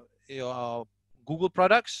your Google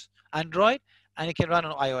products, Android, and it can run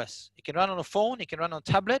on iOS. It can run on a phone. It can run on a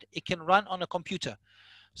tablet. It can run on a computer.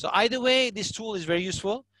 So either way, this tool is very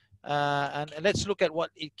useful. And let's look at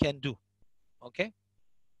what it can do. Okay.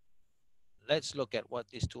 Let's look at what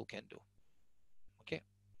this tool can do. Okay.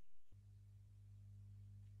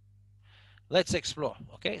 Let's explore.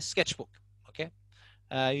 Okay. Sketchbook. Okay.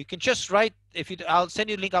 You can just write, I'll send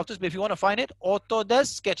you a link after this, but if you want to find it,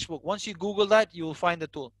 Autodesk Sketchbook. Once you Google that, you will find the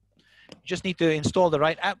tool. You just need to install the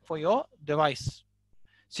right app for your device.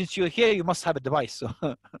 Since you're here, you must have a device. So,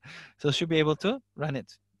 so you should be able to run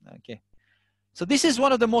it. Okay. So this is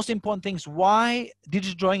one of the most important things. Why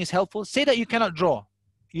digital drawing is helpful. Say that you cannot draw.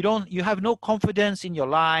 You have no confidence in your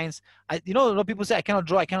lines. You know, a lot of people say, I cannot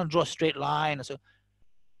draw a straight line. So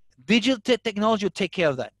digital technology will take care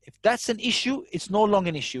of that. If that's an issue, it's no longer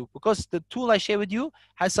an issue, because the tool I share with you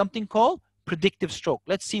has something called predictive stroke.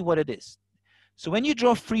 Let's see what it is. So when you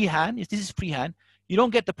draw freehand, if this is freehand, you don't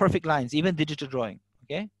get the perfect lines, even digital drawing,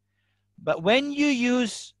 okay? But when you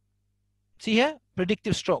use, see here,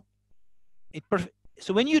 predictive stroke.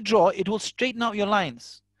 So when you draw, it will straighten out your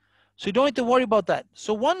lines. So you don't have to worry about that.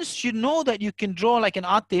 So once you know that you can draw like an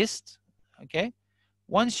artist, okay?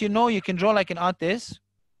 Once you know you can draw like an artist,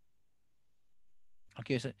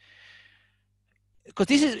 okay, so because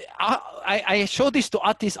this is, I show this to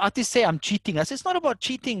artists. Artists say I'm cheating. I say it's not about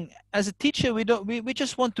cheating. As a teacher, we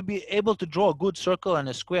just want to be able to draw a good circle and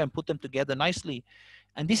a square and put them together nicely.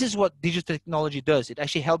 And this is what digital technology does. It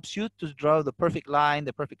actually helps you to draw the perfect line,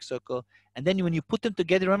 the perfect circle. And then when you put them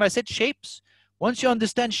together, remember I said shapes. Once you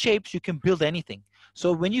understand shapes, you can build anything.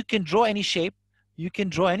 So when you can draw any shape, you can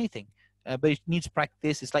draw anything. But it needs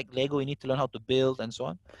practice. It's like Lego. You need to learn how to build and so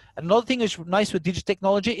on. And another thing that's nice with digital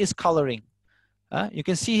technology is coloring. You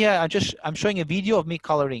can see here, I'm showing a video of me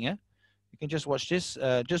coloring. You can just watch this.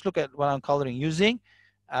 Just look at what I'm coloring using.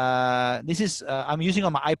 This is, I'm using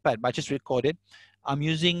on my iPad, but I just recorded. I'm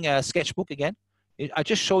using Sketchbook again. I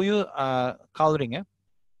just show you coloring.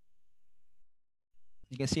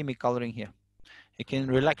 You can see me coloring here. You can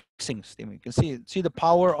relaxing. You can see the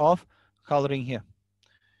power of coloring here.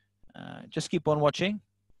 Just keep on watching.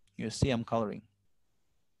 You see I'm coloring.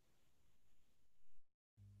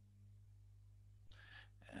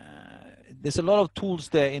 There's a lot of tools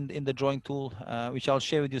there in the drawing tool, which I'll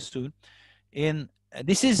share with you soon.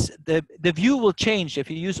 This is the view will change if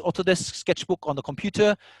you use Autodesk Sketchbook on the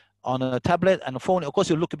computer, on a tablet and a phone. Of course,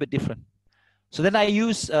 you'll look a bit different. So then I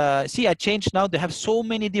use, see, I changed now. They have so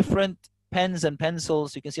many different pens and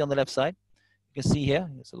pencils. You can see on the left side. You can see here,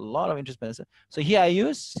 there's a lot of interesting pencils. So here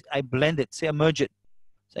I blend it. Say I merge it.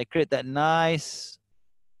 So I create that nice.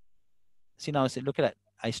 See now, I say, look at that.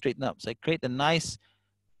 I straighten up. So I create a nice.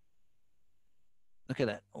 Look at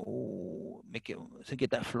that. Oh, make it so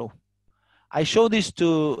get that flow. I show this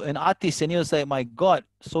to an artist and he was like, my God,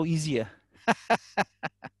 so easier. So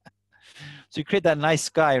you create that nice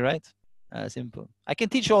sky, right? Simple. I can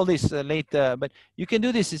teach all this later, but you can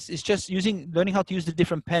do this. It's just learning how to use the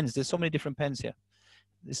different pens. There's so many different pens here.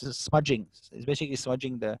 This is smudging. It's basically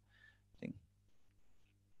smudging the thing.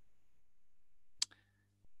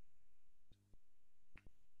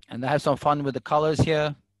 And I have some fun with the colors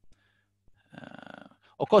here.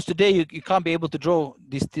 Of course, today you can't be able to draw.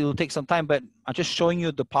 This will take some time, but I'm just showing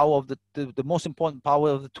you the power of the most important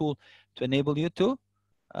power of the tool to enable you to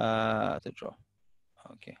draw.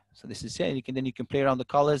 Okay, so this is here. Then you can play around the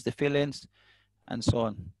colors, the fill-ins, and so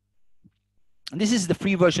on. And this is the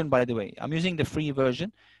free version, by the way. I'm using the free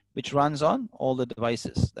version. which runs on all the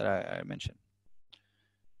devices that I mentioned.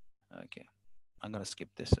 Okay, I'm going to skip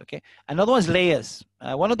this. Okay, another one is layers.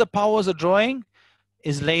 One of the powers of drawing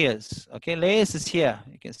is layers. Okay, layers is here.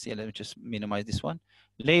 You can see, let me just minimize this one.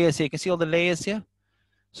 Layers here, you can see all the layers here.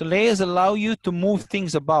 So layers allow you to move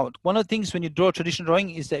things about. One of the things when you draw traditional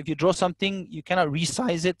drawing is that if you draw something, you cannot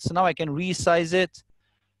resize it. So now I can resize it,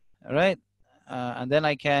 all right? And then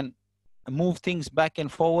I can move things back and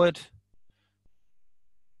forward.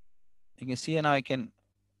 You can see now I can,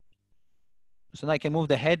 so now I can move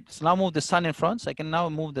the head. So now move the sun in front. So I can now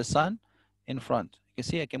move the sun in front. You can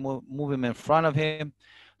see I can move him in front of him.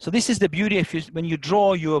 So this is the beauty. If you, when you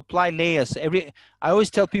draw, you apply layers. I always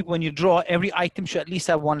tell people when you draw, every item should at least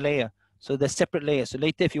have one layer. So they're separate layers. So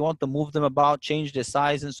later, if you want to move them about, change their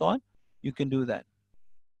size and so on, you can do that.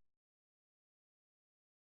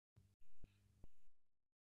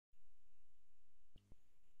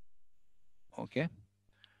 Okay.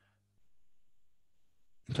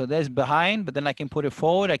 So there's behind, but then I can put it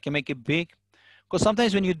forward. I can make it big. Because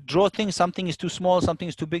sometimes when you draw things, something is too small, something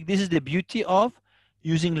is too big. This is the beauty of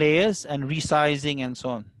using layers and resizing and so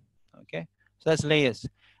on. Okay, so that's layers.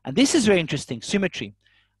 And this is very interesting, symmetry.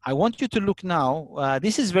 I want you to look now.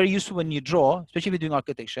 This is very useful when you draw, especially if you're doing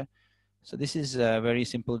architecture. So this is a very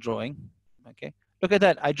simple drawing. Okay, look at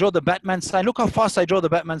that. I draw the Batman sign. Look how fast I draw the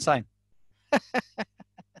Batman sign.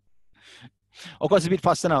 Of course, it's a bit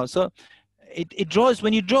faster now. So it draws,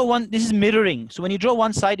 when you draw one, this is mirroring. So when you draw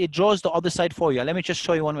one side, it draws the other side for you. Let me just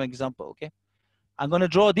show you one more example, okay? I'm going to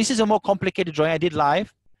draw, this is a more complicated drawing I did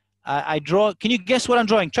live. I draw, can you guess what I'm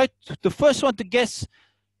drawing? Try the first one to guess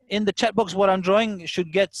in the chat box what I'm drawing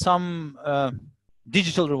should get some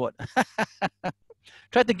digital reward.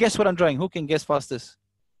 Try to guess what I'm drawing. Who can guess fastest?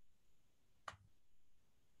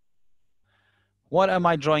 What am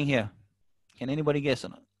I drawing here? Can anybody guess or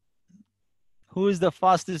not? Who is the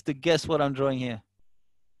fastest to guess what I'm drawing here?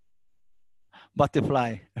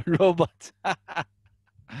 Butterfly, robot.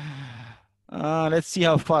 Let's see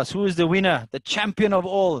how fast. Who is the winner? The champion of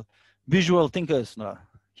all visual thinkers. No,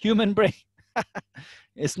 human brain.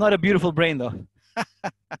 It's not a beautiful brain though.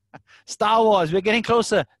 Star Wars, we're getting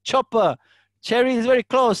closer. Chopper, Cherry is very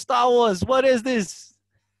close. Star Wars, what is this?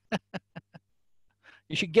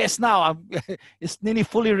 You should guess now. It's nearly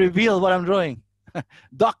fully revealed what I'm drawing.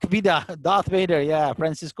 Darth Vader, yeah,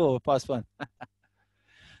 Francisco, past one.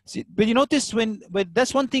 See, but you notice but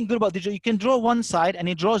that's one thing good about digital. You can draw one side and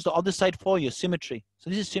it draws the other side for you, symmetry. So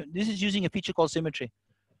this is using a feature called symmetry.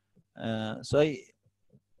 So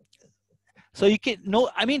you can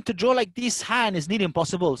I mean, to draw like this hand is nearly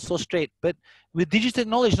impossible, so straight. But with digital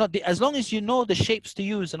knowledge, as long as you know the shapes to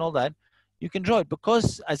use and all that, you can draw it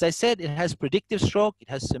because, as I said, it has predictive stroke, it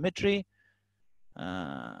has symmetry.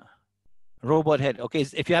 Robot head. Okay,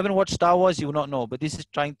 if you haven't watched Star Wars, you will not know. But this is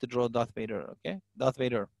trying to draw Darth Vader. Okay, Darth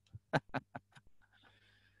Vader.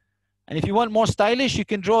 And if you want more stylish, you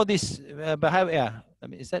can draw this. Yeah,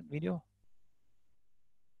 is that video?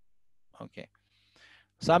 Okay.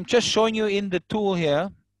 So I'm just showing you in the tool here.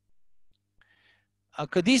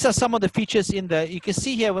 Okay, these are some of the features in the. You can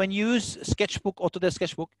see here when you use Sketchbook, Autodesk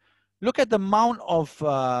Sketchbook. Look at the amount of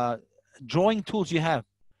drawing tools you have.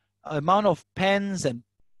 Amount of pens and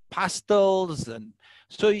pastels, and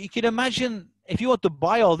so you can imagine if you want to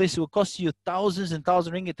buy all this, it will cost you thousands and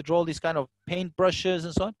thousands ringgit to draw all these kind of paint brushes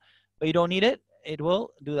and so on, but you don't need it. It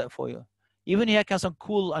will do that for you. Even here can some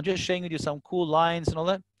cool, I'm just showing you some cool lines and all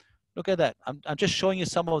that. Look at that. I'm just showing you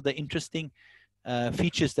some of the interesting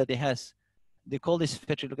features that it has. They call this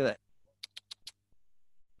feature, look at that.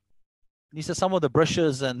 These are some of the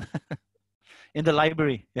brushes and in the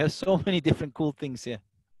library. You have so many different cool things here.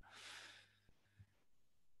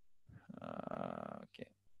 Okay.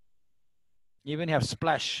 You even have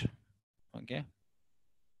splash. Okay.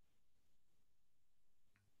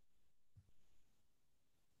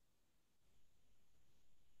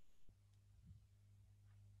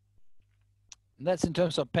 And that's in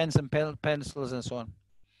terms of pens and pencils and so on.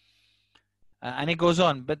 And it goes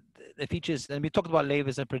on, but the features, and we talked about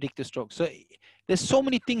layers and predictive strokes. So there's so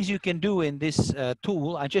many things you can do in this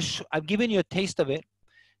tool. I've given you a taste of it.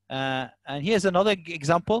 And here's another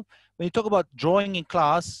example. When you talk about drawing in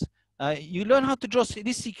class, you learn how to draw.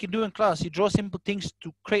 This you can do in class. You draw simple things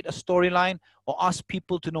to create a storyline or ask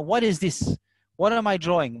people to know, what is this? What am I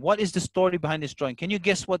drawing? What is the story behind this drawing? Can you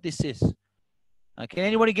guess what this is? Can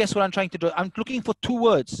anybody guess what I'm trying to draw? I'm looking for 2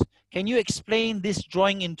 words. Can you explain this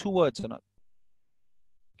drawing in 2 words or not?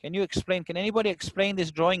 Can you explain? Can anybody explain this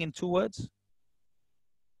drawing in 2 words?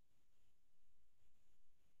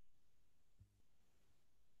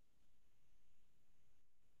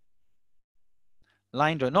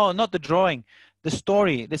 Line drawing. No, not the drawing. the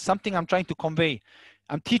story. There's something I'm trying to convey.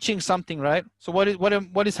 I'm teaching something, right? So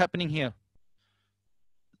what is happening here?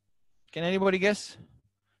 Can anybody guess?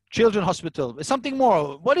 Children's hospital. It's something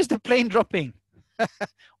more. What is the plane dropping?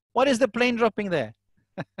 What is the plane dropping there?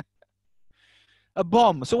 A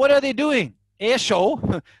bomb. So what are they doing? Air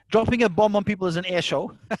show. Dropping a bomb on people is an air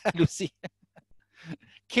show. Lucy.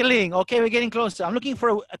 Killing. Okay, we're getting closer. I'm looking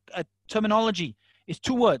for a terminology. It's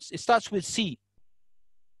 2 words. It starts with C.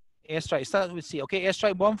 Airstrike. It starts with C. Okay,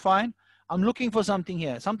 airstrike bomb, fine. I'm looking for something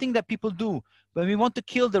here. Something that people do. When we want to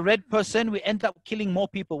kill the red person, we end up killing more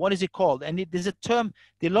people. What is it called? And there's a term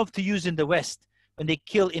they love to use in the West when they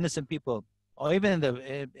kill innocent people, or even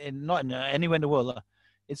not anywhere in the world.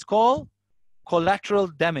 It's called collateral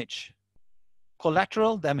damage.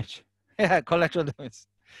 Collateral damage. Yeah, collateral damage.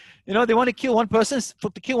 You know, they want to kill one person.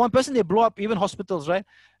 To kill one person, they blow up even hospitals, right?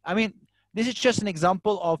 I mean, this is just an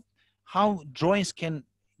example of how drawings can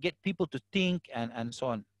get people to think and so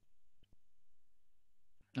on.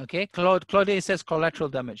 Okay, Claudia says collateral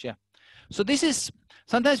damage, yeah. So this is,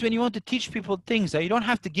 sometimes when you want to teach people things, you don't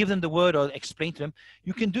have to give them the word or explain to them.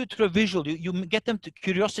 You can do it through a visual. You get them to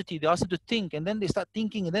curiosity. They ask them to think, and then they start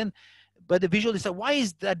thinking, and then, but the visual is like, why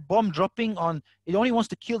is that bomb dropping on, it only wants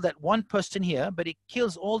to kill that one person here, but it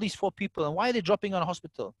kills all these 4 people, and why are they dropping on a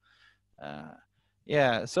hospital?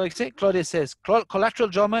 Yeah, so Claudia says, collateral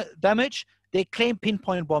damage, they claim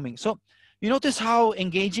pinpoint bombing. So you notice how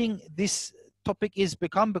engaging this topic is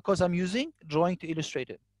become because I'm using drawing to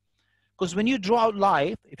illustrate it. Because when you draw out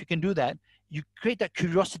live, if you can do that, you create that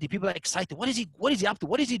curiosity. People are excited. What is he up to?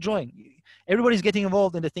 What is he drawing? Everybody's getting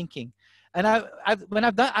involved in the thinking. And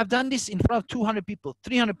I've done this in front of 200 people,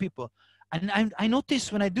 300 people, and I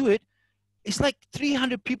notice when I do it, it's like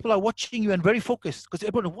 300 people are watching you and very focused because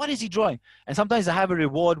everyone, what is he drawing? And sometimes I have a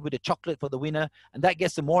reward with a chocolate for the winner, and that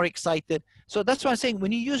gets them more excited. So that's why I'm saying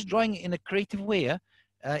when you use drawing in a creative way,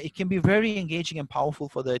 it can be very engaging and powerful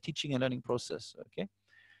for the teaching and learning process. Okay,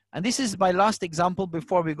 and this is my last example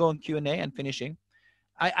before we go on Q&A and finishing.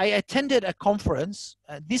 I attended a conference.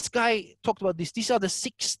 This guy talked about this. These are the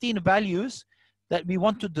 16 values that we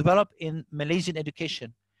want to develop in Malaysian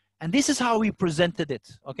education. And this is how we presented it.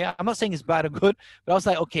 Okay, I'm not saying it's bad or good, but I was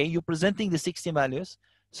like, okay, you're presenting the 16 values.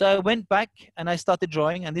 So I went back and I started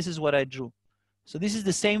drawing, and this is what I drew. So this is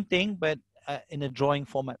the same thing, but in a drawing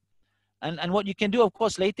format. And what you can do, of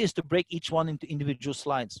course, later is to break each one into individual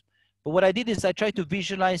slides. But what I did is I tried to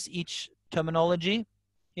visualize each terminology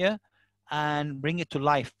here and bring it to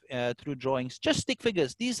life through drawings. Just stick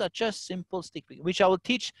figures. These are just simple stick figures, which I will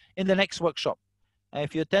teach in the next workshop.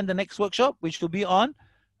 If you attend the next workshop, which will be on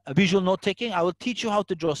visual note taking, I will teach you how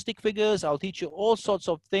to draw stick figures. I'll teach you all sorts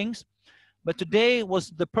of things. But today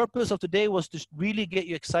the purpose of today was to really get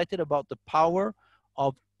you excited about the power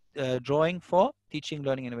of drawing for teaching,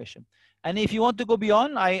 learning, innovation. And if you want to go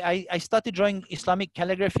beyond, I started drawing Islamic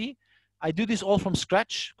calligraphy. I do this all from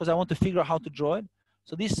scratch because I want to figure out how to draw it.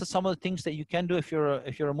 So these are some of the things that you can do if you're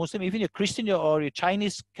a Muslim, even you're Christian or you're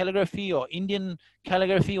Chinese calligraphy or Indian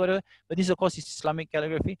calligraphy, whatever. But this, of course, is Islamic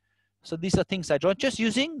calligraphy. So these are things I draw just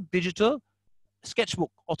using digital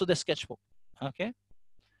sketchbook, Autodesk sketchbook, okay,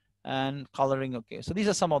 and coloring. Okay, so these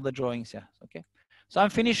are some of the drawings. Yeah, okay. So I'm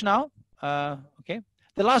finished now. Okay,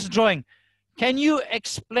 the last drawing. Can you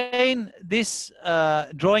explain this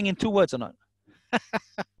drawing in 2 words or not?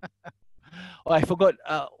 Oh, I forgot.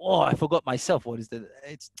 I forgot myself. What is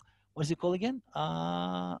it called again?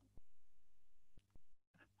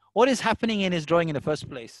 What is happening in his drawing in the first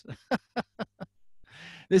place?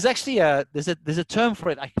 There's actually there's a term for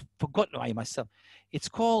it. I forgot myself. It's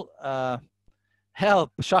called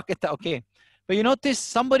help, shark attack. Okay, but you notice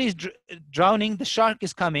somebody's drowning. The shark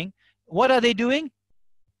is coming. What are they doing?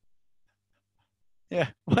 Yeah,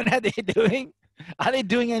 what are they doing? Are they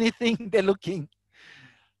doing anything? They're looking.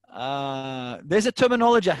 There's a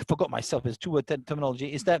terminology. I forgot myself. There's 2-word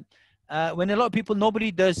terminology. Is that when a lot of people,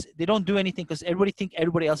 they don't do anything because everybody think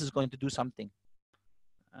everybody else is going to do something.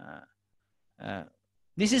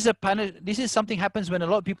 This is something happens when a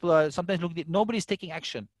lot of people are sometimes looking at nobody's taking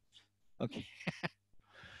action. Okay.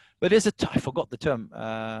 But there's I forgot the term.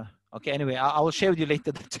 Okay, anyway, I will share with you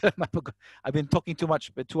later the term. I forgot. I've been talking too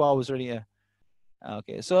much, but 2 hours already.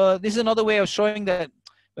 Okay, so this is another way of showing that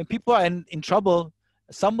when people are in trouble,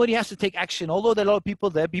 somebody has to take action. Although there are a lot of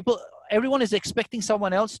people there, everyone is expecting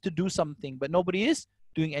someone else to do something, but nobody is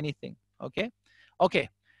doing anything. Okay. Okay.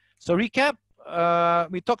 So recap.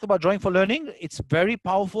 We talked about drawing for learning. It's very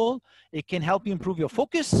powerful. It can help you improve your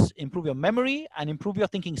focus, improve your memory, and improve your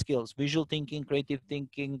thinking skills. Visual thinking, creative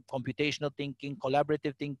thinking, computational thinking,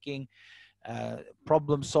 collaborative thinking,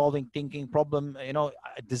 problem solving thinking,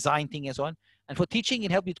 design thinking, and so on. And for teaching,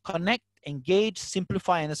 it helps you to connect, engage,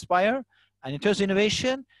 simplify, and inspire. And in terms of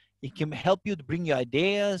innovation, it can help you to bring your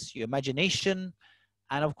ideas, your imagination,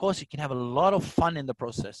 and of course, you can have a lot of fun in the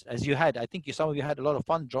process, as you had. I think some of you had a lot of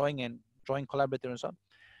fun drawing collaborative and so on.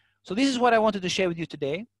 So this is what I wanted to share with you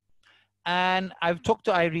today. And I've talked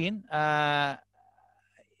to Irene, and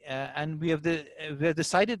we have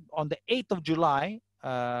decided on the 8th of July,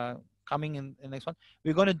 coming in the next one,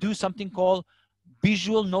 we're going to do something called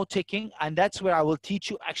visual note-taking, and that's where I will teach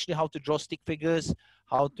you actually how to draw stick figures,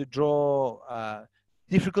 how to draw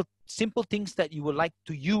simple things that you would like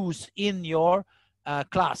to use in your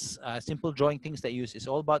class, simple drawing things that you use. It's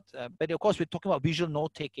all about, but of course, we're talking about visual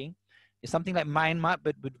note-taking. It's something like mind map,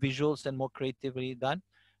 but with visuals and more creatively done.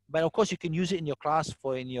 But of course, you can use it in your class,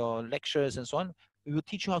 in your lectures and so on. We will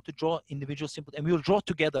teach you how to draw individual simple, and we will draw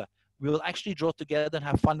together. We will actually draw together and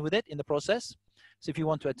have fun with it in the process. So if you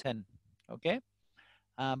want to attend, okay?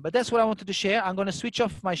 But that's what I wanted to share. I'm going to switch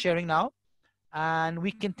off my sharing now, and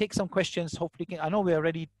we can take some questions. Hopefully, I know we're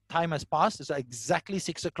already, time has passed. It's exactly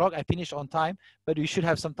 6 o'clock. I finished on time, but we should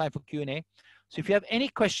have some time for Q&A. So if you have any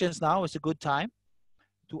questions now, it's a good time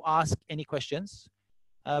to ask any questions.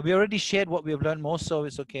 We already shared what we have learned most, so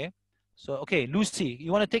it's okay. So, okay, Lucy,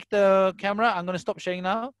 you want to take the camera? I'm going to stop sharing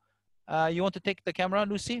now. You want to take the camera,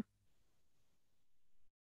 Lucy?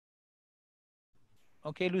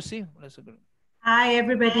 Okay, Lucy. Hi,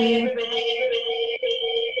 everybody.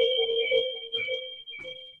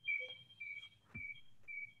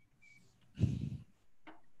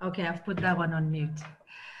 Okay, I've put that one on mute.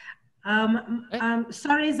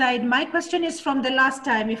 Sorry, Zaid, my question is from the last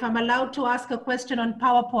time. If I'm allowed to ask a question on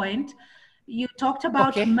PowerPoint, you talked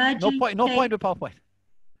about merging. No point with PowerPoint.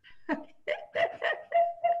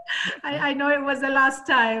 I know it was the last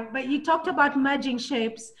time, but you talked about merging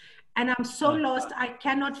shapes, and I'm so lost. I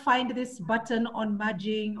cannot find this button on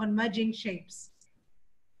merging shapes.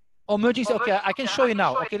 Oh, merging. Okay, I can show you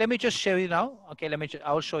now. Okay, let me just show you now. Okay,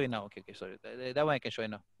 I will show you now. Okay, sorry. That one I can show you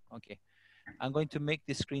now. Okay. I'm going to make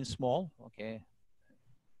this screen small. Okay.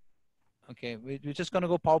 Okay, we're just going to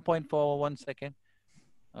go PowerPoint for 1 second.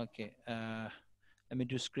 Okay. Let me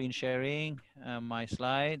do screen sharing, my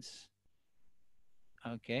slides.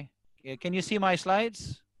 Okay. Can you see my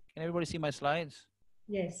slides? Can everybody see my slides?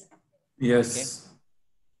 Yes. Yes.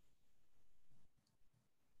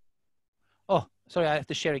 Okay. Oh, sorry, I have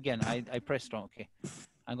to share again. I pressed wrong. Okay.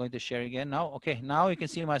 I'm going to share again now. Okay, now you can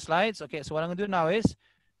see my slides. Okay, so what I'm going to do now is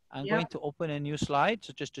I'm going to open a new slide,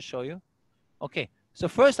 so just to show you. Okay, so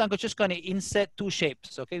first I'm just going to insert two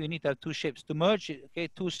shapes. Okay, we need to have two shapes to merge. Okay,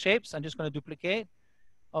 two shapes. I'm just going to duplicate.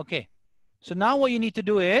 Okay, so now what you need to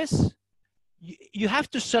do is you have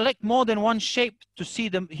to select more than one shape to see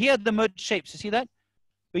them. Here are the merged shapes. You see that?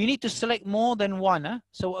 But you need to select more than one. Huh?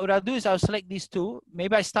 So what I'll do is I'll select these two.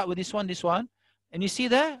 Maybe I start with this one. And you see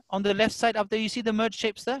there on the left side up there, you see the merged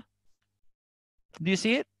shapes there? Do you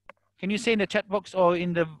see it? Can you say in the chat box or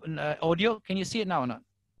in the audio? Can you see it now or not?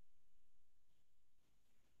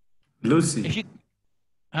 Lucy. If you,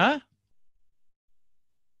 huh?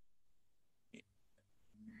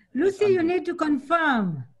 Lucy, you need to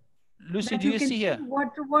confirm. Lucy, do you see here? What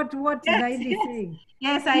Zaid is saying?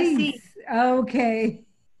 Yes, I see. Okay.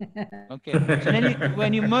 Okay. So then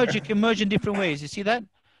when you merge, you can merge in different ways. You see that?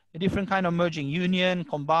 A different kind of merging: union,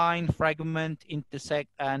 combine, fragment, intersect,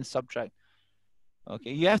 and subtract.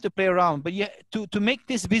 Okay, you have to play around, but to make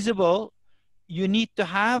this visible, you need to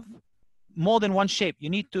have more than one shape. You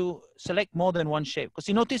need to select more than one shape. Because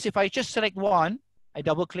you notice if I just select one, I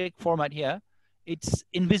double click format here, it's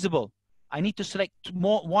invisible. I need to select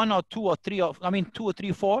one or two or three, or 2 or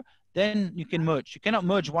 3, 4, then you can merge. You cannot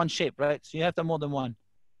merge one shape, right? So you have to have more than one.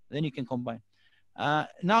 Then you can combine.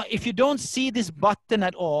 Now, if you don't see this button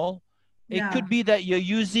at all, it could be that you're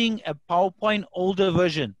using a PowerPoint older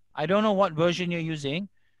version. I don't know what version you're using.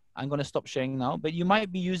 I'm going to stop sharing now, but you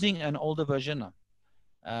might be using an older version.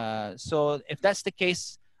 So if that's the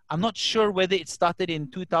case, I'm not sure whether it started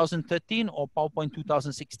in 2013 or PowerPoint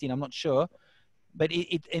 2016. I'm not sure. But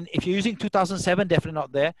if you're using 2007, definitely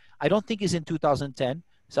not there. I don't think it's in 2010.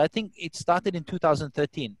 So I think it started in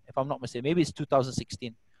 2013, if I'm not mistaken. Maybe it's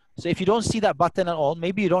 2016. So if you don't see that button at all,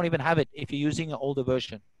 maybe you don't even have it if you're using an older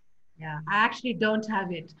version. Yeah, I actually don't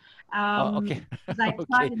have it. Okay. I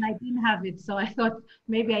tried and I didn't have it. So I thought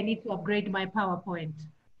maybe I need to upgrade my PowerPoint.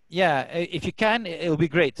 Yeah, if you can, it'll be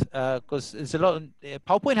great because it's a lot.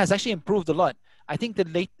 PowerPoint has actually improved a lot. I think the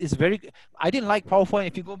late is very good. I didn't like PowerPoint.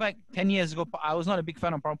 If you go back 10 years ago, I was not a big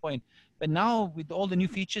fan of PowerPoint. But now with all the new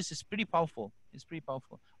features, it's pretty powerful. It's pretty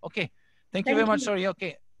powerful. Okay. Thank you very much. Sorry.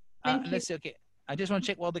 Okay. Let's see. Okay. I just want to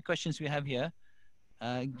check all the questions we have here.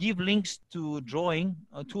 Give links to drawing,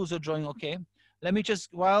 tools of drawing. Okay. let me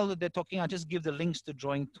just, while they're talking, I'll just give the links to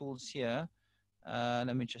drawing tools here.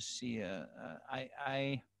 Let me just see.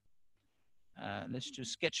 Let's do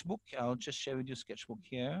Sketchbook. I'll just share with you Sketchbook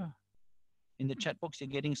here. In the chat box, you're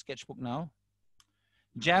getting Sketchbook now.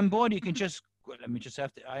 Jamboard, you can just, let me just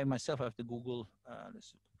have to, I myself have to Google.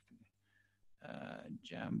 Let's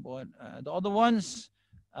Jamboard. The other ones,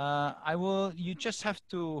 you just have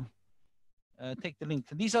to take the link.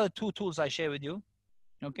 These are the two tools I share with you.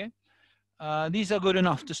 Okay. These are good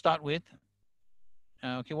enough to start with.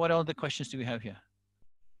 Okay, what other questions do we have here?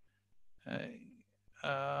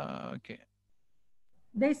 Okay.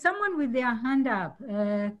 There's someone with their hand up,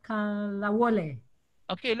 Kalawole.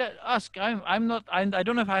 Okay, let ask. I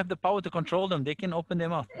don't know if I have the power to control them. They can open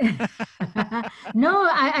them up. No,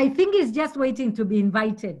 I think it's just waiting to be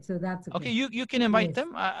invited, so that's okay. Okay, you can invite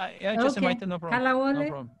them. Yeah, just invite them. No problem. Kalawole, no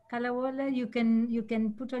problem. Kalawole, you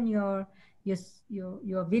can put on your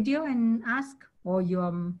video and ask, or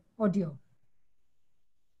your audio.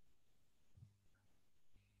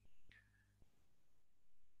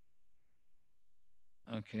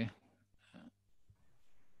 Okay.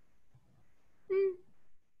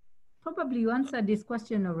 Probably you answered this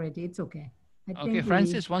question already. It's okay. Okay,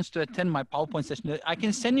 Francis wants to attend my PowerPoint session. I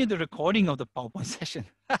can send you the recording of the PowerPoint session.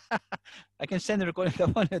 I can send the recording.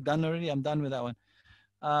 That one I've done already. I'm done with that one.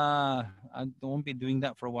 I won't be doing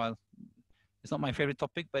that for a while. It's not my favorite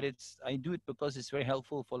topic, but I do it because it's very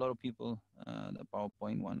helpful for a lot of people. The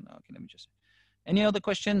PowerPoint one. Okay, let me just. Any other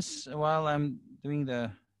questions while I'm doing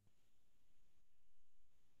the?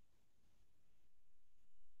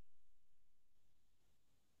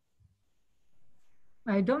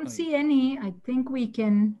 I don't see any. I think we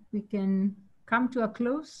can come to a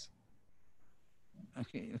close.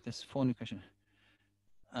 Okay, if there's phone question.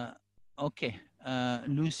 Okay,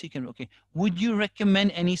 Lucy can. Okay, would you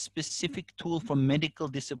recommend any specific tool for medical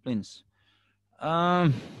disciplines?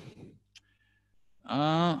 I'm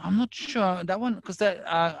not sure that one because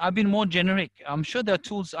I've been more generic. I'm sure there are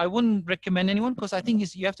tools. I wouldn't recommend anyone because I think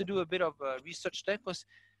you have to do a bit of research there. Because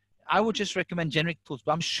I would just recommend generic tools,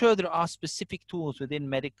 but I'm sure there are specific tools within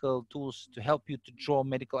medical tools to help you to draw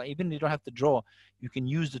medical. Even if you don't have to draw, you can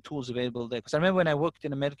use the tools available there. Because I remember when I worked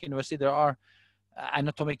in a medical university, there are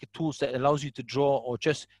anatomical tools that allows you to draw or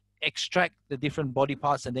just extract the different body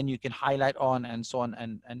parts, and then you can highlight on and so on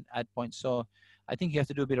and add points. So I think you have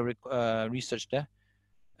to do a bit of research there.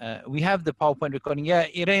 We have the PowerPoint recording. Yeah,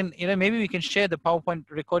 Irene, maybe we can share the PowerPoint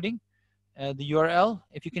recording, the URL.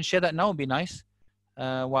 If you can share that now, it'd be nice.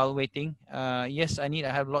 While waiting. Yes, I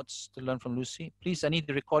have lots to learn from Lucy. Please, I need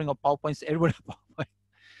the recording of PowerPoints. Everybody PowerPoint.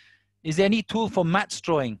 Is there any tool for maths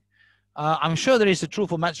drawing? I'm sure there is a tool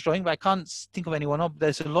for maths drawing, but I can't think of anyone.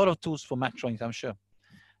 There's a lot of tools for maths drawings, I'm sure.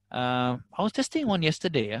 I was testing one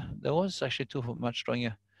yesterday. Yeah, there was actually a tool for maths drawing.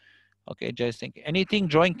 Yeah. Okay, just think. Anything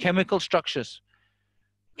drawing chemical structures?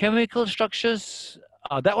 Chemical structures.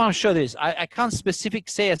 That one I'm sure there is. I can't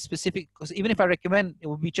say a specific, because even if I recommend, it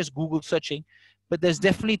would be just Google searching. But there's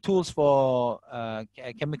definitely tools for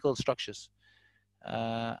chemical structures.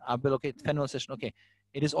 I'll be okay. Fennel session. Okay.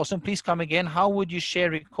 It is awesome. Please come again. How would you share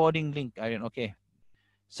recording link? I don't know. Okay.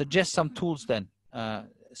 Suggest some tools then.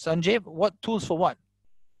 Sanjay, what tools for what?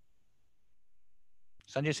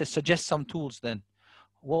 Sanjay says suggest some tools then.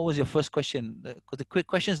 What was your first question? Because the quick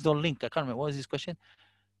questions don't link. I can't remember. What was this question?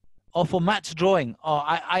 Oh, for maths drawing. Oh,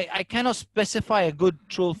 I cannot specify a good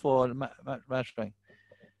tool for maths drawing.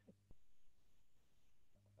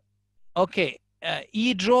 Okay,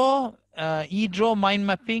 eDraw, mind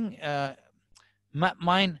mapping,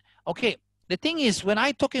 MapMind. Okay, the thing is, when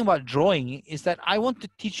I'm talking about drawing, is that I want to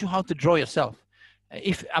teach you how to draw yourself.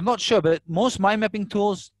 If I'm not sure, but most mind mapping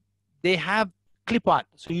tools, they have clip art,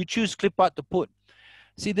 so you choose clip art to put.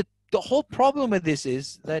 See, the whole problem with this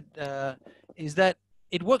is that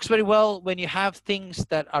it works very well when you have things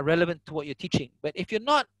that are relevant to what you're teaching. But if you're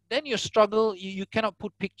not, then you struggle. You cannot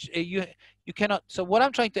put picture. You cannot. So what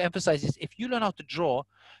I'm trying to emphasize is, if you learn how to draw,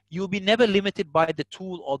 you'll be never limited by the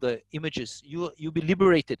tool or the images. You'll be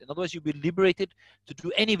liberated. In other words, you'll be liberated to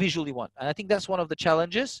do any visual you want. And I think that's one of the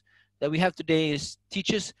challenges that we have today is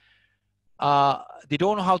teachers. They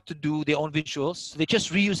don't know how to do their own visuals. They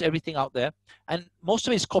just reuse everything out there, and most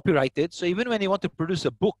of it is copyrighted. So even when they want to produce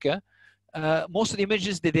a book, most of the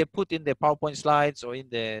images that they put in their PowerPoint slides or in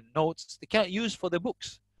their notes, they can't use for the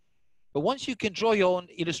books. But once you can draw your own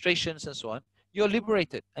illustrations and so on, you're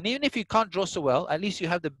liberated. And even if you can't draw so well, at least you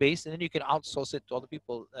have the base, and then you can outsource it to other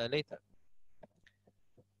people later.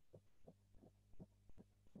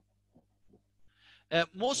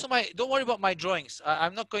 Most of my, don't worry about my drawings.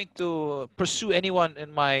 I'm not going to pursue anyone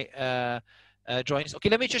in my drawings. Okay,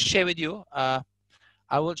 let me just share with you.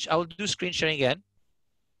 I will do screen sharing again.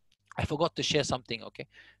 I forgot to share something. Okay,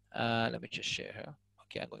 let me just share here.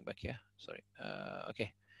 Okay, I'm going back here. Sorry.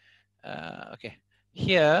 Okay. Okay.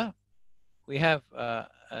 Here we have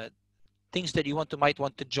things that you might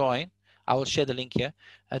want to join. I will share the link here.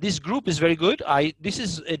 This group is very good. This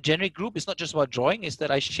is a generic group. It's not just about drawing. It's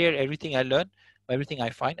that I share everything I learn, everything I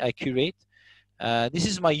find. I curate. This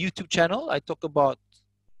is my YouTube channel. I talk about.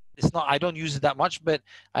 It's not. I don't use it that much, but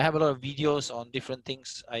I have a lot of videos on different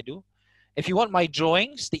things I do. If you want my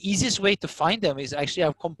drawings, the easiest way to find them is actually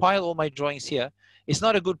I've compiled all my drawings here. It's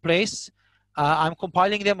not a good place. I'm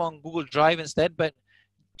compiling them on Google Drive instead, but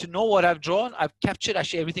to know what I've drawn, I've captured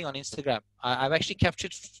actually everything on Instagram. I've actually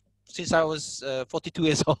captured, since I was 42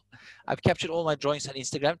 years old, I've captured all my drawings on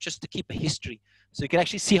Instagram just to keep a history. So you can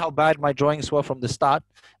actually see how bad my drawings were from the start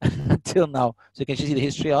until now. So you can see the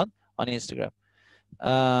history on Instagram.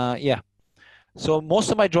 Yeah. So most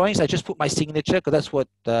of my drawings, I just put my signature because that's what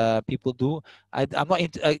people do. I'm not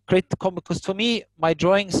into create the comic because for me, my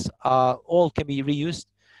drawings all can be reused.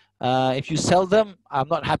 If you sell them, I'm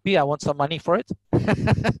not happy. I want some money for it.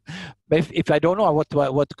 But if I don't know,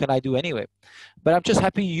 what can I do anyway? But I'm just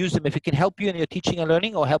happy you use them. If it can help you in your teaching and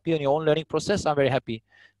learning or help you in your own learning process, I'm very happy.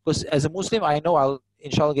 Because as a Muslim, I know I'll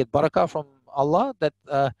inshallah get barakah from Allah that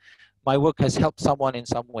my work has helped someone in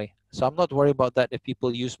some way. So I'm not worried about that if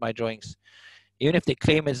people use my drawings. Even if they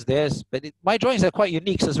claim it's theirs, but my drawings are quite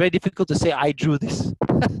unique, so it's very difficult to say I drew this.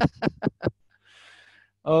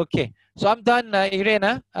 Okay, so I'm done,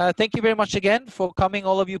 Irena. Thank you very much again for coming,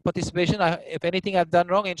 all of you participation. If anything I've done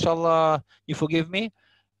wrong, inshallah, you forgive me.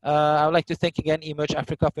 I would like to thank again Emerge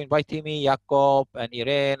Africa for inviting me, Jakob and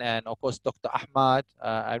Irene, and of course Dr. Ahmad.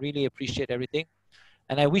 I really appreciate everything,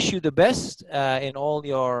 and I wish you the best in all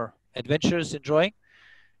your adventures in drawing.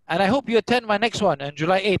 And I hope you attend my next one on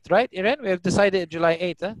July 8th, right, Irene? We have decided July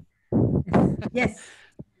 8th, huh? Yes.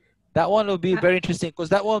 That one will be very interesting because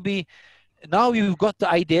that will be, now you've got the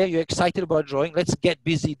idea, you're excited about drawing, let's get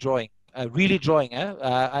busy drawing, really drawing,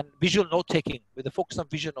 and visual note-taking with a focus on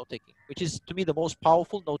visual note-taking, which is to me the most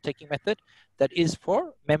powerful note-taking method that is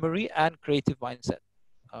for memory and creative mindset.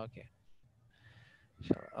 Okay.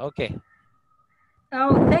 Okay.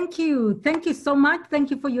 Oh, thank you. Thank you so much.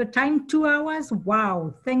 Thank you for your time. 2 hours.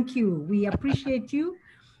 Wow. Thank you. We appreciate you.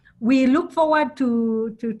 We look forward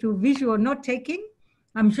to visual note-taking.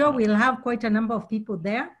 I'm sure we'll have quite a number of people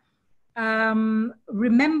there.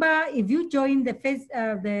 Remember, if you join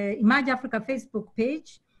the Emerge Africa Facebook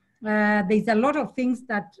page, there's a lot of things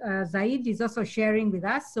that Zaid is also sharing with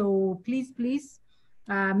us. So please,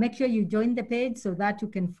 make sure you join the page so that you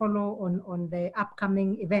can follow on the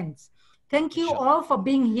upcoming events. Thank you all for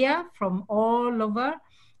being here from all over,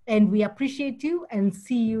 and we appreciate you and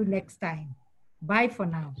see you next time. Bye for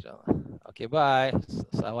now. Okay, bye.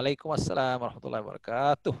 Assalamualaikum warahmatullahi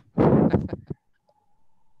wabarakatuh.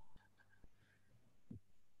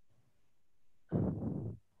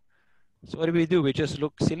 So what do we do? We just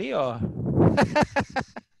look silly, or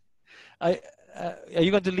are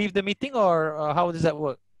you going to leave the meeting, or how does that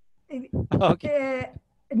work? Okay.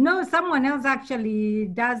 No, someone else actually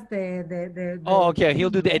does the oh, okay. He'll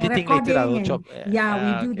do the editing later. I will chop.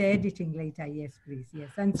 Yeah, we do the editing later. Yes, please. Yes.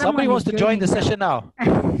 And somebody wants to join the session now.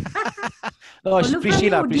 No,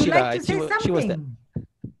 Priscilla. Would you like to say something?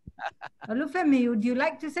 Olufemi, would you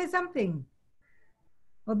like to say something?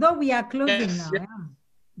 Although we are closing now.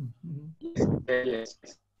 Yes.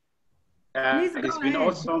 It's been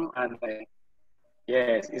awesome, and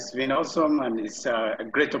yes, it's been awesome, and it's a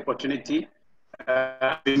great opportunity.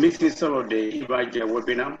 I've been missing some of the Emerge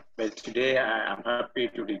webinar, but today I am happy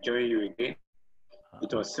to rejoin you again.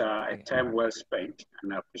 It was a time well spent,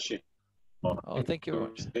 and I appreciate. Oh, thank you very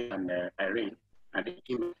much. And Irene and the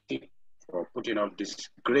team for putting up this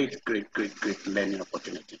great learning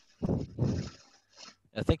opportunity.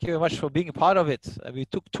 Thank you very much for being a part of it. We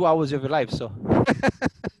took 2 hours of your life, so.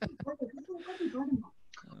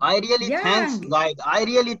 I really thanks, guys. I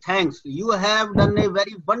really thanks. You have done a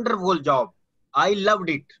very wonderful job. I loved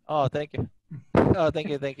it. Oh, thank you. Oh, thank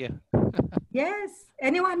you. Yes.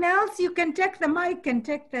 Anyone else? You can take the mic and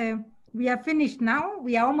take the. We are finished now.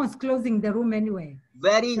 We are almost closing the room anyway.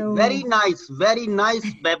 Very nice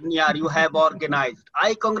webinar you have organized.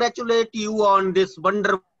 I congratulate you on this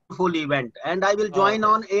wonderful event, and I will join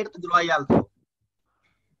on 8th July also.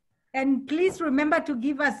 And please remember to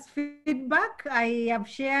give us feedback. I have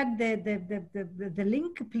shared the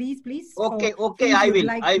link. Please. Okay. I will.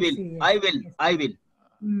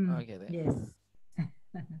 Okay. Then. Yes.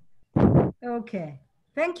 Okay.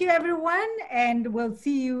 Thank you, everyone, and we'll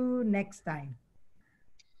see you next time.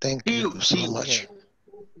 Thank you so much.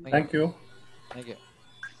 Thank you. Thank you.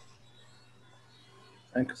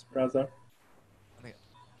 Thanks, brother.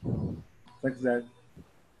 Thanks, Zaid.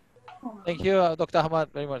 Thank you, Dr. Ahmad,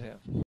 very much.